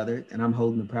against each other and I'm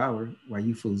holding the power while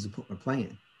you fools are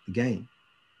playing the game.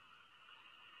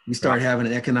 We start having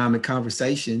an economic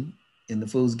conversation and the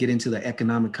fools get into the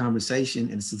economic conversation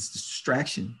and it's a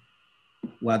distraction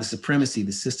while the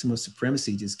system of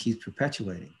supremacy just keeps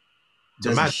perpetuating. It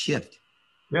doesn't shift.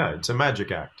 Yeah, it's a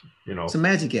magic act, you know. It's a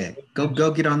magic act.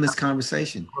 Go get on this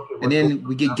conversation. And then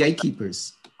we get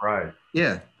gatekeepers. Right.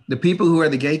 Yeah. The people who are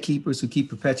the gatekeepers who keep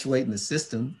perpetuating the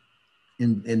system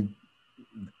and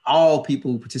all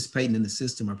people participating in the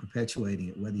system are perpetuating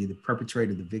it, whether you're the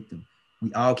perpetrator or the victim.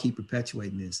 We all keep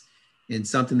perpetuating this. And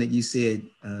something that you said,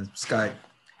 Scott,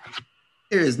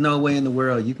 there is no way in the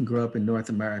world you can grow up in North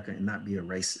America and not be a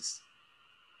racist.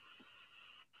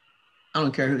 I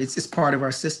don't care. It's part of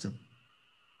our system.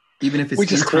 Even if it's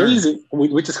which is crazy.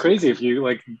 Which is crazy if you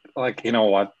like, you know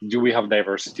what? Do we have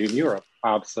diversity in Europe?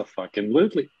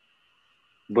 Absolutely.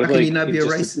 But how can you not be a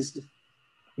racist?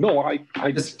 No, I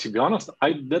to be honest,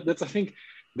 that's I think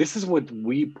this is what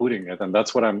we putting it, and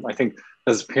that's what I think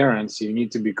as parents, you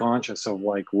need to be conscious of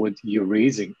like what you're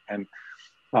raising and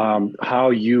how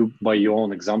you, by your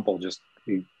own example, just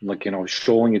like, you know,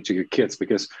 showing it to your kids.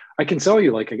 Because I can tell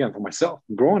you, like, again, for myself,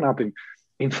 growing up in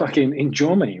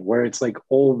Germany, where it's like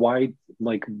all white,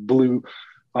 like blue,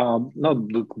 not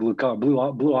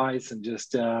blue eyes, and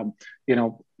just you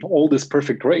know, all this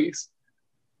perfect race.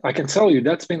 I can tell you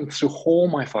that's been through whole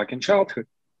my fucking childhood.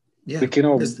 Yeah, like, you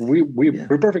know,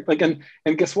 we're perfect. Like, and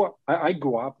guess what? I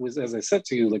grew up with, as I said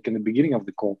to you, like in the beginning of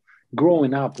the call,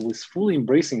 growing up was fully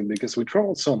embracing it because we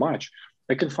traveled so much.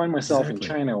 I can find myself in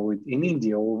China or in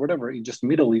India or whatever, in just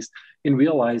Middle East, and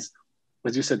realize,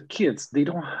 as you said, kids, they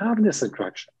don't have this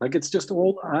attraction. Like, it's just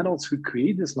all adults who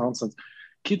create this nonsense.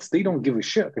 Kids, they don't give a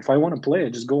shit. If I want to play, I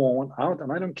just go on out,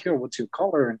 and I don't care what's your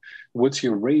color and what's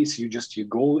your race. You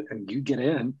go and you get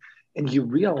in, and you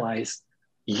realize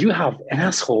you have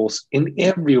assholes in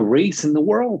every race in the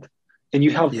world, and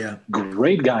you have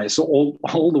great guys all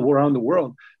around the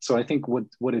world. So I think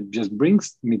what it just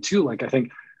brings me to, like, I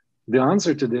think the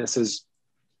answer to this is,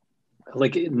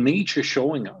 like, nature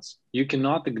showing us you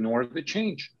cannot ignore the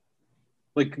change.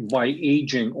 Like, by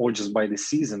aging or just by the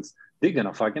seasons, they're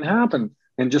gonna fucking happen.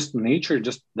 And just nature,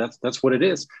 just that's what it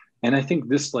is. And I think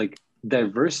this, like,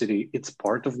 diversity, it's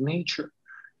part of nature.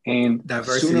 And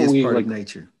diversity is part of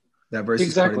nature. Diversity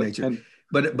is part of nature. And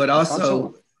but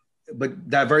also, but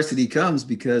diversity comes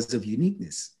because of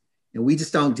uniqueness. And we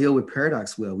just don't deal with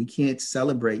paradox well. We can't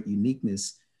celebrate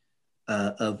uniqueness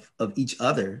of each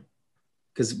other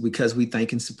because we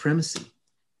think in supremacy.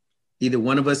 Either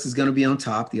one of us is going to be on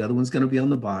top, the other one's going to be on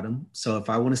the bottom. So if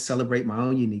I want to celebrate my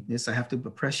own uniqueness, I have to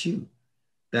oppress you.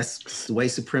 That's the way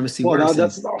supremacy works.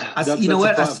 You know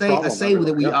what? I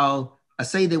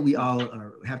say that we all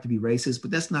have to be racist,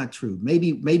 but that's not true.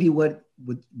 Maybe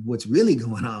what's really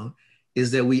going on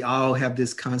is that we all have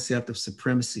this concept of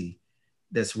supremacy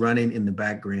that's running in the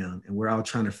background, and we're all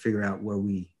trying to figure out where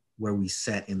we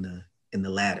sat in the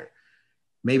ladder.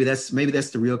 Maybe that's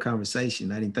the real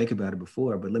conversation. I didn't think about it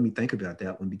before, but let me think about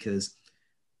that one because,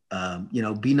 you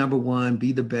know, be number one,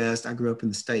 be the best. I grew up in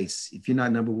the States. If you're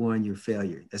not number one, you're a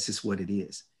failure. That's just what it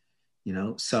is, you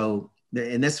know? So,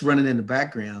 and that's running in the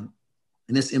background,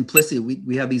 and it's implicit.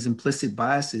 We have these implicit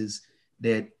biases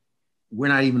that we're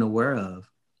not even aware of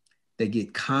that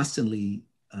get constantly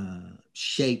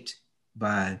shaped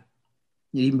by,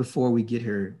 even before we get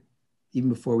here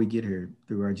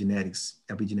through our genetics,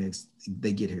 epigenetics,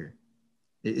 they get here.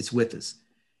 It's with us.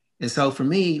 And so for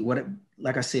me,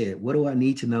 like I said, what do I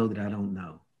need to know that I don't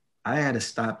know? I had to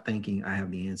stop thinking I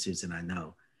have the answers and I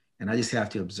know. And I just have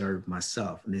to observe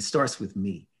myself. And it starts with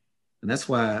me. And that's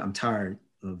why I'm tired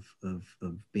of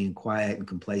being quiet and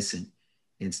complacent,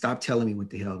 and stop telling me what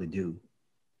the hell to do.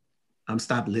 I'm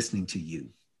stop listening to you.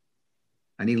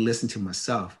 I need to listen to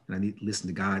myself, and I need to listen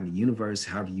to God and the universe,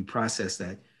 however you process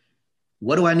that.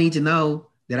 What do I need to know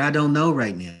that I don't know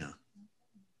right now?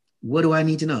 What do I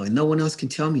need to know? And no one else can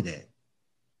tell me that.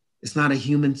 It's not a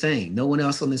human thing. No one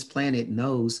else on this planet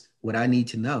knows what I need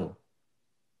to know,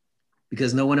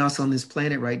 because no one else on this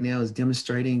planet right now is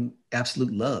demonstrating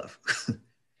absolute love.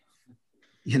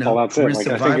 You know, well, that's it. Like,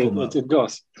 I think it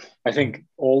goes. I think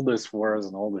all this wars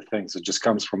and all the things, it just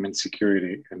comes from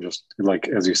insecurity and just, like,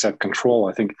 as you said, control.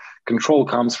 I think control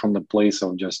comes from the place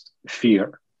of just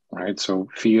fear, right? So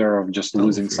fear of just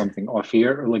losing something, or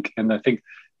fear, like, and I think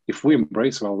if we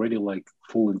embrace, we're already like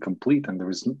full and complete, and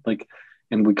there is like,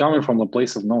 and we're coming from a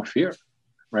place of no fear,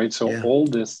 right? So all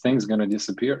these things going to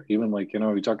disappear. Even like, you know,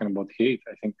 we're talking about hate.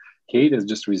 I think hate is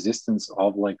just resistance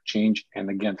of like change. And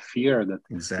again, fear that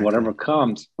whatever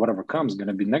comes going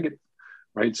to be negative,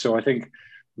 right? So I think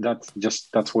that's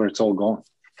where it's all going.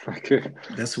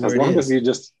 That's where as long as you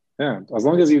just, as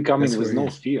long as you come in with no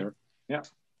fear.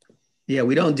 Yeah,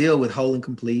 we don't deal with whole and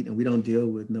complete, and we don't deal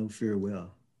with no fear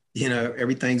well. You know,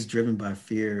 everything's driven by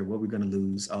fear, what we're going to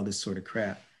lose, all this sort of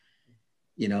crap.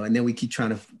 You know, and then we keep trying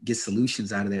to get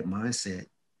solutions out of that mindset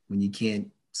when you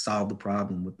can't solve the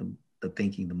problem with the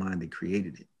thinking, the mind that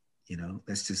created it. You know,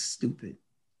 that's just stupid,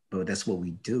 but that's what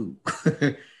we do.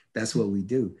 That's what we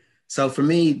do. So for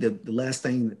me, the last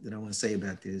thing that I want to say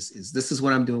about this is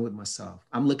what I'm doing with myself.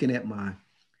 I'm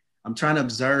trying to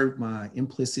observe my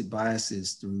implicit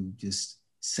biases through just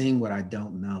seeing what I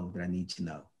don't know that I need to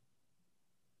know.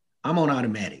 I'm on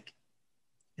automatic,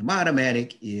 and my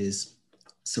automatic is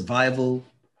survival,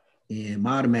 and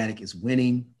my automatic is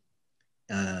winning.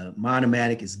 My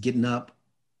automatic is getting up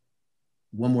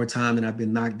one more time and I've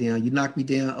been knocked down. You knock me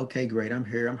down, okay, great, I'm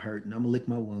here, I'm hurting, I'm gonna lick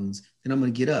my wounds, then I'm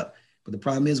gonna get up. But the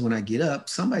problem is, when I get up,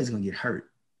 somebody's gonna get hurt.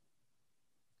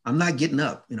 I'm not getting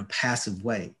up in a passive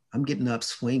way. I'm getting up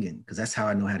swinging, because that's how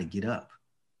I know how to get up.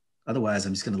 Otherwise,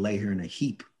 I'm just gonna lay here in a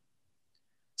heap.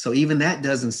 So even that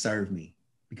doesn't serve me,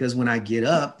 because when I get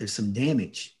up, there's some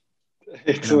damage.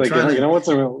 It's like, you know what's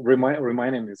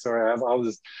reminding me? Sorry, I'll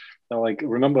just like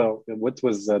remember what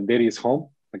was Daddy's Home.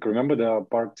 Like, remember the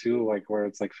part 2, like where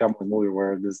it's like family movie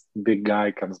where this big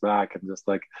guy comes back and just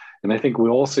like, and I think we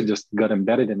also just got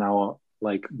embedded in our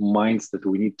like minds that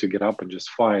we need to get up and just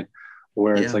fight.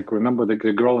 Where it's like, remember the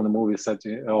girl in the movie said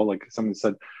to, like somebody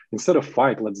said, instead of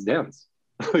fight, let's dance.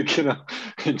 Like, you know,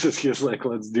 and just he's like,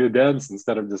 let's do dance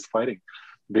instead of just fighting,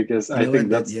 because I think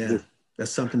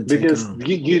that's something to because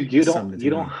you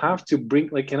don't have to bring,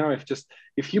 like, you know,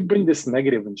 if you bring this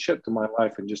negative and shit to my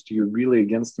life and just you're really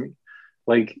against me,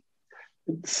 like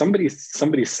somebody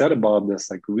said about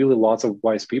this, like really lots of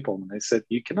wise people, and they said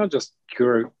you cannot just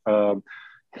cure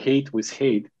hate with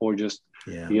hate, or just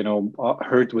you know,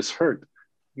 hurt with hurt.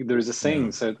 There's a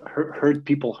saying said hurt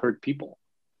people,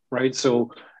 right?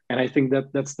 So, and I think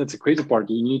that's a crazy part.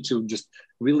 You need to just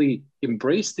really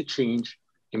embrace the change,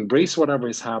 embrace whatever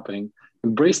is happening,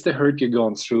 embrace the hurt you're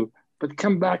going through, but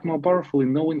come back more powerfully,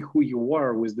 knowing who you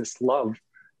are with this love,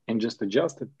 and just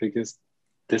adjust it, because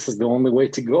this is the only way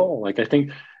to go. Like, I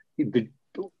think the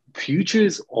future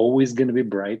is always going to be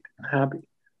bright and happy.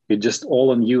 It's just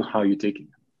all on you, how you take it.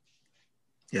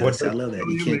 Yes, I love that.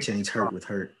 You can't change hurt with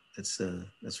hurt.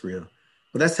 That's real.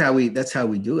 But that's how we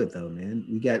do it, though, man.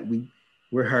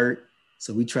 We're hurt,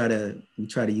 so we try to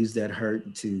use that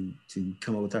hurt to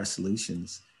come up with our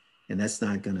solutions, and that's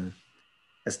not gonna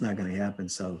happen.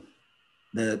 So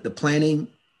the planning,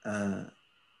 I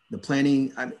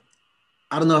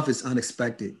don't know if it's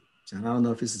unexpected, John. I don't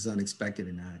know if this is unexpected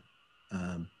or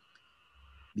not,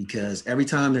 because every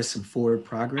time there's some forward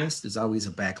progress, there's always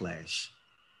a backlash.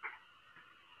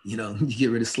 You know, you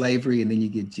get rid of slavery and then you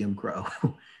get Jim Crow.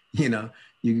 You know,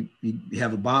 you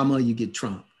have Obama, you get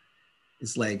Trump.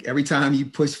 It's like every time you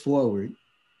push forward,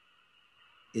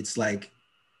 it's like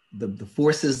the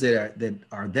forces that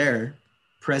are there,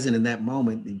 present in that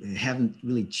moment, they haven't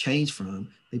really changed from,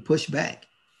 they push back.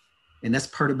 And that's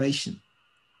perturbation.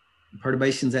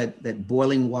 Perturbation's that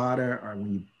boiling water, or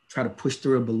when you try to push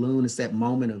through a balloon, it's that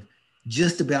moment of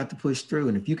just about to push through.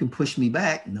 And if you can push me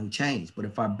back, no change. But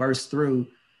if I burst through,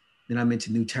 then I'm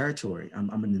into new territory.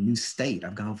 I'm in a new state.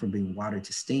 I've gone from being water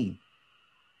to steam.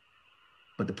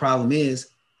 But the problem is,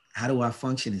 how do I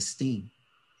function as steam?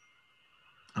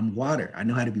 I'm water. I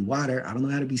know how to be water. I don't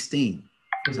know how to be steam.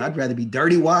 Because I'd rather be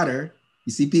dirty water.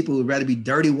 You see people who would rather be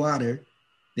dirty water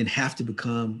than have to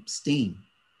become steam.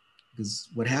 Because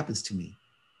what happens to me?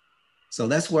 So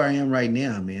that's where I am right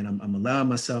now, man. I'm allowing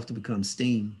myself to become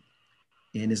steam,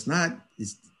 and it's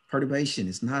perturbation.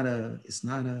 It's not a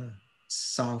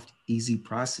soft, easy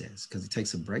process because it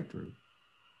takes a breakthrough.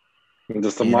 I'm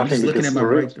just looking at my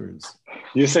breakthroughs.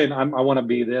 You saying I want to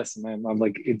be this, man. I'm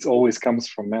like, it always comes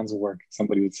from man's work.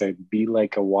 Somebody would say, "Be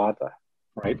like a water,"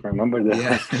 right? Remember that?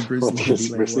 Yeah, Bruce Lee,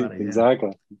 be like water,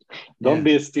 exactly. Don't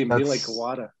be a steam. Be like a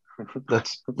water.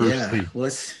 That's Bruce Lee.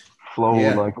 Well, flow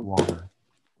like water.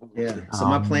 Yeah. So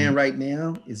my plan right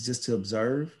now is just to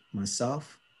observe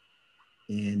myself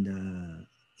and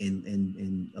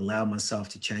allow myself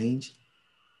to change.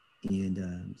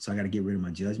 And so I got to get rid of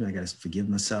my judgment. I got to forgive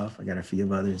myself. I got to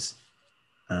forgive others.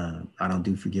 I don't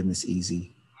do forgiveness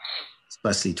easy,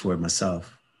 especially toward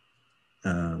myself.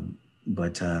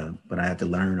 But I have to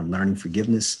learn. I'm learning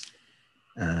forgiveness.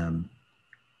 I'm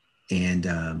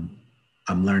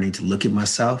learning to look at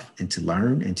myself and to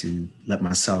learn and to let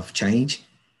myself change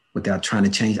without trying to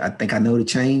change. I think I know to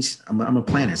change. I'm a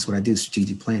planner. That's what I do,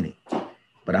 strategic planning.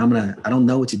 But I don't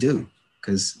know what to do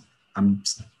because I'm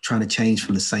trying to change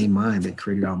from the same mind that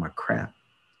created all my crap.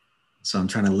 So I'm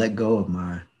trying to let go of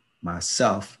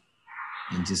myself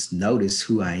and just notice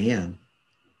who I am.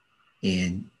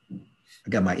 And I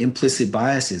got my implicit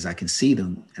biases, I can see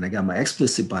them. And I got my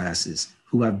explicit biases,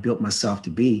 who I've built myself to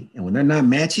be. And when they're not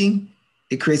matching,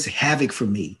 it creates havoc for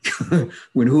me.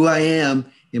 When who I am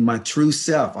in my true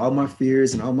self, all my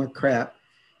fears and all my crap,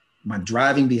 my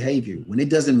driving behavior, when it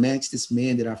doesn't match this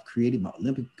man that I've created, my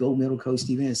Olympic gold medal coach,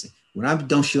 Steve Anderson. When I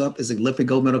don't show up as an Olympic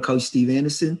gold medal coach, Steve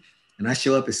Anderson, and I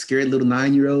show up as scared little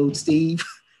 9-year-old Stevie,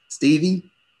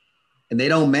 and they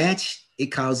don't match, it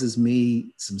causes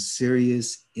me some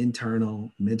serious internal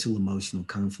mental, emotional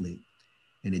conflict.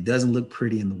 And it doesn't look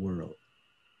pretty in the world.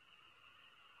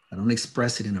 I don't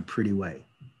express it in a pretty way.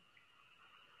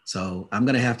 So I'm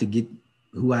going to have to get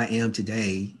who I am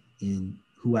today and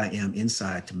who I am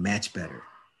inside to match better.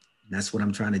 And that's what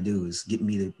I'm trying to do, is get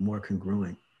me to more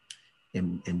congruent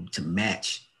and to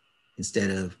match instead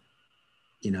of,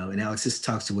 and Alex, this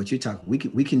talks to what you're talking. We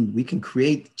can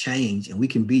create change and we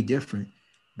can be different,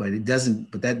 but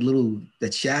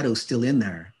that shadow's still in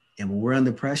there. And when we're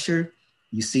under pressure,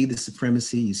 you see the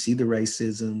supremacy, you see the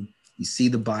racism, you see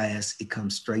the bias, it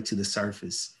comes straight to the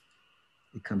surface.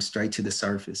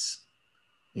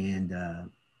 And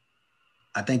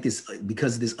I think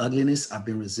because of this ugliness, I've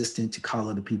been resistant to call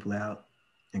other people out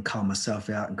and call myself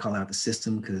out and call out the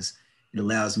system, because it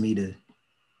allows me to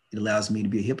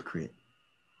be a hypocrite.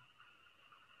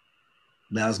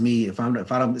 Allows me, if I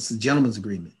don't, it's a gentleman's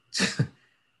agreement.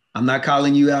 I'm not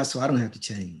calling you out, so I don't have to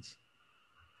change.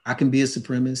 I can be a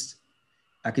supremacist.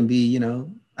 I can be,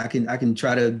 I can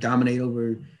try to dominate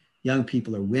over young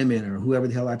people or women or whoever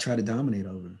the hell I try to dominate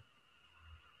over.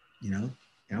 And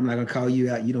I'm not gonna call you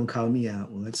out. You don't call me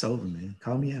out. Well, it's over, man.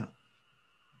 Call me out.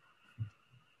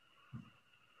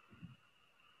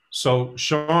 So,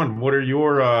 Sean, what are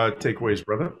your takeaways,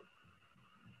 brother?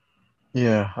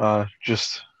 Yeah,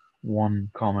 just one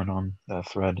comment on that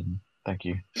thread, and thank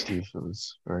you, Steve. It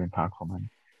was very impactful, man.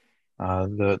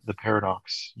 The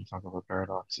paradox, you talk about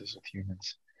paradoxes with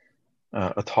humans.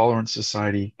 A tolerant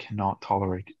society cannot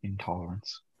tolerate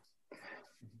intolerance,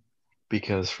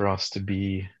 because for us to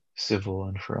be civil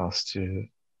and for us to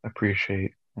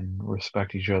appreciate and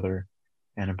respect each other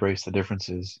and embrace the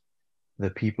differences, the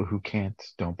people who can't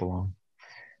don't belong.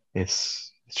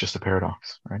 It's just a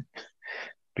paradox, right?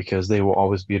 Because they will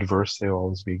always be adverse, they will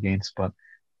always be against. But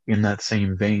in that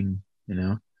same vein,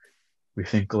 we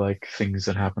think like things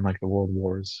that happen like the world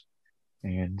wars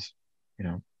and,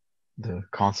 the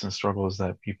constant struggles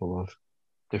that people of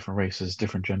different races,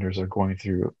 different genders are going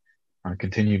through on a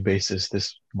continued basis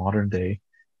this modern day,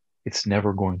 it's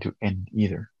never going to end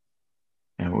either.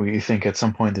 And we think at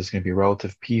some point there's going to be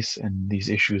relative peace and these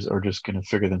issues are just going to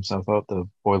figure themselves out. The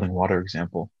boiling water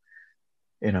example,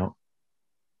 we'll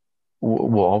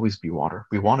always be water.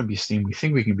 We want to be steam. We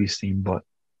think we can be steam, but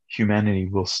humanity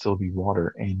will still be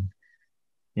water. And,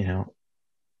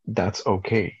 that's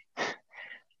okay.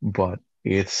 But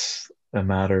it's a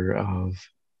matter of,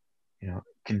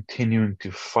 continuing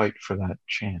to fight for that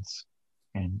chance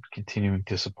and continuing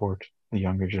to support the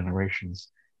younger generations.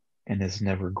 And it's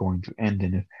never going to end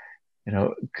in it,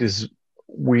 because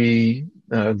we,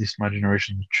 at least my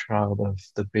generation, is a child of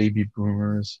the baby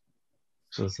boomers.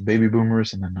 So it's the baby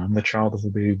boomers, and then I'm the child of the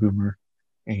baby boomer.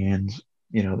 And,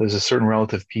 there's a certain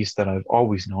relative peace that I've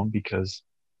always known because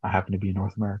I happen to be in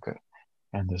North America.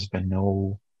 And there's been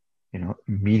no,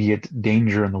 immediate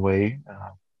danger in the way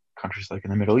countries like in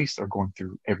the Middle East are going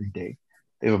through every day.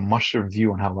 They have a much different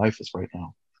view on how life is right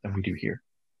now than we do here.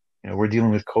 We're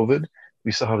dealing with COVID,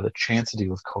 we still have the chance to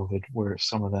deal with COVID, where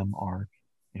some of them are,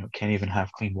 can't even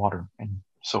have clean water and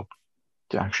soap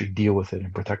to actually deal with it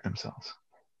and protect themselves.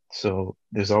 So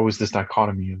there's always this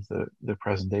dichotomy of the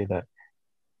present day that,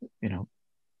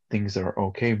 things are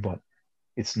okay, but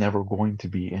it's never going to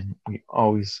be. And we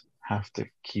always have to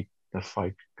keep the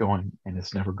fight going, and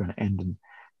it's never going to end. And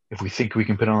if we think we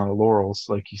can put on our laurels,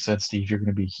 like you said, Steve, you're going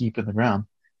to be heaped in the ground.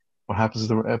 What happens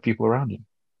to the people around you?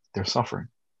 They're suffering.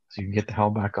 So you can get the hell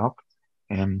back up.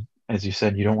 And as you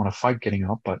said, you don't want to fight getting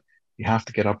up, but you have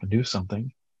to get up and do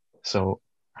something. So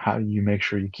how do you make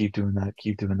sure you keep doing that,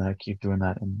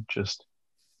 and just,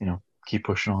 keep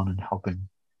pushing on and helping,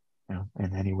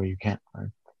 in any way you can, right?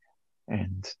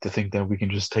 And to think that we can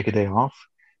just take a day off,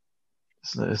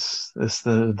 it's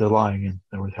the lie again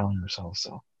that we're telling ourselves.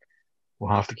 So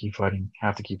we'll have to keep fighting,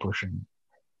 have to keep pushing.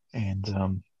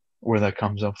 And where that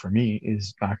comes up for me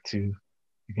is back to,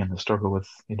 again, the struggle with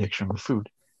addiction with food,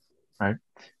 right?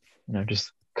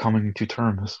 Just coming to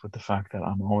terms with the fact that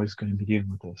I'm always going to be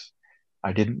dealing with this.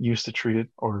 I didn't used to treat it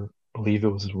or believe it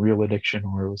was a real addiction,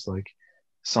 or it was like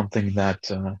something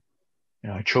that,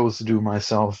 I chose to do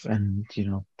myself, and,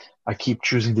 I keep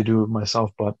choosing to do it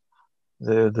myself, but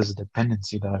there's a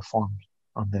dependency that I formed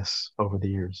on this over the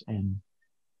years. And,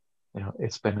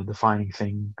 it's been a defining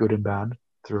thing, good and bad,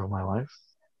 throughout my life.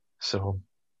 So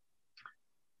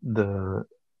the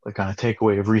kind of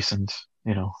takeaway of recent,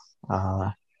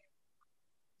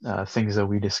 things that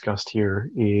we discussed here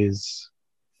is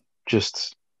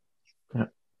just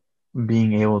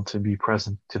being able to be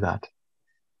present to that,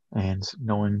 and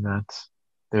knowing that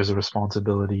there's a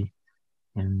responsibility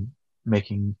in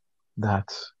making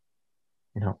that,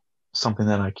 something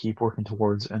that I keep working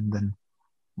towards. And then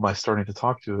by starting to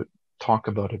talk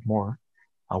about it more,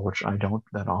 which I don't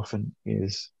that often,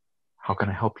 is how can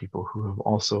I help people who have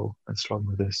also been struggling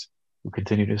with this, who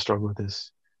continue to struggle with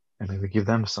this, and maybe give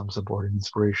them some support and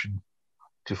inspiration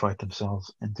to fight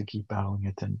themselves and to keep battling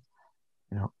it and,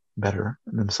 better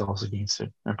themselves against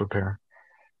it and prepare.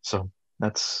 So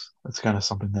that's kind of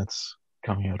something that's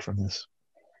coming out from this.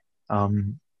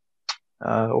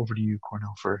 Over to you,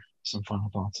 Cornell, for some final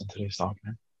thoughts on today's talk,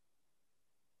 man.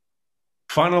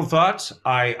 Final thoughts.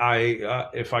 I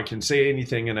if I can say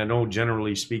anything, and I know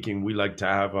generally speaking, we like to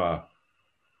have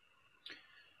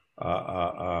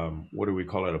what do we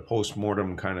call it? A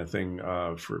post-mortem kind of thing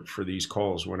for these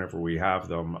calls whenever we have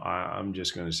them. I'm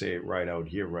just going to say it right out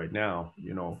here, right now,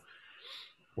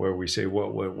 where we say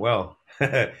what went well.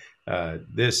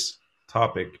 This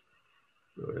topic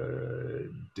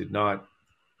did not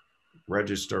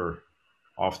register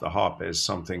off the hop as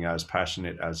something as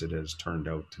passionate as it has turned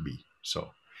out to be. So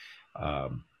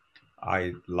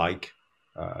I like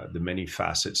the many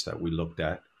facets that we looked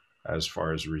at as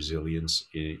far as resilience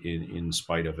in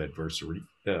spite of adversity.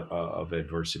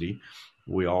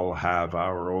 We all have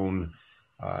our own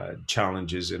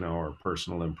challenges in our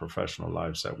personal and professional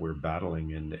lives that we're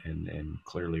battling, and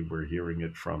clearly we're hearing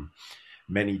it from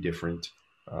many different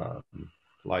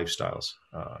lifestyles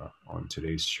on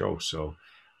today's show. So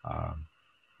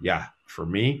for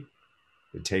me,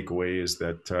 the takeaway is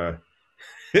that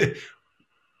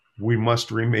we must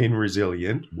remain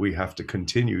resilient. We have to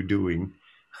continue doing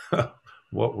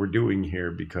what we're doing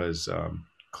here, because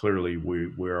clearly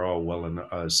we're all well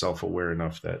and self-aware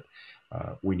enough that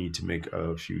we need to make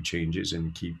a few changes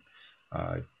and keep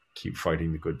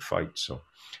fighting the good fight. So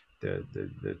the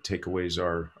takeaways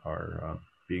are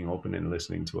being open and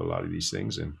listening to a lot of these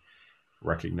things, and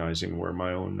recognizing where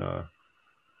my own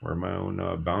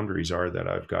boundaries are that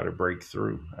I've got to break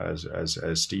through, as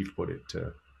Steve put it,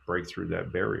 to break through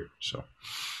that barrier. So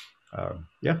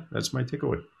that's my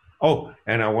takeaway. Oh,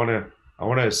 and I want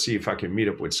to see if I can meet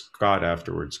up with Scott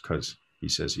afterwards, because he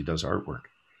says he does artwork.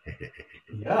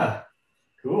 Yeah,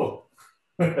 cool.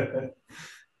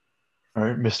 All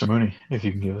right, Mr. Mooney, if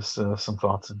you can give us some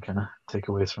thoughts and kind of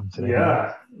takeaways from today.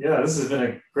 Yeah, this has been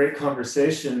a great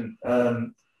conversation.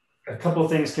 A couple of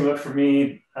things came up for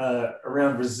me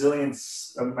around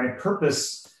resilience. My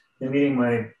purpose in meeting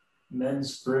my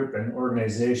men's group and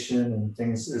organization and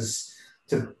things is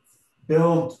to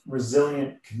build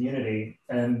resilient community.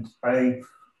 And my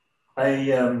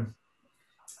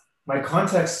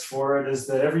context for it is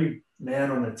that every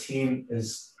man on the team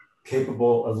is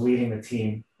capable of leading the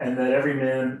team, and that every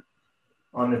man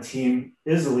on the team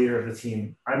is a leader of the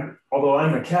team. Although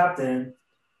I'm a captain,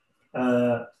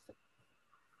 every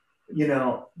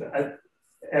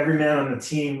man on the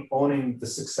team owning the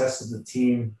success of the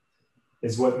team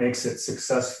is what makes it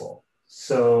successful.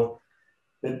 So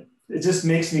it just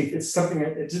makes me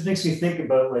think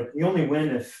about, like, we only win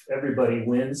if everybody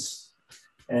wins.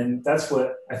 And that's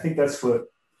what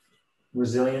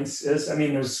resilience is. I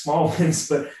mean, there's small wins,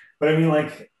 but I mean,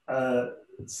 like,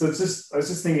 so it's just, I was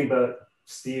just thinking about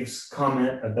Steve's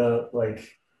comment about like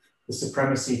the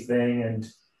supremacy thing, and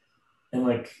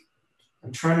like,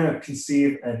 I'm trying to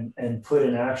conceive and put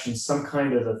in action some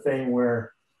kind of a thing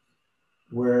where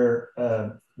we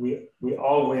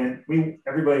all win.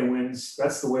 Everybody wins.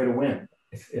 That's the way to win.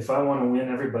 If I want to win,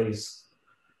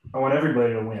 I want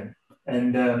everybody to win.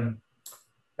 And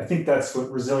I think that's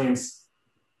what resilience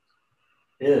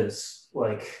is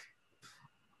like.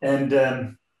 And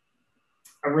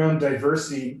around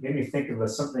diversity made me think of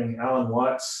something Alan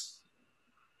Watts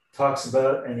talks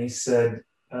about. And he said,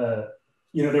 there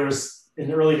was, in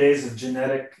the early days of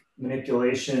genetic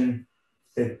manipulation,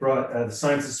 the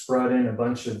scientists brought in a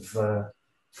bunch of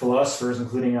philosophers,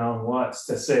 including Alan Watts,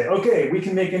 to say, okay, we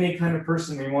can make any kind of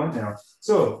person we want now.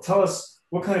 So tell us,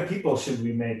 what kind of people should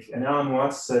we make? And Alan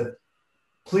Watts said,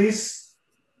 please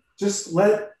just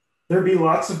let there be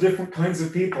lots of different kinds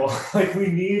of people. Like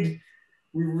we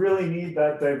really need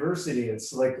that diversity.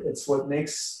 It's like, it's what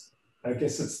makes, I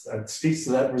guess it speaks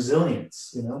to that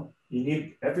resilience, you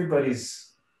need everybody.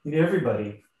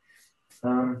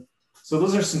 So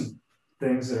those are some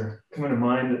things that are coming to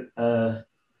mind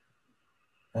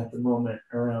at the moment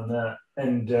around that.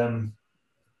 And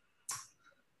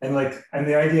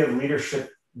the idea of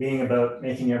leadership being about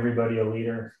making everybody a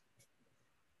leader.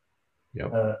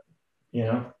 Yep.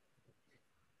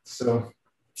 So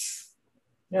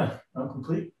yeah, I'm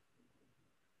complete.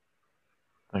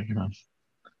 Thank you, man.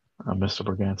 Mr.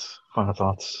 Brigance, final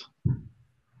thoughts.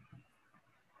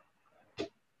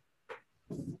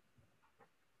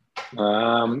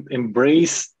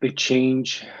 Embrace the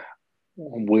change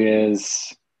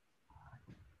with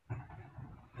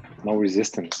no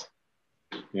resistance.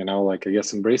 Like, I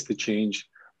guess, embrace the change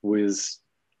with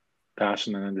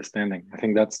passion and understanding. I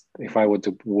think that's, if I were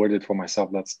to word it for myself,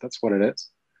 that's what it is.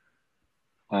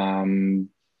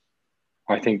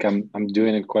 I think I'm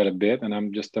doing it quite a bit, and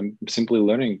I'm simply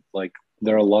learning. Like,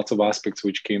 there are lots of aspects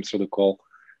which came through the call,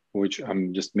 which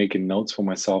I'm just making notes for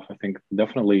myself. I think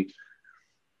definitely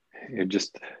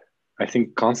I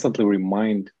think constantly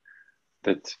remind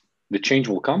that the change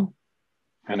will come.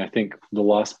 And I think the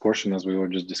last portion, as we were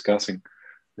just discussing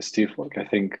with Steve, like, I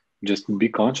think just be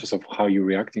conscious of how you're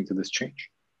reacting to this change,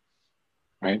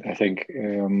 right? I think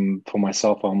for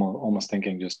myself, I'm almost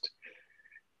thinking just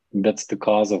that's the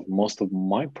cause of most of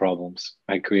my problems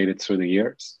I created through the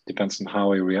years. Depends on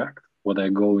how I react, whether I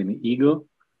go in ego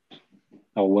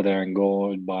or whether I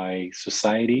go by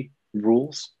society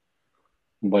rules.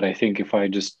 But I think if I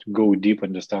just go deep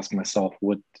and just ask myself,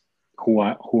 who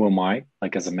am I,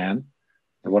 like, as a man,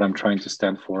 and what I'm trying to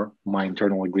stand for, my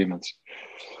internal agreements,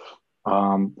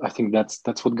 I think that's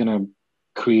what's gonna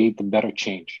create the better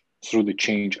change through the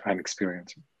change I'm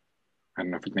experiencing. I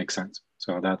don't know if it makes sense.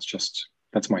 So that's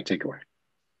my takeaway.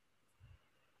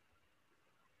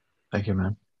 Thank you,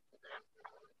 man.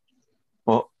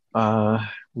 Well,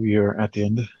 we are at the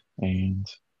end,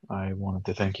 and I wanted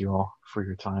to thank you all for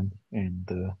your time and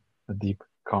the deep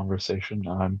conversation.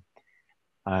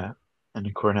 And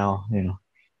in Cornell,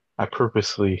 I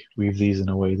purposely weave these in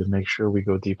a way to make sure we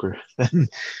go deeper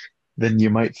than you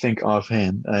might think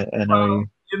offhand.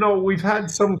 We've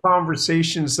had some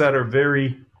conversations that are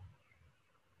very,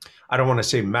 I don't want to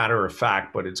say matter of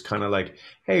fact, but it's kind of like,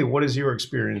 hey, what has your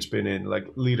experience been in, like,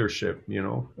 leadership?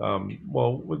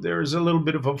 Well, there's a little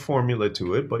bit of a formula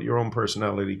to it, but your own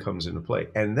personality comes into play.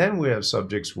 And then we have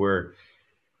subjects where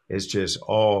it's just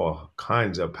all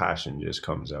kinds of passion just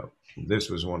comes out. This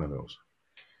was one of those.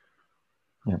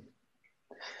 Yeah.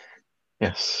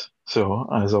 Yes. So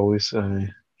as always,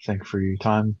 thank you for your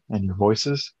time and your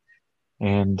voices.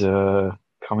 And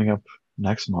coming up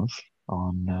next month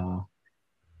on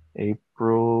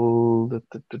April,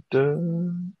 that's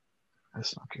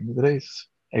not giving me the days.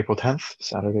 April 10th,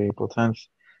 Saturday, April 10th,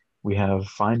 we have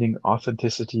Finding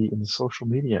Authenticity in Social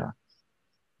Media,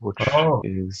 which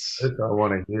is I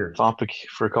want to hear. Topic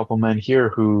for a couple men here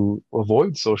who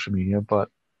avoid social media, but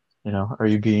are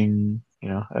you being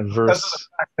adverse because of the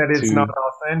fact that it's not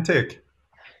authentic?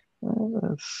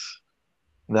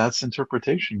 That's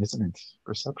interpretation, isn't it?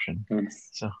 Perception. Yes.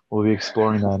 So we'll be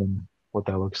exploring that and what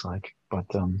that looks like. But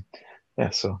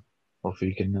so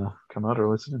hopefully you can come out or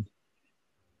listen in.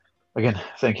 Again,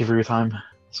 thank you for your time.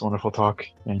 It's a wonderful talk,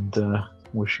 and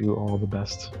wish you all the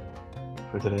best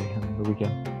for today and the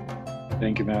weekend.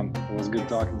 Thank you, man. It was good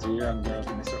talking to you, and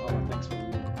Mr. Holler, thanks for